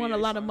 I won a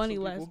NBA lot of signed money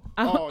some last.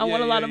 people. I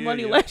won a lot of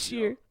money last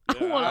year.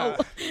 Yeah.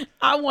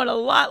 I won a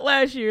lot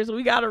last year, so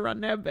we gotta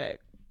run that back.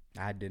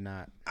 I did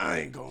not. I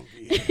ain't gonna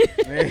be.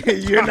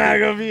 You're not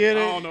gonna be in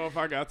I it. don't know if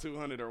I got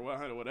 200 or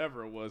 100,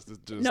 whatever it was.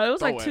 Just No, it was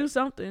throw like 2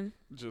 something.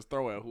 Just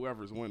throw at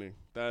whoever's winning.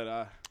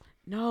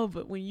 No,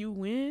 but when you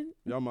win,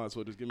 Y'all might as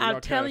well just give me I'm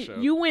y'all telling cash you,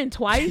 out. you win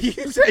twice. You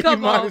said you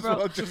Come might on, as bro.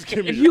 well Just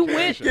give me If your you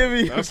cash win- out. Give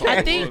me That's your all I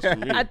it think was for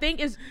me. I think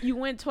it's you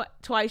win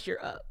twice,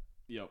 you're up.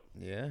 Yep.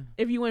 Yeah.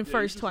 If you win Yeah,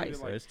 first you just twice,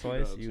 need, like, First 2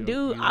 twice, dubs, you- yeah.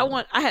 dude,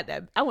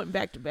 I went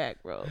back to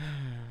back, bro.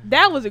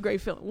 That was a great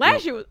feeling.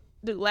 Last year was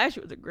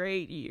a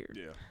great year,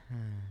 Yeah.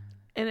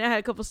 and I had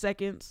a couple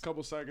seconds.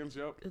 Couple seconds.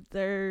 Yep. The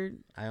third,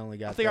 I only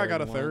got. I think I third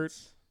got a third.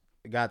 once.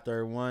 I got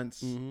third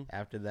once. Mhm.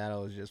 After that, I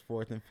was just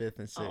 4th and 5th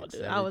and 6th. oh,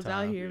 dude, every I was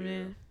out time. here,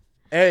 man.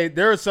 Hey,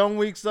 there were some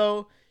weeks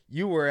though.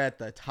 You were at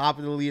the top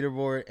of the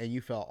leaderboard and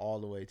you fell all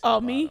the way to Oh,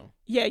 the me? bottom.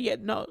 Yeah,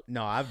 no.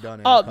 No, I've done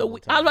it. Oh, a couple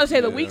I was about to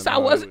say the Yeah, weeks no, I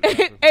it was. would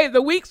happen. Hey,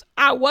 the weeks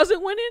I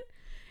wasn't winning.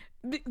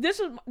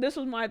 This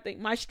was my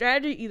thing. My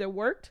strategy either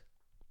worked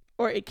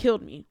or it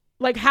killed me.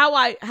 Like how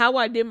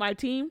I did my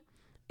team,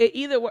 it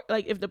either worked.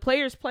 Like if the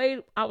players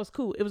played, I was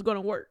cool. It was going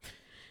to work.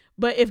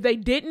 But if they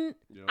didn't,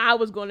 Yep. I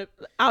was going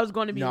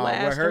to be No, what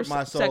last hurt or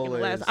my second soul to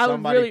last. is I was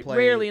somebody really played-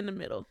 rarely in the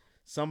middle.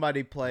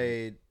 Somebody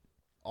played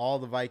all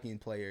the Viking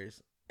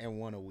players and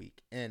won a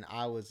week, and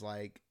I was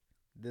like,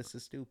 "This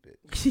is stupid.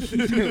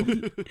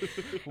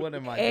 What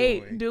am I Hey,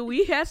 doing?" dude,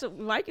 we had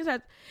some Vikings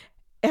had.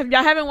 If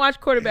y'all haven't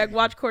watched quarterback,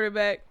 watch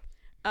quarterback.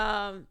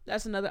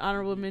 That's another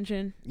honorable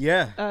mention.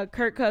 Yeah,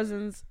 Kirk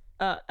Cousins,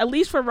 at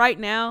least for right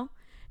now,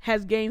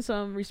 has gained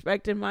some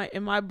respect in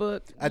my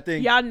book. I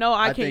think y'all know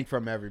I think can't.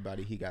 from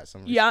everybody he got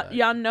some. Y'all Respect.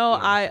 y'all know Yeah,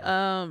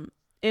 I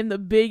am the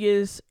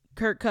biggest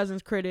Kirk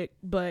Cousins critic,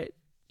 but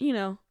you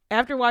know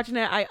after watching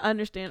that I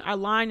understand our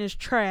line is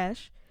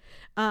trash,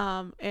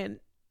 and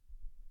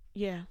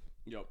yeah.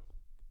 Yep.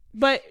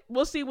 But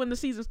we'll see when the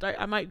season starts.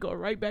 I might go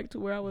right back to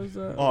where I was.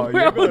 Oh,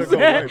 where I you're gonna was go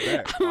at. right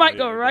back. I might Oh,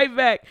 go yeah, right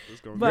back. It's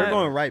gonna But- You're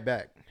going right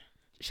back.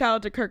 Shout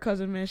out to Kirk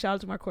Cousins, man. Shout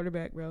out to my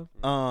quarterback, bro.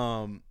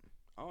 I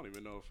don't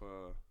even know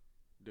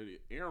if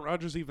Aaron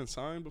Rodgers even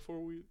signed before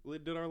we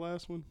did our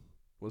last one.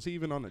 Was he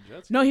even on the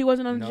Jets? No, he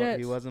wasn't on the No, Jets.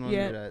 he wasn't on the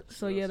yeah, Jets.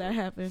 So yeah, that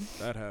happened.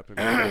 That happened.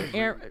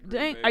 Aaron,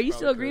 dang, are you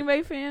still a Green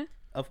Bay fan?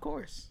 Of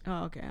course,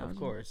 Oh, okay. of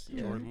course.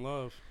 Yeah. Jordan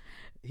Love.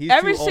 He's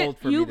Ever too since old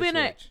for you've me to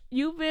been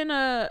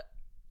switch.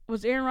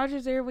 was Aaron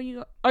Rodgers there when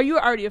you? Are you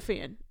already a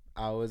fan?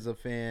 I was a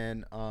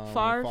fan.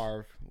 Favre?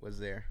 Favre was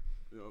there.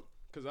 Yep.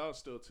 Because I was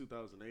still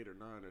 2008 or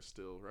 9 or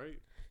still, right?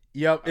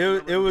 Yep, I it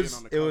remember being was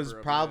on the it was cover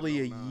of probably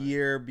a Madden 09.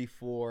 year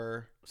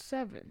before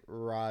 7,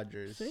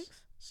 Rodgers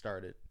 6.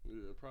 started. Yeah,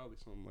 probably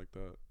something like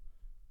that.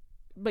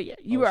 But yeah,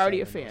 you were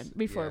already a 07, fan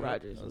before yeah,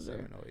 Rodgers was there.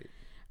 07, 08.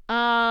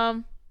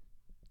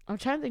 I'm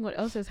trying to think what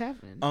else has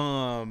happened.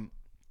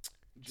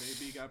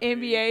 JB got paid.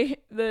 NBA,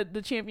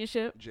 the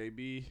championship.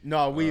 JB.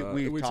 No,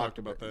 we talked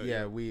about that.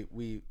 Yeah, we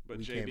But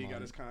we JB came got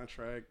on. his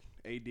contract.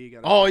 AD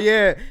got. Oh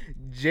yeah,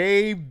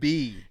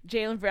 JB,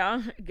 Jaylen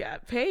Brown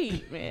got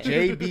paid, man.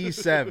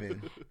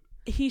 JB7.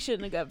 He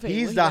shouldn't have got paid.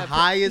 He's what he the got paid.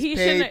 highest He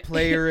paid shouldn't-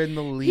 player in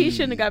the league. He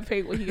shouldn't have got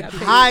paid what he got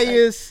paid.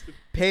 Highest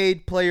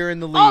paid player in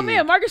the league. Oh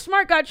man, Marcus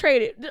Smart got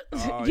traded. Oh,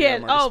 Yes. yeah,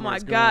 Marcus Oh my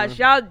Smart's gosh,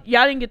 gone.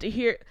 y'all didn't get to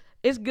hear.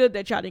 It's good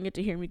that y'all didn't get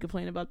to hear me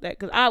complain about that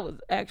because I was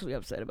actually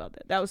upset about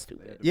that. That was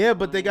stupid. Yeah,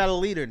 but they got a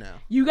leader now,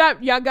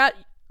 Y'all got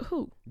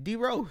who? D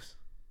Rose,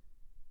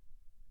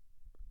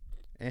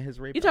 and his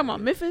rape. You talking about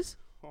allegation. Memphis?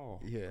 Oh.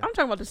 Yeah, I'm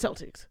talking about the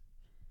Celtics.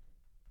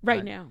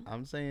 Right now,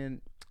 I'm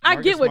saying. I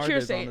Marcus get what Smart you're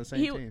is on saying. the same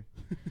He- team.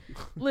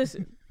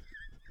 listen.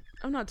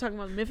 I'm not talking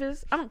about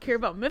Memphis. I don't care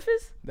about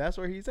Memphis. That's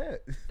where he's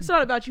at. It's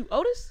not about you,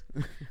 Otis.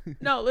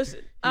 No, listen.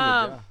 He with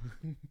Ja.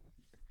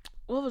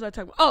 What was I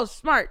talking about? Oh,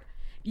 Smart.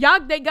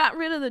 They got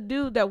rid of the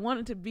dude that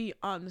wanted to be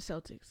on the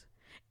Celtics,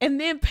 and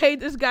then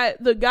paid this guy,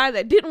 the guy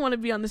that didn't want to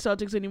be on the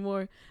Celtics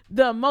anymore,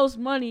 the most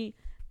money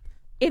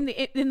in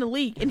the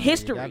league in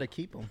history. You gotta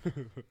keep him.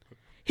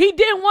 He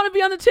didn't want to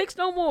be on the Ticks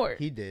no more.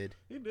 He did.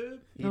 He did.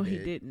 No, he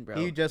didn't, bro.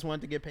 He just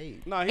wanted to get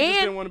paid. Nah, he just And-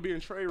 didn't want to be in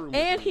trade room. with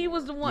And them he anymore.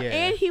 was the one. Yeah.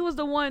 And he was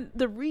the one.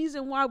 The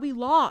reason why we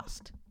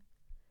lost.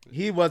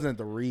 He wasn't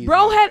the reason.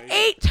 Bro had 8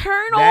 that nigga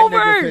couldn't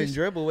turnovers.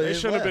 dribble with They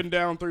his should have left. been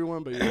down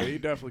 3-1, but yeah, he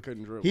definitely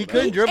couldn't dribble. He That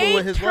couldn't was- dribble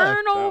with 8 his left.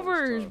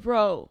 turnovers, tough.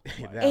 bro.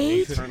 That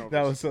 8 was- turnovers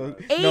That was is so.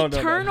 bad. 8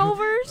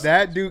 turnovers.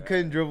 That dude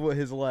couldn't dribble with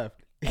his left.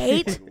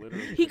 8.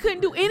 Literally He couldn't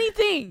do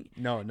anything.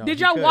 No. Did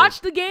he y'all could watch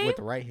the game? with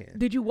the right hand?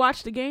 Did you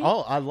watch the game?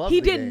 Oh, I love. He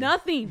the did game.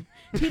 nothing.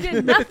 He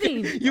did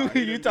nothing. You he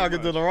you didn't talking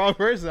do to the wrong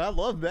person. I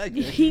love that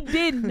game. He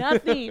did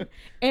nothing.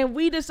 And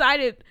we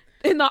decided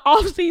in the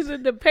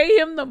offseason to pay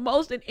him the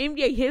most in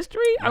NBA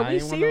history? Are I we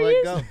ain't wanna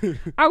let serious?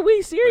 go. Are we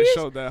They serious?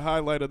 showed that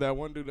highlight of that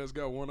one dude that's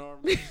got one arm.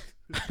 They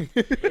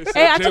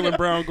Hey, I said took Jaylen a-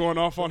 Brown going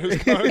off on his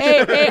contract.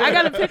 Hey, I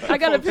got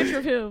a picture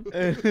of him.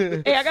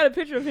 Hey, I got a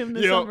picture of him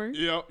this summer.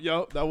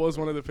 Yep. That was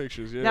one of the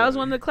pictures. Yeah, That was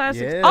one of the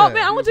classics. Yeah. Oh man,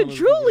 I He went was to one of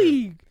Drew the-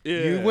 League.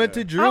 Yeah. You went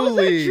to Drew I was at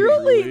League. Drew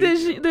League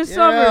this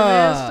summer, man.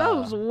 Yeah. That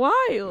was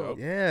wild.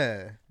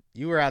 Yeah,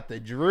 you were at the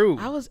Drew.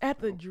 I was at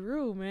the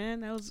Drew,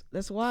 man.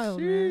 That's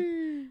wild,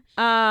 man.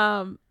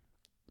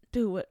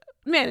 dude, what?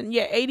 Man,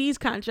 yeah, AD's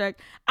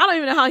contract. I don't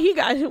even know how he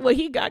got what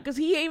he got because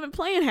he ain't even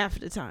playing half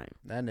of the time.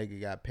 That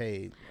nigga got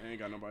paid. They ain't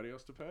got nobody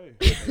else to pay.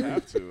 They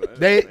have to.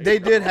 They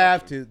did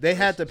have to. They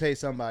had to pay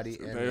somebody,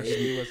 and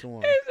AD was the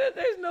one. He said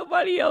there's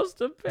nobody else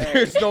to pay.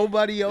 There's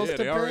nobody else Yeah,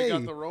 to they already pay.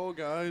 got the role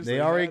guys. They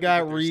already had to got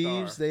get their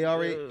Reeves. star. They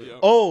already. Yeah.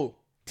 Oh,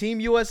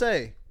 Team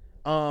USA.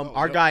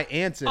 Our yep. guy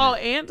Anson. Oh,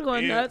 Ant's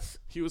going And nuts.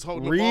 He was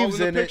holding Reeves the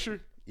ball in in the it.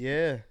 picture.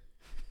 Yeah.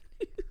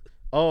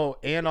 Oh,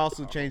 and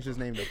also changed his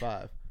name to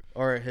 5,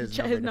 or his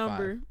number. His to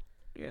number. 5.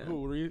 Yeah.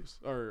 Who, Reeves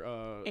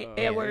or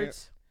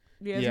Edwards.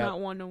 Yeah, it's Yep. not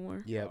one no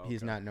more. Yep, Oh, he's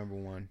okay. not number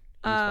 1. He's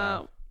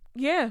 5.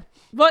 Yeah.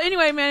 But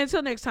anyway, man,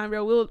 until next time,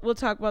 bro, we'll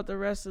talk about the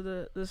rest of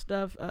the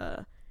stuff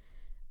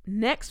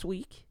next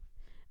week.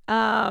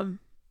 I'm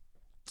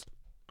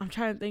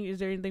trying to think, is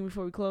there anything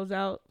before we close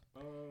out?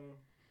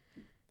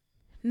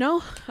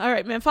 No? All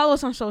right, man. Follow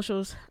us on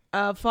socials.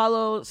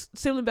 Follow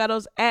Sibling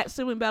Battles at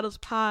Sibling Battles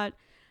Pod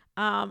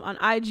on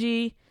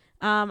IG.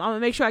 I'm gonna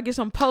make sure I get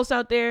some posts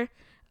out there.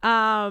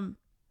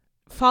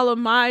 Follow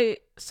my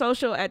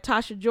social at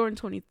Tasha Jordan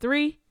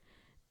 23.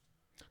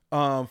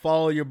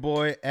 Follow your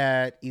boy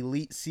at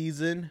Elite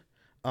Season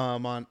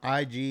on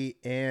IG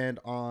and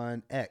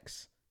on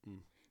X.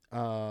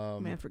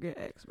 Man, forget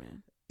X,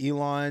 man.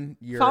 Elon,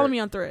 Follow me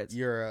on Threads.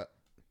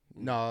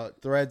 No,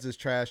 Threads is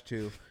trash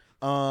too.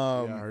 Yeah,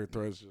 I heard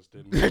Threads just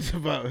didn't. That's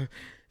about.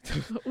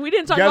 We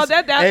didn't talk about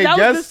that. That was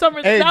guess, this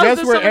summer. Hey, that guess was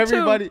this where summer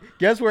everybody? too.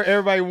 Guess where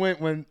everybody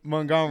went when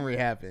Montgomery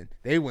happened?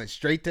 They went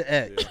straight to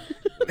X.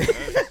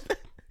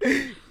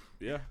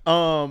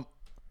 Yeah.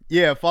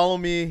 Yeah. Follow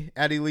me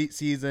at Elite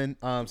Season.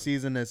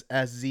 Season is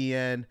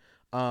SZN.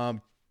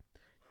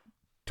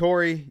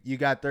 Tori, you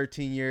got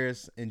 13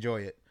 years.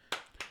 Enjoy it.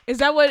 Is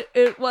that what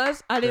it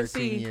was? I didn't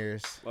 13 see.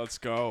 years. Let's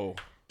go.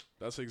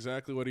 That's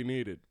exactly what he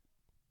needed.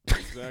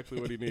 Exactly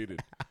what he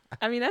needed.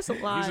 I mean, that's a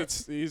lot.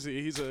 He's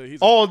a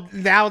Oh,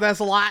 now that's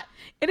a lot.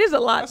 It is a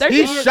lot. That's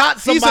 13, He shot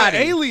somebody.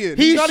 He's an alien.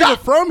 He He's not shot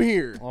even from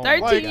here. Oh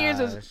 13 my years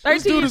is gosh. 13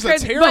 This dude years is a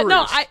crazy. But no,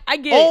 terrorist. I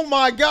get Oh it.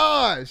 my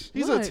gosh.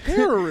 He's What? a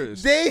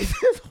terrorist. They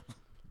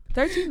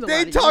 13's a lot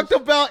they of talked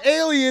years. about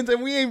aliens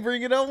and we ain't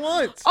bring it up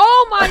once.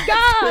 Oh my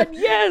God!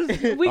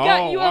 Yes, we got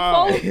Oh, UFOs.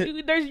 wow.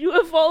 There's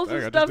UFOs Dang, I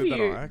and just stuff did that on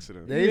here.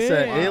 accident. They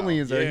said Yeah.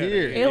 aliens are Yeah,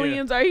 here. yeah.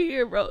 Aliens are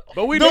here, bro.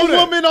 But we The know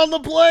that. woman on the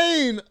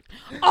plane.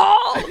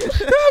 Oh,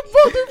 That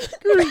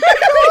motherfucker is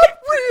not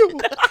real.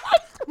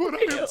 But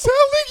I'm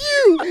telling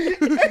you. I'm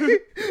telling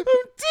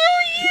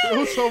you. It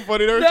was so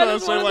funny. They were That trying to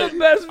is say, one of like, the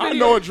best I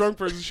know a videos. drunk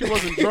person. She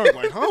wasn't drunk.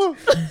 Like, huh?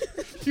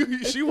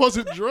 She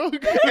wasn't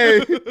drunk.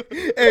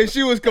 Hey,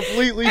 she was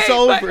completely hey,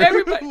 sober. but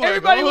everybody, Like,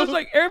 everybody huh? was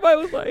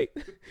like,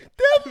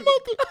 that mother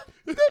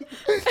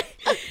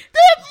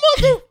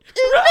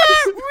is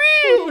not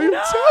real. I'm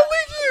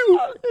telling you.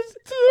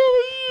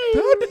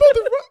 That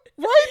mother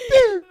right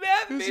there.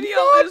 That It's video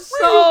not is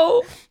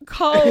so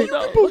cold.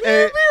 though. Believe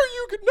Hey. me or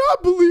you could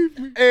not believe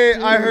me. Hey,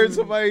 I heard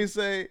somebody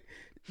say,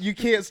 you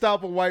can't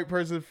stop a white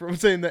person from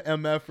saying the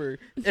MFer.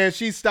 And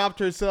she stopped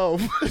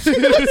herself.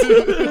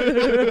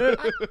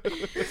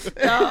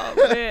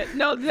 Oh man,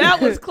 no,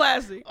 that was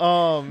classic.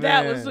 Oh, man.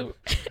 That was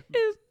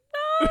it's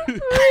not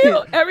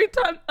real. Every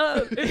time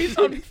it be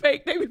something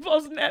fake, they be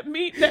posting that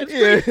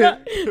Yeah.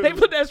 screenshot. They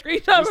put that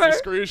screenshot of Just her.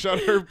 a screenshot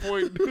of her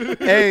point.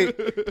 Hey,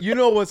 you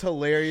know what's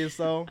hilarious,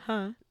 though?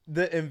 Huh?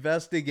 The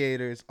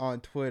investigators on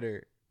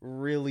Twitter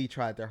really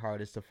tried their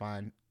hardest to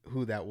find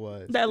who that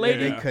was. That And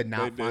lady? They could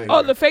not They find did. Oh,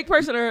 her. the fake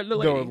person or the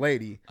lady? The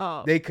lady.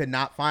 Oh. They could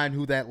not find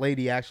who that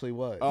lady actually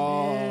was.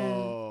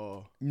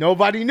 Oh.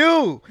 Nobody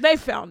knew. They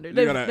found her. You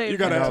They gotta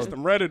found ask her.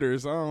 them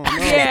Redditors. I don't know.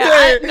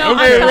 Yeah, no,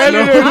 Hey, I'm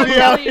Redditors telling you.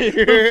 be out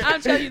here.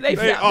 I'm telling you, They,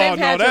 they've oh had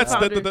no, to that's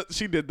found her.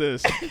 she did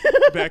this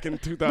back in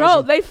 2000.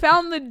 Bro, they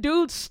found the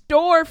dude's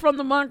store from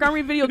the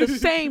Montgomery video the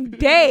same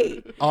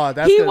day. Oh,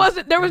 that's He 'cause-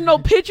 wasn't. There was no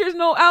pictures,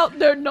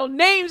 there no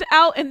names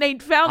out, and they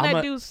found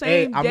that dude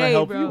same I'm day, gonna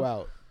help bro. you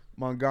out.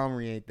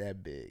 Montgomery ain't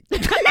that big.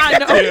 I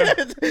know.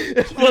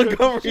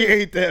 Montgomery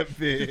ain't that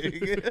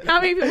big.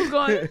 How many people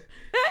going?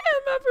 That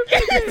MF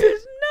picture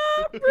is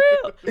not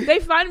real. They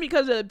find me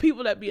because of the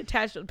people that be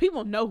attached to them.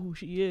 People know who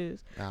she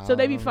is, so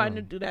they be finding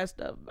to do that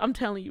stuff. I'm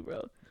telling you,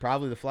 bro.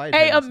 Probably the flight.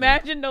 Hey, attendants.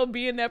 imagine though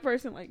being that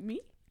person like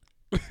me.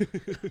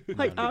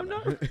 Like I'm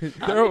not.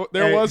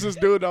 There Hey. was this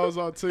dude that was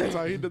on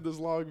TikTok. He did this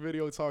long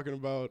video talking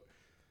about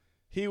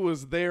he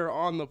was there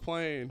on the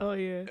plane, Oh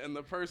yeah. and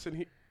the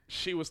person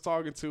she was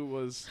talking to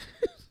was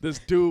this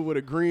dude with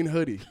a green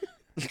hoodie.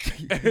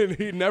 And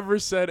he never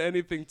said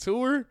anything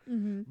to her,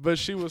 but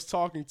she was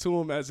talking to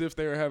him as if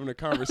they were having a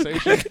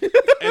conversation.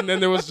 And then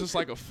there was just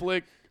like a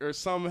flick or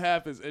something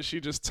happens, and she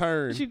just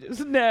turned. She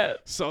just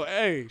snapped. So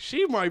hey,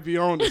 she might be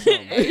on to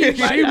something. He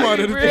might she not might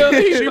be have real.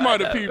 He she might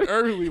might have not peeped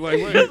early. Like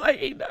He wait, was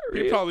like, ain't not he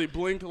real. probably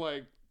blinked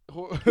like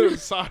sideways. or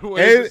something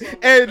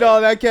Hey, like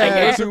no, that cat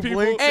Hey, had some 2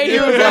 people- blinks. Hey, He he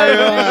was was like, half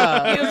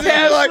ah. he was He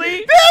half like,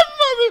 asleep. that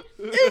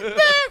mother is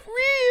not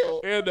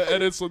real. had the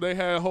edits when they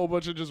had a whole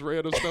bunch of just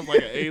random stuff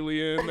like an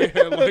alien. They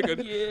had like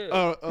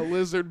a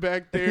lizard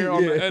back there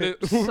on the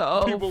edit.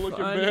 So people looking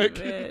funny, back.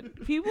 man.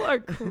 People are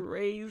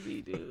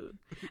crazy, dude.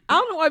 I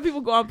don't know why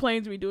people go on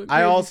planes and be doing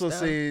crazy I also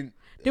stuff. seen.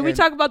 Did we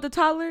talk about the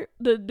toddler?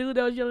 The dude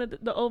that was yelling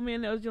at the old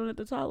man that was yelling at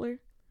the toddler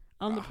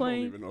on the I plane?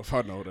 don't even know if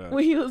I know that.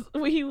 When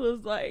he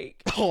was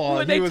like, Oh,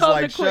 when he they was told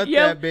like, the shut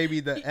yeah. that baby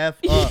the F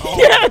up.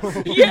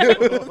 Yes, yes.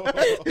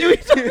 Did we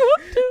talk about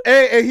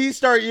that? And he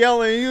started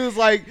yelling. He was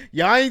like,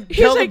 "Y'all ain't He's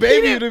tell the like,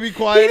 baby to be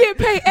quiet." He didn't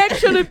pay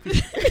extra.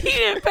 He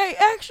didn't pay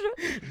extra.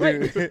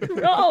 Like,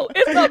 bro,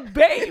 it's a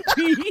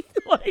baby.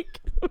 Like,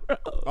 bro.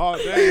 Oh,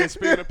 dang. And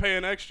speaking of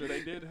paying extra,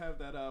 they did have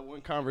that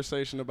one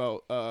conversation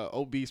about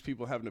obese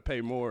people having to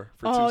pay more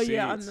for 2 seats. Oh,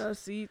 yeah, on the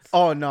seats.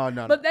 Oh no.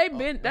 But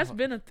that's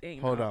been a thing.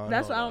 Hold though. on,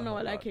 That's hold why I on, don't know why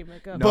hold that on. came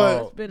back up. No. But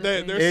it's But been a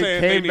they're thing. It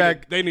saying came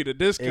back- they need a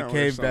discount. It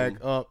came or something.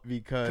 back up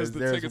because the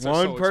there's tickets are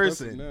one so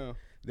expensive person. now.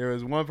 There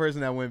was one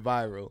person that went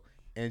viral,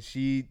 and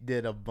she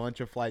did a bunch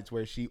of flights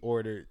where she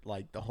ordered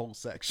like the whole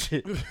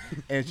section,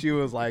 and she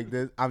was like,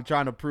 "This, I'm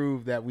trying to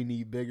prove that we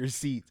need bigger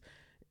seats."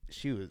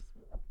 She was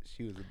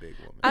a big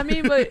woman. I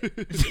mean, but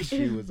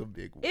She was a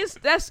big woman.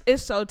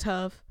 it's so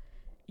tough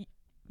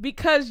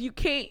because you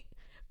can't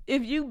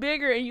if you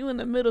bigger and you in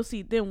the middle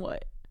seat, then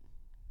what?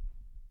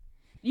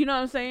 You know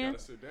what I'm saying?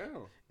 Gotta sit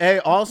down. Hey,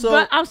 also,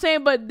 But I'm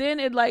saying, but then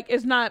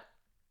it's not.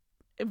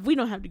 We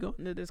don't have to go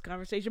into this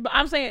conversation, but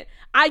I'm saying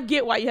I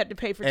get why you have to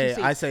pay for 2 hey,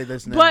 seats. I say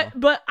this now.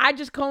 But I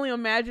just can only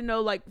imagine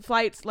though, like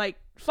flights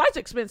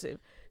expensive.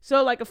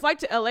 So like a flight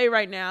to LA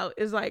right now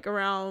is like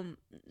around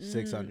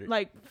 $600.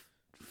 like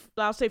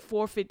I'll say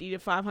 $450 to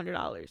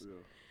 $500.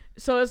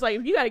 So it's like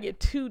if you got to get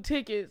 2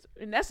 tickets,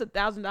 and that's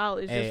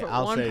 $1,000 Hey, just for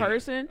I'll one say-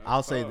 person.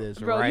 I'll say this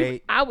Bro,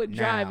 right. I would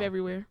drive now.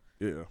 everywhere.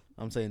 Yeah.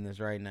 I'm saying this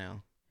right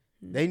now.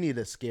 They need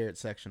a scared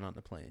section on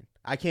the plane.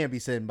 I can't be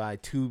sitting by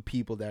 2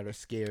 people that are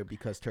scared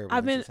because turbulence.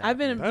 I've been- is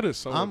happening. That is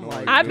so I'm annoying.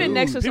 like, I've been dude,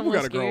 next to People someone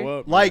gotta scared. grow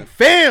up. like, man.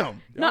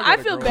 fam. No, Y'all I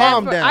gotta feel grow bad.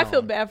 Calm For, I down.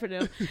 feel bad for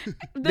them.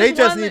 They This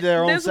just one- need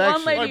their own this one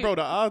section. lady- Like, bro,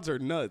 the odds are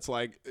nuts.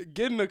 Like,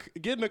 get in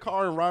the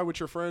car and ride with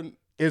your friend.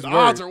 It's The worse.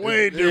 odds are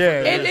way different.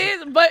 Yeah. It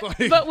is, but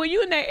Like- but when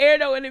you in that air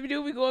though, and if you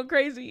do be going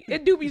crazy,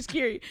 it do be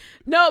scary.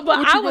 No, but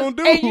What I you was, gonna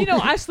do? and you know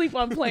I sleep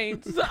on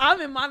planes, so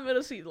I'm in my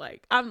middle seat,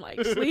 like I'm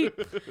like sleep,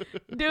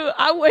 dude.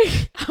 I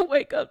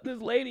wake up. This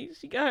lady,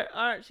 she got her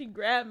arm, she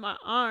grabbed my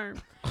arm,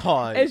 Oh,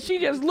 and she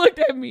just looked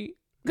at me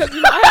because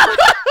you know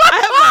I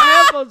have my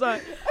headphones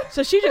on,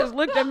 so she just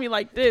looked at me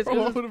like this.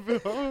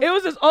 It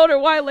was this older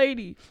white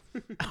lady.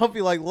 I'll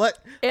be like,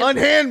 And-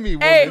 unhand me,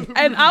 woman. Hey,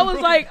 and I was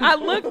like, I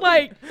looked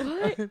like,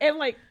 what? And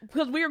like,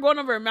 because we were going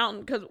over a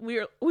mountain, because we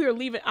were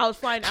leaving. I was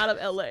flying out of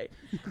LA,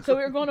 so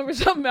we were going over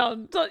some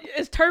mountain. So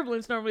it's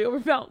turbulence normally over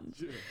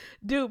mountains,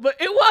 dude. But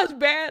it was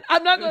bad.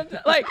 I'm not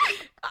gonna like.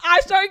 I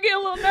started getting a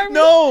little nervous.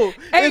 No,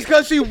 Hey. it's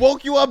because she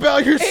woke you up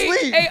out of your Hey,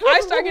 sleep. hey,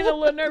 I started getting a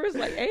little nervous.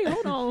 Like, hey,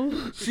 hold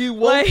on. She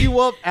woke Like- you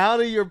up out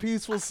of your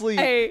peaceful sleep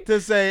Hey.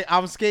 to say,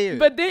 "I'm scared."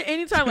 But then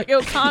anytime like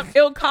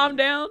it'll calm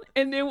down,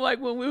 and then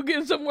like when we were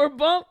getting some more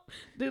bump,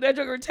 dude, that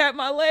joker tap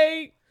my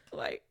leg.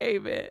 Like, hey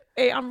man,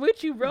 hey, I'm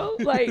with you, bro.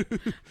 Like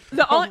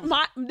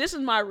this is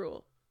my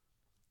rule.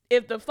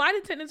 If the flight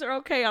attendants are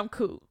okay, I'm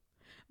cool.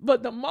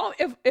 But the moment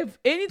if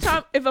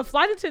a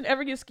flight attendant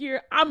ever gets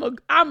scared,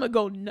 I'ma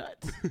go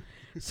nuts.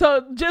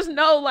 So just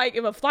know, like,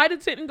 if a flight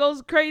attendant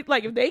goes crazy,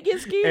 like if they get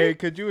scared, hey,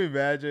 could you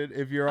imagine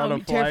if you're on I'll a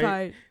be flight,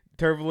 terrified.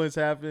 turbulence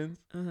happens,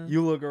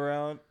 you look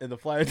around, and the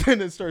flight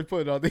attendant starts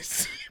putting on their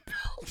seatbelt?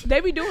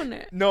 They be doing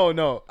that.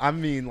 No, I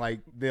mean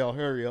like they'll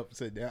hurry up,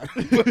 sit down,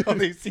 put on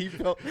their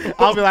seatbelt.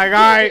 I'll be like, all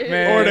right,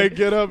 man. Or they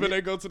get up and they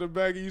go to the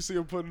back and you see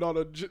them putting on a.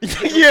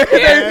 yeah,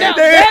 now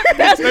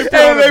that's the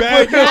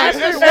stuff. That's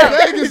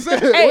That's the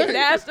stuff. Hey,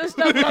 that's the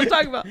stuff I'm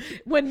talking about.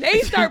 When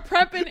they start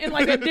prepping in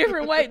like a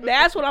different way,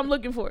 that's what I'm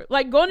looking for.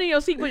 Like going in your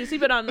seat with your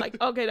seatbelt on, like,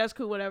 okay, that's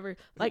cool, whatever.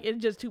 Like it's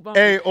just too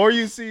bumpy. Hey, or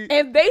you see,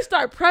 If they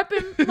start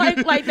prepping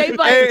like they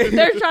like Hey.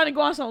 they're trying to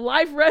go on some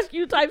life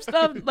rescue type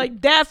stuff,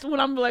 like that's when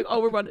I'm like, oh,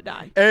 we're about to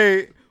die.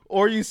 hey,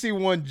 or you see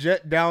one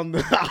jet down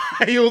the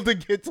aisle to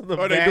get to the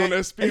Or back. they doing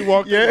that speed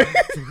walk. Yeah.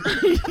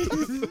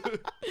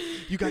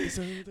 You got this.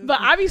 But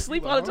I be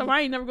sleep all the time.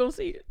 I ain't never gonna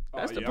see it.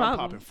 That's Oh, the yeah, problem.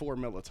 I'm popping 4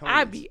 melatonin.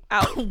 I be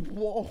out.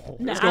 Whoa.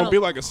 Nah, It's I gonna don't- be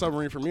like a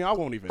submarine for me. I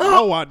won't even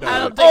know I I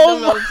died. don't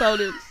take no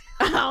melatonin.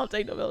 I don't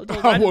take no melatonin.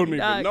 I just won't be even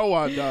knocked. know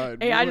I died.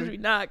 Hey, I boy. just be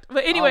knocked.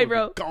 But anyway, I'll be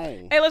bro.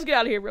 Gone. Hey, let's get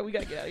out of here, bro. We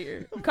gotta get out of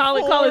here. Call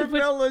it,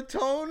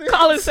 Melatonin.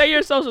 call it. Say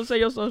your social. Say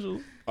your social.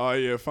 Oh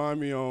yeah, find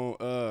me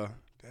on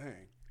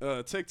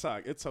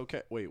TikTok. It's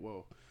okay. Wait,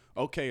 whoa.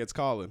 Okay, it's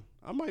calling.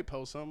 I might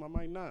post something. I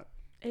might not.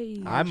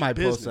 Hey, I might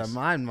post business. some.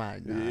 Mine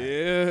might not.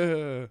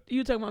 Yeah.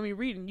 you talking about me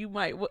reading? You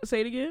might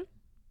say it again.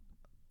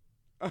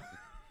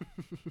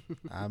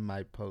 I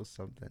might post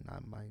something. I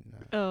might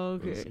not. Oh,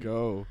 okay. Let's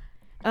go.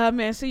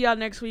 Man, see y'all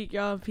next week,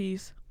 y'all.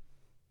 Peace.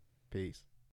 Peace.